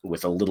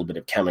 with a little bit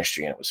of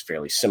chemistry, and it was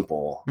fairly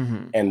simple.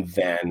 And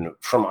then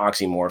from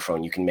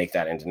oxymorphone, you can make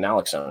that into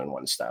naloxone in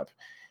 1 step.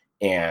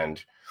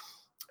 And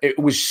it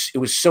was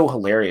so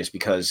hilarious,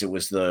 because it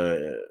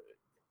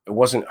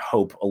wasn't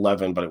Hope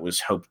 11, but it was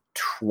Hope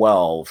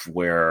 12,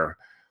 where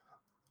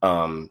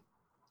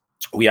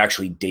we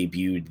actually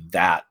debuted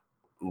that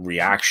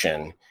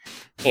reaction.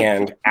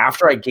 And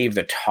after I gave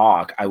the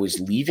talk, I was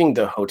leaving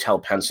the Hotel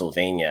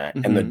Pennsylvania,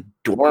 and the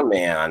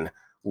doorman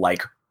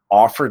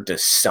offered to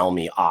sell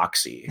me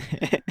Oxy.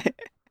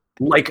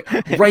 Right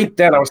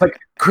then, I was like,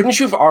 couldn't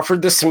you have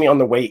offered this to me on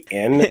the way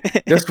in?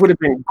 This would have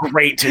been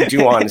great to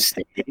do on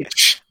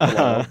stage.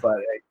 But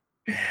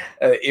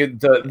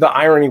the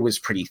irony was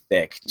pretty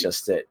thick,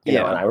 just that, you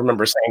know, and I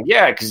remember saying,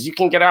 because you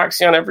can get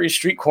Oxy on every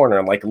street corner.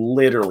 And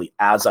literally,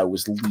 as I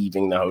was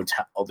leaving the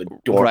hotel, the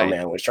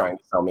doorman was trying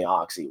to sell me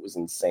Oxy. It was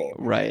insane.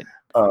 Right.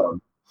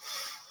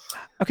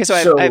 Okay,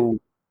 so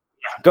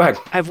Go ahead.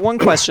 I have one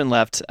question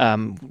left.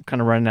 Kind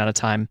of running out of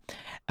time.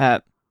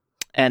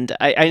 And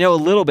I know a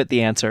little bit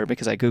the answer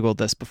because I Googled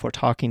this before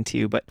talking to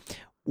you, but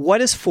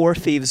what is Four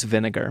Thieves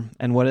vinegar,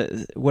 and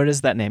where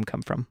does that name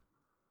come from?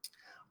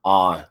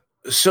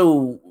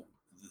 So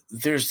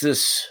there's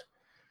this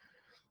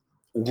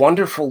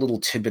wonderful little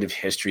tidbit of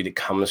history that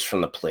comes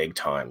from the plague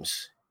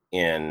times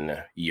in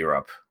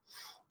Europe,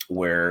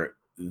 where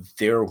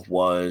there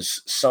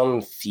was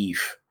some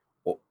thief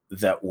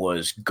that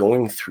was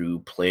going through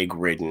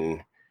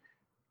plague-ridden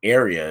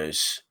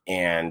areas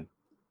and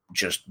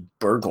just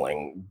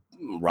burgling,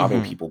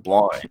 robbing people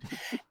blind.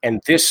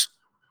 And this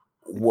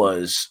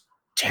was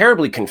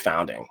terribly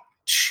confounding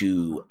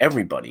to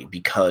everybody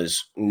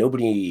because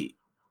nobody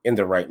in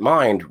their right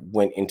mind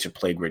went into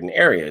plague-ridden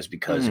areas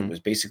because it was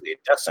basically a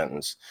death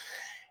sentence.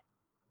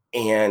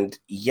 And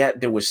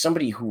yet there was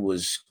somebody who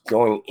was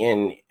going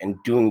in and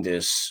doing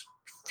this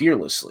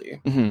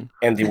fearlessly,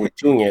 and they were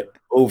doing it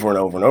over and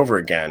over and over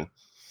again.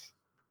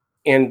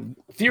 And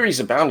theories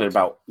abounded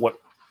about what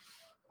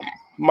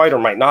might or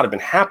might not have been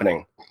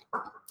happening,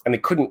 and they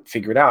couldn't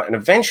figure it out. And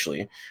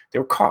eventually they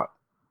were caught.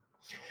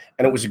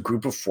 And it was a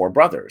group of 4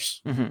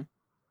 brothers.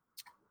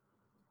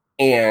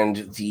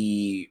 And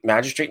the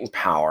magistrate in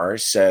power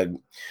said,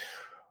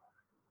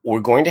 we're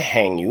going to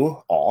hang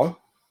you all,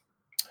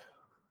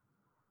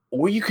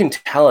 or you can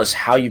tell us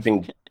how you've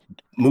been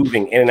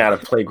moving in and out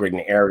of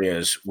plague-ridden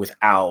areas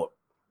without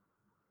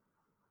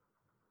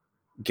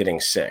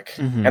getting sick.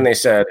 And they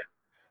said,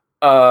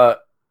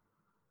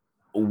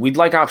 we'd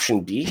like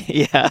option B.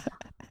 Yeah.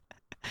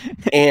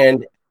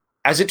 And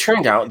as it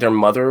turned out, their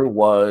mother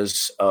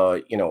was,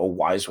 a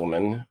wise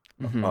woman.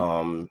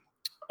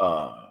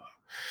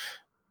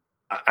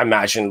 I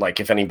imagine, like,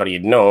 if anybody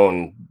had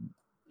known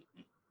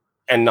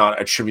and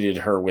not attributed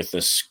her with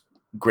this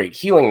great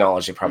healing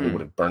knowledge, they probably would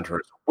have burned her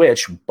as a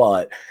witch.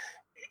 But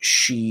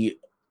she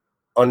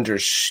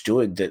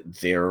understood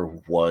that there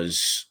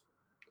was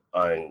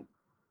a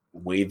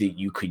way that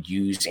you could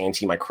use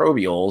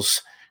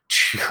antimicrobials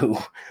to,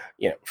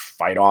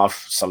 fight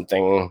off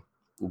something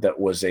that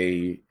was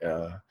an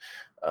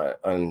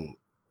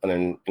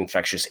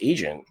infectious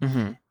agent.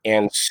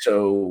 And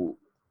so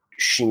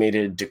she made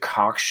a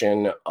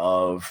decoction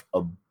of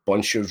a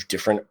bunch of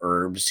different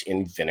herbs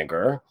in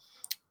vinegar,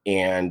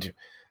 and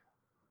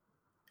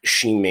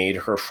she made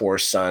her 4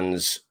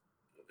 sons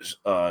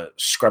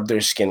scrub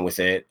their skin with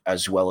it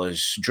as well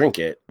as drink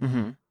it.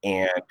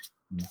 And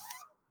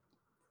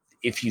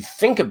if you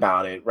think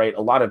about it, right,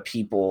 a lot of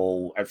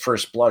people at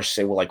first blush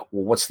say, well,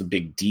 what's the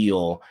big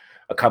deal?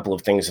 A couple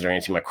of things that are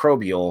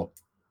antimicrobial.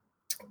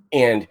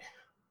 And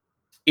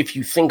if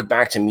you think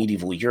back to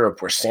medieval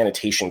Europe, where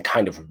sanitation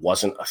kind of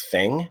wasn't a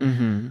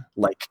thing,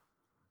 like,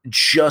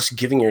 just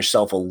giving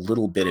yourself a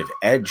little bit of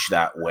edge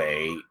that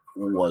way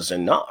was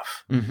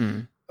enough.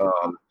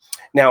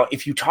 Now,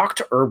 if you talk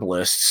to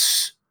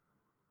herbalists,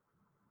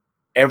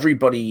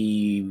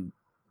 everybody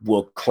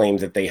will claim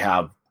that they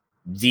have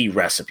the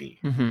recipe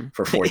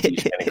for Four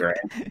Thieves vinegar,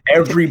 and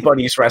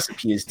everybody's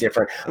recipe is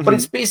different, but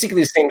it's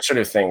basically the same sort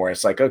of thing where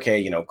it's like,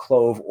 okay,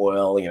 clove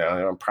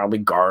oil, probably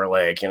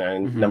garlic, a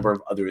number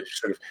of other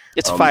sort of,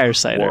 it's fire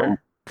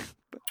cider,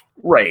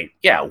 right?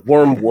 Yeah,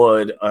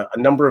 wormwood, a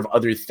number of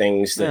other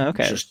things that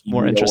just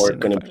more interesting are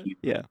going to be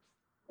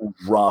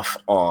rough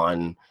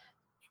on,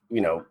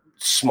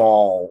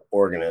 small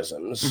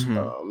organisms,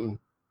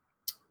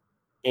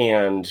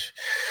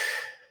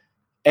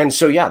 and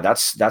so,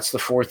 that's the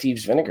Four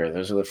Thieves vinegar.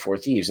 Those are the 4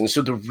 thieves. And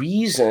so the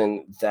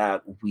reason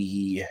that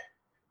we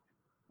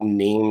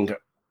named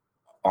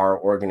our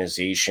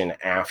organization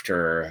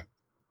after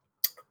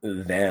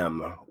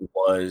them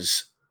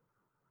was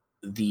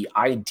the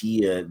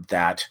idea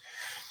that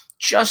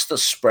just the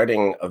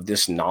spreading of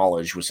this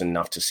knowledge was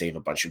enough to save a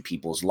bunch of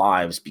people's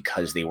lives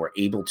because they were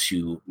able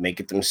to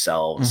make it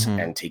themselves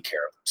and take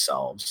care of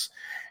themselves.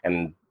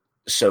 And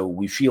so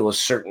we feel a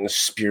certain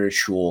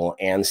spiritual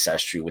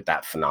ancestry with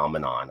that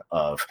phenomenon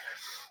of,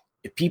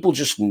 if people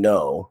just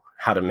know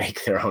how to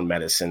make their own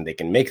medicine, they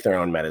can make their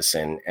own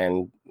medicine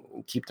and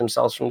keep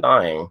themselves from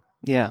dying.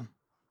 Yeah.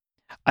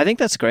 I think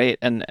that's great.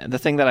 And the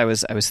thing that I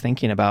was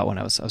thinking about when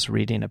I was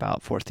reading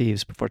about Four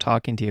Thieves before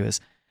talking to you is,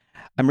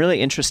 I'm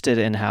really interested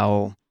in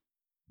how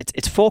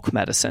it's folk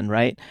medicine,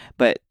 right?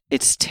 But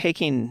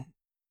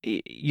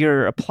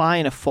you're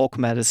applying a folk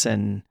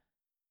medicine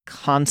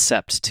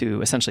concept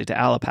to essentially to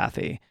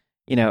allopathy,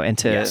 and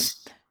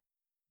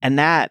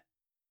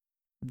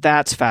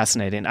that's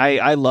fascinating.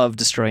 I love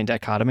destroying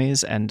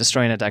dichotomies, and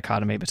destroying a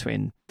dichotomy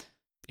between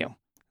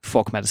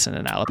folk medicine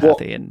and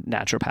allopathy, and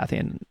naturopathy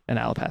and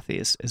allopathy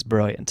is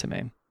brilliant to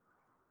me.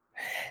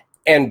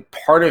 And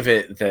part of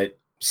it that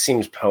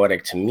seems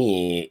poetic to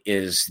me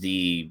is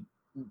the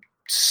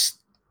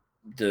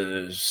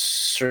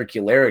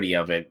circularity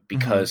of it,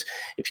 because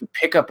if you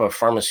pick up a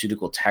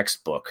pharmaceutical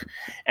textbook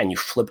and you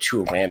flip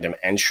to a random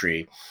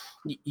entry,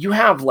 you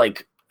have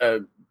like a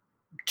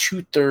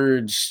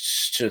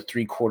 2/3 to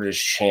 3/4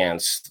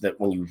 chance that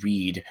when you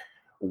read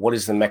what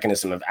is the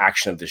mechanism of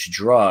action of this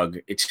drug,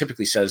 it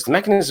typically says the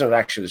mechanism of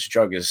action of this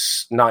drug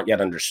is not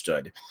yet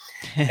understood.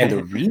 And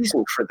the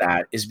reason for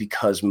that is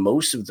because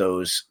most of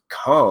those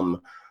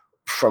come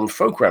from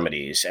folk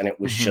remedies. And it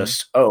was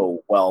just, oh,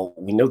 well,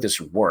 we know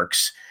this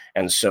works.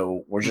 And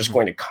so we're just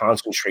going to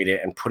concentrate it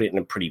and put it in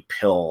a pretty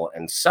pill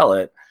and sell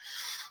it.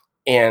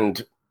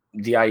 And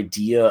the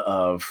idea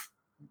of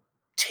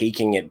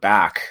taking it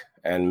back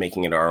and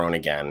making it our own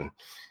again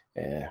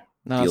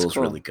feels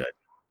really good.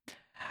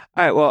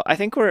 All right. Well, I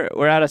think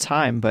we're out of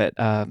time, but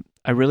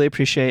I really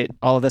appreciate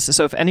all of this.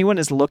 So if anyone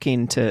is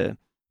looking to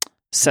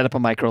set up a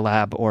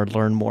microlab or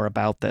learn more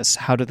about this,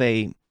 how do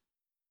they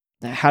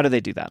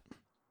do that?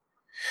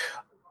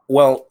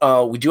 Well,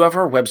 we do have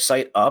our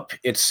website up.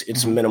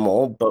 It's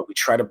minimal, but we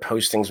try to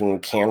post things when we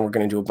can. We're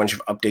going to do a bunch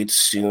of updates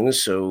soon,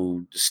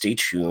 so stay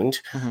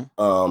tuned.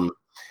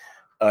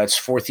 It's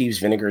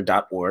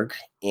fourthievesvinegar.org,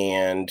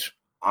 and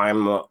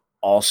I'm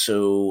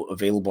also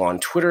available on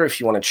Twitter if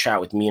you want to chat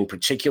with me in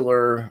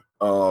particular.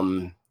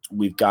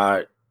 We've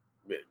got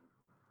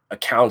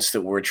accounts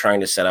that we're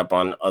trying to set up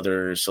on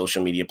other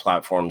social media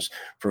platforms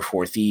for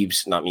Four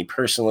Thieves, not me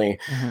personally.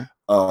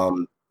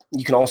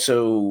 You can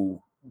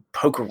also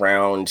poke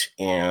around,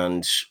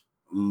 and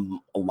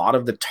a lot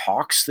of the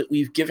talks that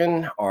we've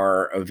given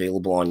are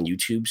available on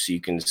YouTube, so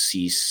you can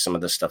see some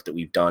of the stuff that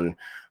we've done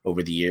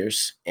over the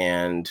years.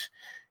 And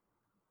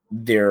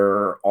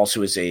there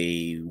also is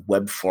a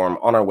web form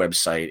on our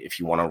website if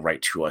you want to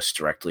write to us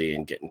directly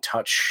and get in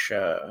touch.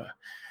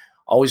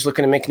 Always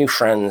looking to make new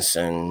friends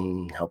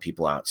and help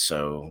people out,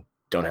 so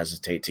don't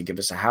hesitate to give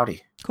us a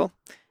howdy. Cool.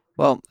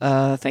 Well,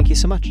 thank you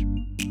so much.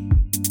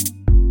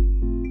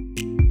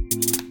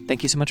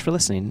 Thank you so much for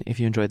listening.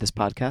 If you enjoyed this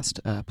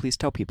podcast, please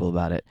tell people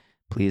about it.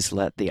 Please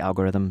let the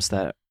algorithms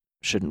that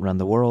shouldn't run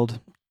the world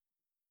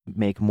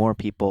make more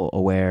people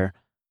aware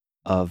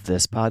of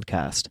this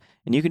podcast.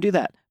 And you can do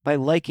that by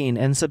liking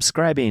and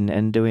subscribing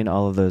and doing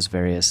all of those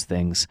various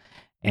things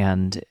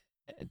and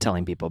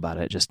telling people about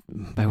it just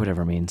by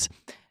whatever means.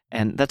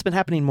 And that's been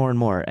happening more and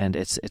more, and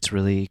it's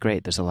really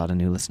great. There's a lot of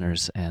new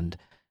listeners, and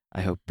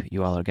I hope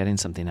you all are getting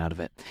something out of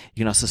it.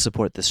 You can also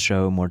support this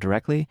show more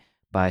directly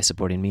by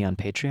supporting me on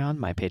Patreon.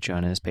 My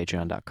Patreon is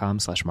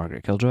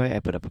patreon.com/Margaret Killjoy. I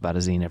put up about a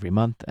zine every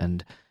month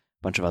and a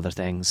bunch of other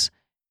things.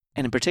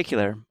 And in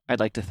particular, I'd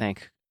like to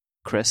thank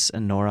Chris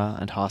and Nora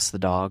and Hoss the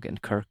dog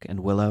and Kirk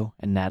and Willow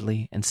and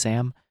Natalie and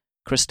Sam,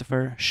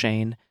 Christopher,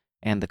 Shane,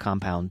 and the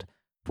Compound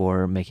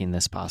for making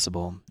this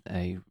possible.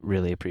 I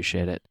really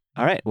appreciate it.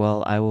 All right,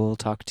 well, I will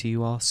talk to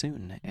you all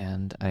soon,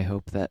 and I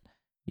hope that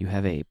you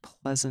have a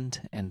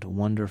pleasant and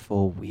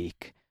wonderful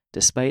week,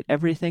 despite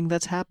everything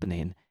that's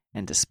happening,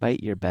 and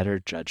despite your better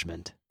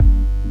judgment.